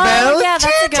ring a bell. Yeah,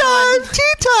 tea time.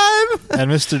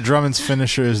 And Mr. Drummond's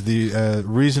finisher is the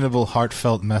reasonable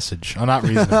heartfelt message. Oh, not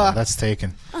reasonable. That's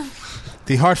taken.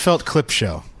 The heartfelt clip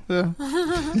show.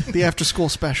 The after school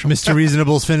special. Mr.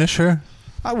 Reasonable's finisher.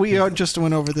 We just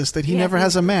went over this, that he never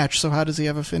has a match, so how does he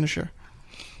have a finisher?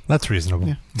 That's reasonable.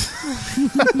 Yeah.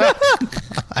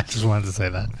 I just wanted to say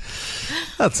that.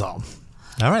 That's all.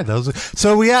 All right,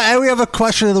 so we have a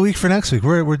question of the week for next week.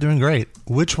 We're doing great.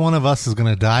 Which one of us is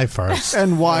going to die first,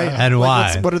 and why?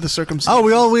 Why? What are the circumstances?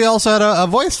 Oh, we also had a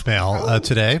voicemail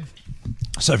today.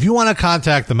 So if you want to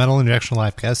contact the Metal Injection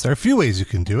Livecast, there are a few ways you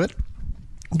can do it.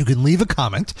 You can leave a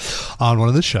comment on one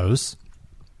of the shows,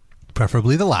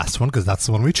 preferably the last one, because that's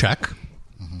the one we check.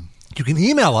 Mm-hmm. You can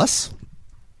email us,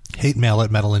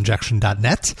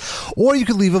 hatemail@metalinjection.net, or you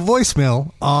can leave a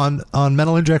voicemail on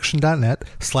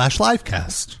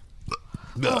metalinjection.net/livecast.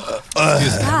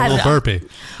 A little burpy.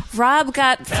 Rob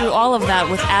got through all of that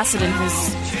with acid in his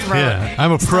throat. Yeah,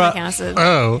 I'm a pro. Acid.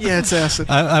 Oh, yeah, it's acid.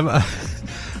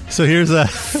 So here's a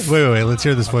wait. Let's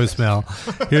hear this voicemail.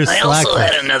 Here's I also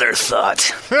had another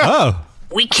thought. Oh,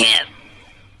 we can't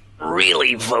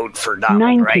really vote for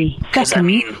Donald, right? Because that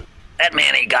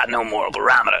man ain't got no moral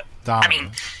barometer.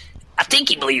 I think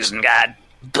he believes in God,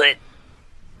 but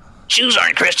Jews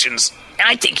aren't Christians, and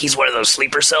I think he's one of those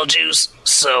sleeper cell Jews.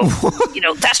 So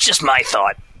that's just my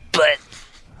thought. But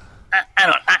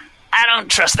I I don't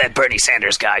trust that Bernie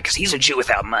Sanders guy because he's a Jew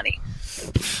without money.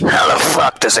 How the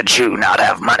fuck does a Jew not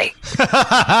have money?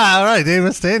 All right, Dave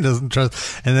Mustaine doesn't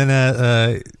trust. And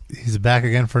then he's back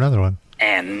again for another one.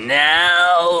 And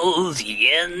now the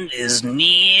end is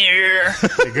near.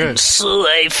 Good. So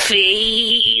I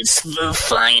face the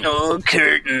final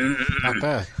curtain. Not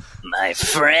bad. My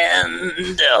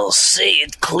friend, I'll say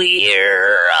it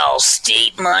clear. I'll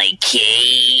state my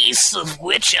case, of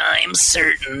which I'm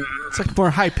certain. It's like more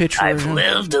high-pitched I've version.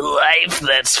 lived a life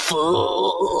that's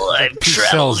full. I've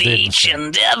traveled each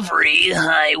and every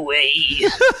highway.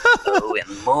 Oh,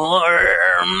 and more,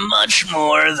 much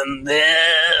more than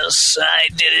this. I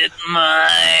did it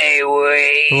my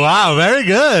way. Wow, very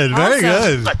good. Very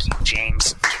good. Fuck you,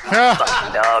 James.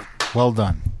 Fucking dog. Well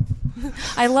done.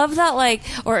 I love that, like,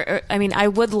 I mean, I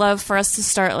would love for us to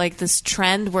start, like, this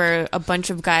trend where a bunch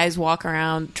of guys walk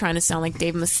around trying to sound like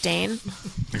Dave Mustaine.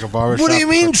 Like a barbershop. What do you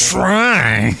mean,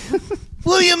 try?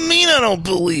 What do you mean I don't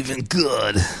believe in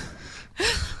God?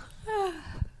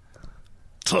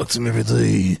 Talk to me every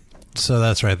day. So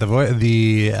that's right.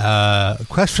 The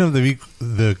question of the week.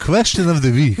 The question of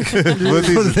the week. What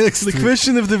is The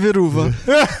question of the Viruva.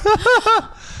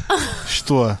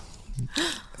 Что?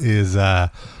 Is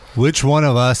which one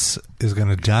of us is going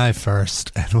to die first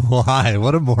and why?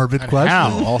 What a morbid question.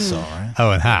 How also, right?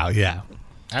 Oh, and how? Yeah.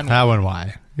 And how and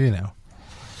why? You know.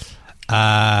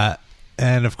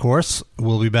 And of course,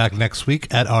 we'll be back next week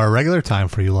at our regular time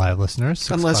for you live listeners.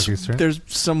 6 Unless o'clock Eastern. there's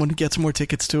someone who gets more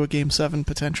tickets to a Game 7,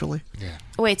 potentially. Yeah.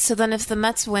 Wait, so then if the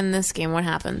Mets win this game, what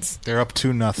happens? They're up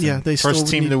 2-0. Yeah, they First still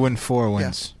team need- to win 4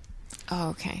 wins.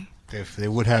 Oh, okay. They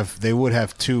would have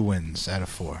 2 wins out of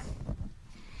 4.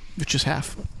 Which is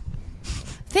half.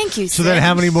 Thank you, So then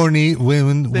how many more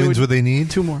wins would they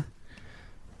need? 2 more.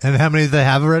 And how many do they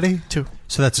have already? 2.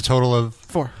 So that's a total of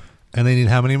 4. And they need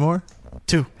how many more?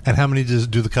 2. And how many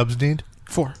do the Cubs need?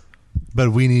 4.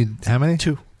 But we need how many?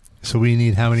 2. So we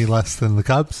need how many less than the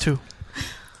Cubs? 2.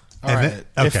 All right.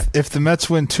 Okay. If the Mets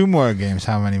win 2 more games,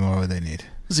 how many more would they need?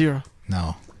 0.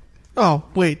 No. Oh,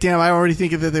 wait, damn, I already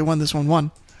think that they won this one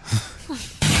 1.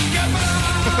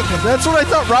 That's what I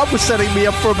thought Rob was setting me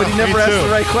up for, but he never asked the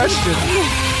right question.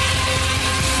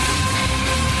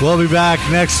 We'll be back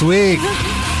next week.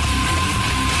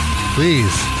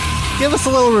 Please give us a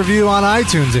little review on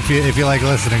iTunes if you like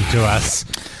listening to us,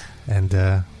 and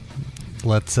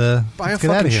let's Buy a get out fucking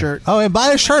of here. shirt. Oh, and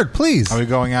buy a shirt, please. Are we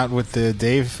going out with the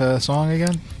Dave song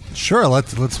again? Sure.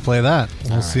 Let's play that.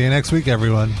 We'll see you next week,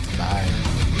 everyone. Bye.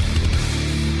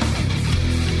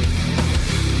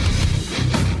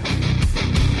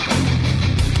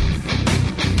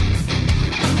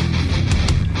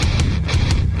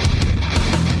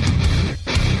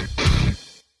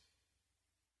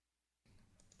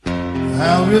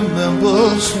 I remember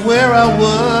where I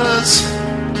was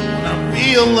when I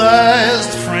realized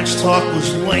French talk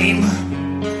was lame.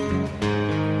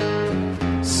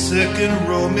 Second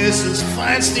row, Mrs.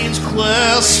 Feinstein's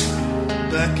class,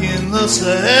 back in the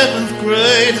 7th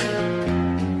grade.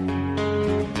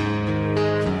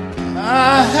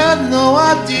 I had no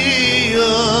idea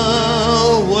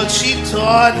what she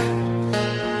taught.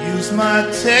 Used my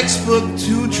textbook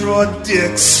to draw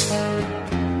dicks.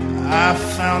 I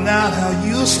found out how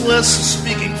useless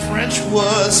speaking French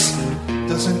was.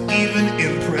 Doesn't even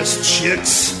impress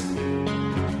chicks.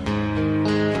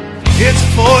 It's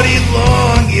 40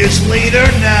 long years later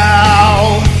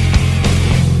now.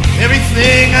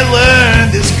 Everything I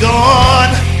learned is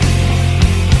gone.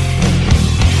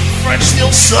 French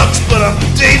still sucks, but I'm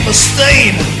Dave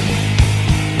Mustaine.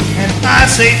 And I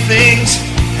say things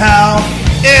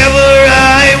however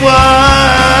I want.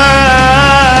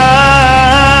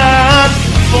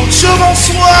 Bonjour,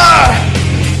 bonsoir.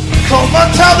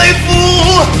 Comment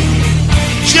allez-vous?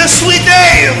 Je suis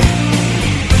Dave.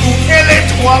 Où est les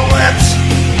toilettes?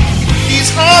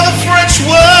 These are the French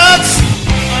words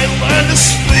I learned to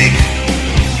speak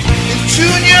in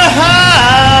junior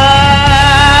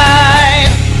high.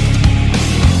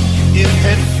 If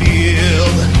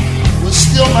Hetfield was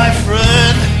still my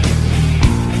friend,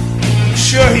 I'm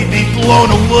sure he'd be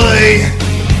blown away.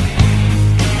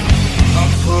 I'm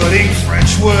putting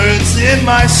French words in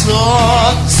my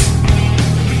songs.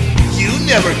 You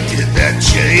never did that,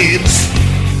 James.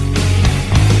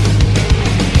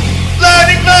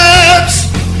 Learning verbs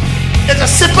is a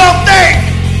simple thing,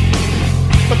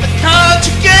 but the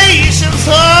conjugation's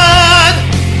hard.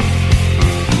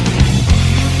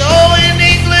 You know, in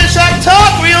English I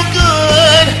talk real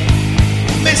good,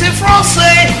 mais en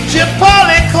français je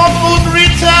parle comme un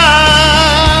retard.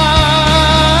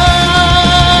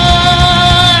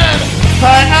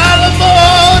 Pie à la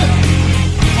mode,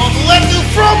 omelette du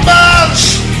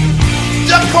fromage,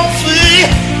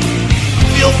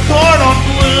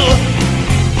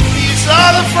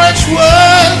 French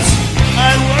words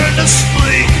I learned to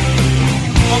speak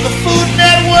on the Food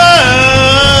Network.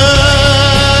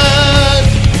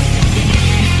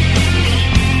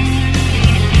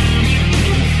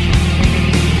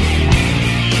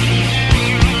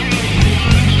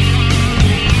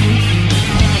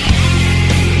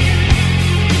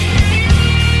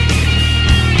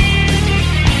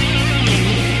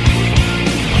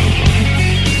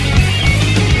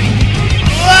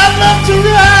 I'd love to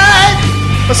write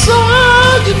a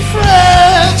song in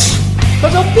French,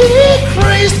 but I'll be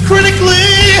crazed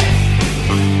critically.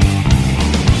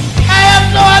 I have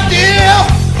no idea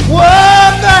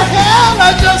what the hell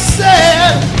I just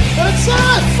said, but it's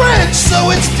not French,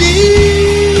 so it's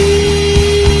deep.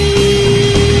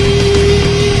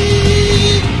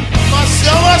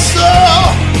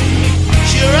 Marcel,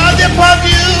 Gérard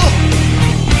Depardieu,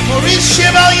 Maurice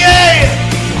Chevalier,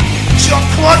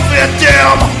 Jean-Claude Van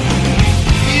Damme.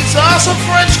 These are some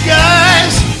French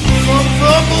guys from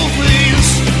the movies.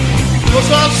 Those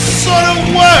are sort of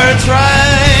words,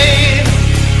 right?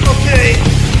 Okay.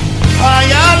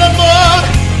 Aïe à la mode,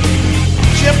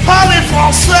 j'ai parlé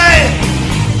français.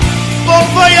 Bon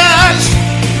voyage,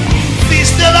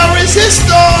 fils de la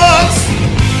résistance.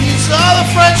 These are the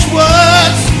French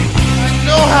words I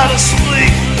know how to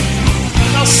speak,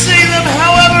 and I'll say them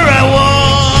however I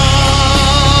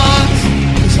want,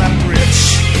 'cause I'm rich.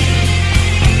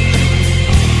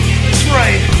 That's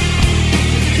right.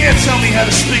 You can't tell me how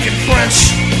to speak in French.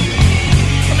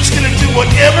 I'm just gonna do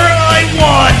whatever I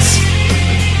want,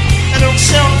 and it'll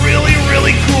sound really,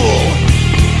 really cool,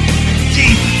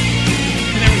 deep,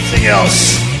 and everything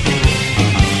else.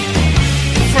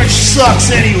 French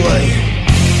sucks anyway.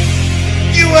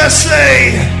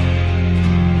 USA!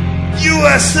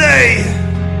 USA!